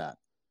comes to that.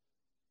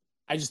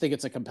 I just think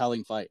it's a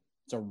compelling fight.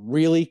 It's a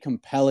really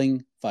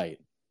compelling fight.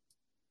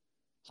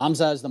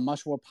 Khamzat is the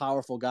much more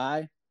powerful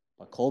guy,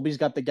 but Colby's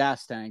got the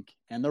gas tank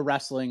and the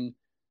wrestling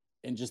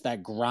and just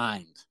that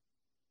grind.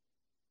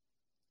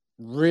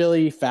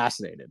 Really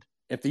fascinated.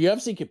 If the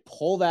UFC could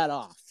pull that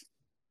off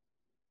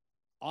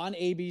on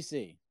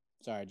ABC,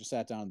 sorry, I just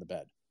sat down in the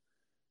bed.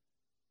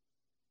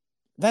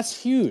 That's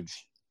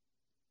huge.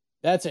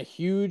 That's a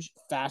huge,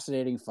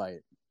 fascinating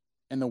fight.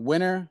 And the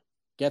winner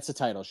gets a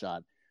title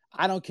shot.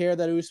 I don't care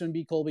that Usman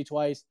beat Colby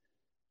twice.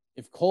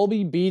 If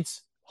Colby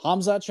beats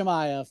Khamzat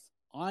Chimaev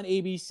on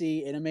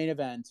ABC in a main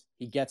event,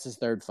 he gets his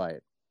 3rd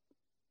fight.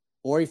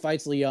 Or he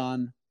fights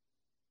Leon,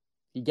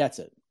 he gets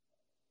it.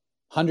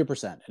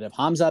 100%. And if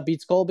Khamzat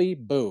beats Colby,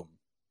 boom.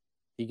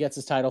 He gets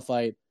his title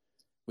fight.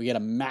 We get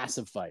a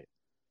massive fight.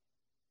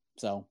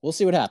 So we'll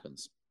see what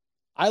happens.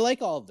 I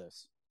like all of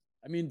this.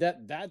 I mean,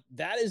 that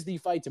is the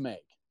fight to make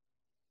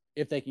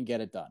if they can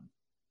get it done.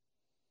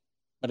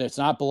 But it's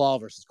not Bilal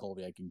versus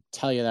Colby. I can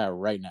tell you that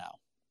right now.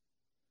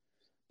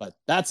 But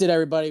that's it,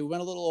 everybody. We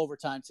went a little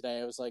overtime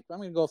today. I was like, I'm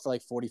going to go for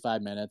like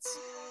 45 minutes.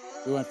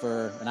 We went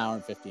for an hour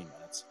and 15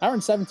 minutes. Hour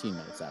and 17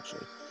 minutes,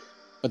 actually.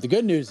 But the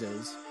good news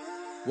is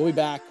we'll be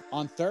back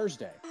on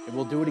Thursday, and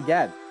we'll do it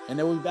again. And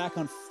then we'll be back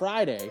on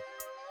Friday,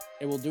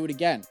 and we'll do it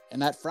again. And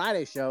that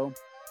Friday show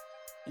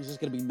is just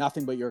going to be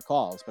nothing but your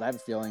calls. But I have a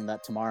feeling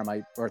that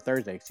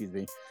Thursday,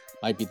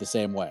 might be the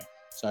same way.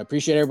 So I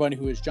appreciate everybody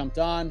who has jumped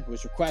on, who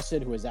has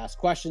requested, who has asked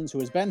questions, who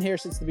has been here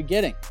since the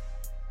beginning.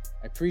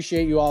 I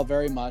appreciate you all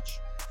very much.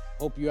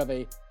 Hope you have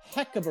a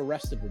heck of a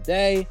rest of the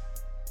day.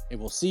 And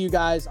we'll see you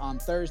guys on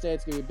Thursday.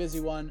 It's going to be a busy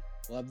one.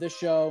 We'll have this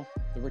show,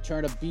 the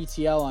return of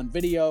BTL on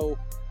video.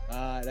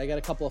 And I got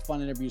a couple of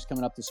fun interviews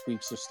coming up this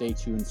week, so stay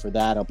tuned for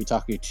that. I'll be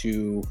talking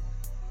to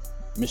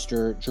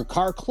Mr.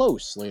 Drakkar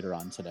Klose later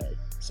on today.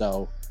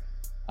 So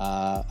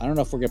I don't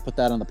know if we're going to put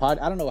that on the pod.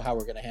 I don't know how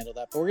we're going to handle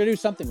that, but we're going to do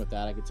something with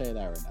that. I can tell you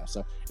that right now.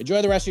 So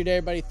enjoy the rest of your day,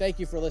 everybody. Thank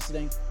you for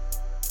listening.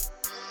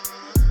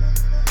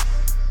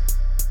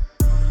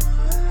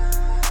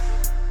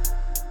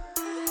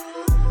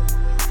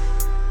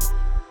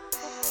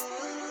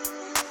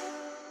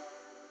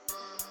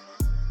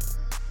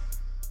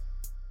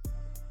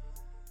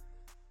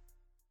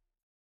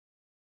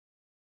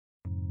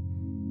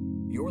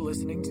 You're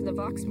listening to the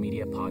Vox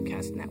Media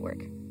Podcast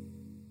Network.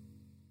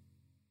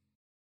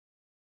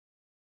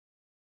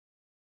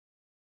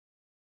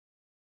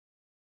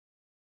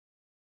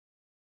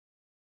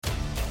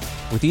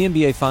 With the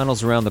NBA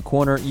Finals around the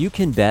corner, you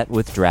can bet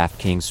with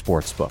DraftKings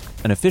Sportsbook,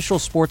 an official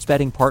sports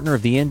betting partner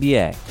of the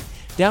NBA.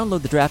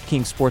 Download the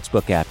DraftKings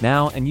Sportsbook app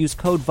now and use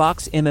code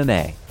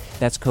VOXMMA.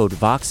 That's code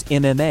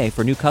VOXMMA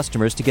for new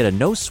customers to get a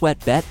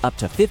no-sweat bet up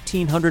to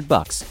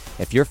 $1,500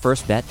 if your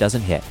first bet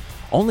doesn't hit.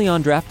 Only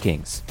on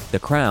DraftKings. The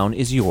crown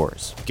is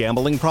yours.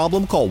 Gambling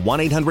problem? Call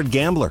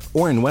 1-800-GAMBLER.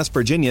 Or in West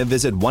Virginia,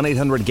 visit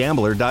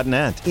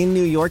 1-800-GAMBLER.net. In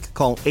New York,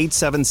 call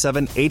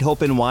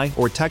 877-8-HOPE-NY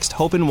or text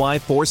HOPE-NY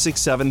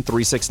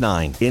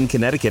 467-369. In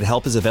Connecticut,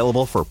 help is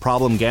available for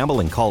problem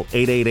gambling. Call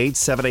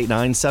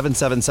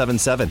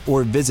 888-789-7777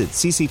 or visit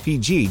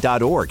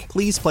ccpg.org.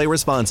 Please play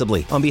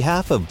responsibly. On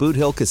behalf of Boot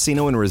Hill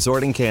Casino and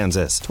Resort in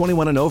Kansas,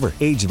 21 and over.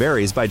 Age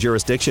varies by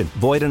jurisdiction.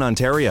 Void in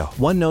Ontario.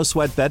 One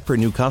no-sweat bet per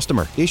new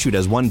customer. Issued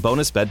as one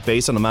bonus bet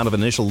based on amount of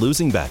initial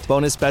losing bet.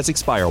 Bonus bets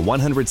expire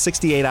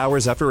 168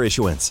 hours after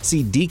issuance.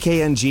 See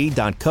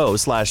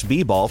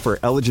dkng.co/bball for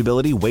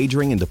eligibility,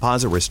 wagering, and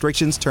deposit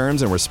restrictions,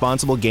 terms, and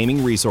responsible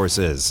gaming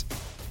resources.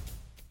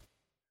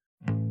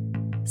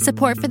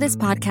 Support for this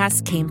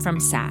podcast came from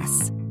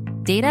SAS.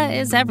 Data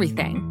is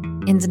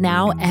everything, and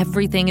now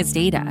everything is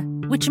data,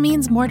 which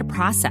means more to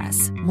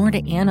process, more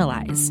to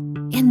analyze.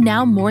 And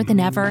now more than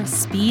ever,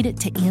 speed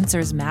to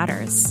answers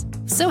matters.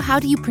 So how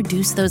do you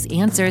produce those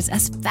answers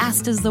as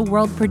fast as the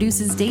world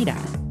produces data?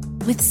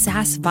 With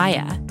SAS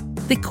Viya,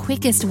 the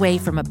quickest way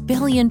from a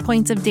billion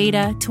points of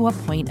data to a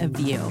point of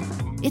view.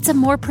 It's a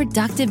more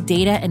productive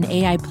data and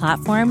AI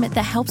platform that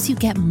helps you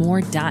get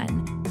more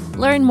done.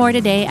 Learn more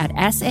today at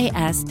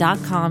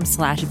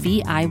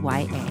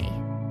sas.com/VIYA.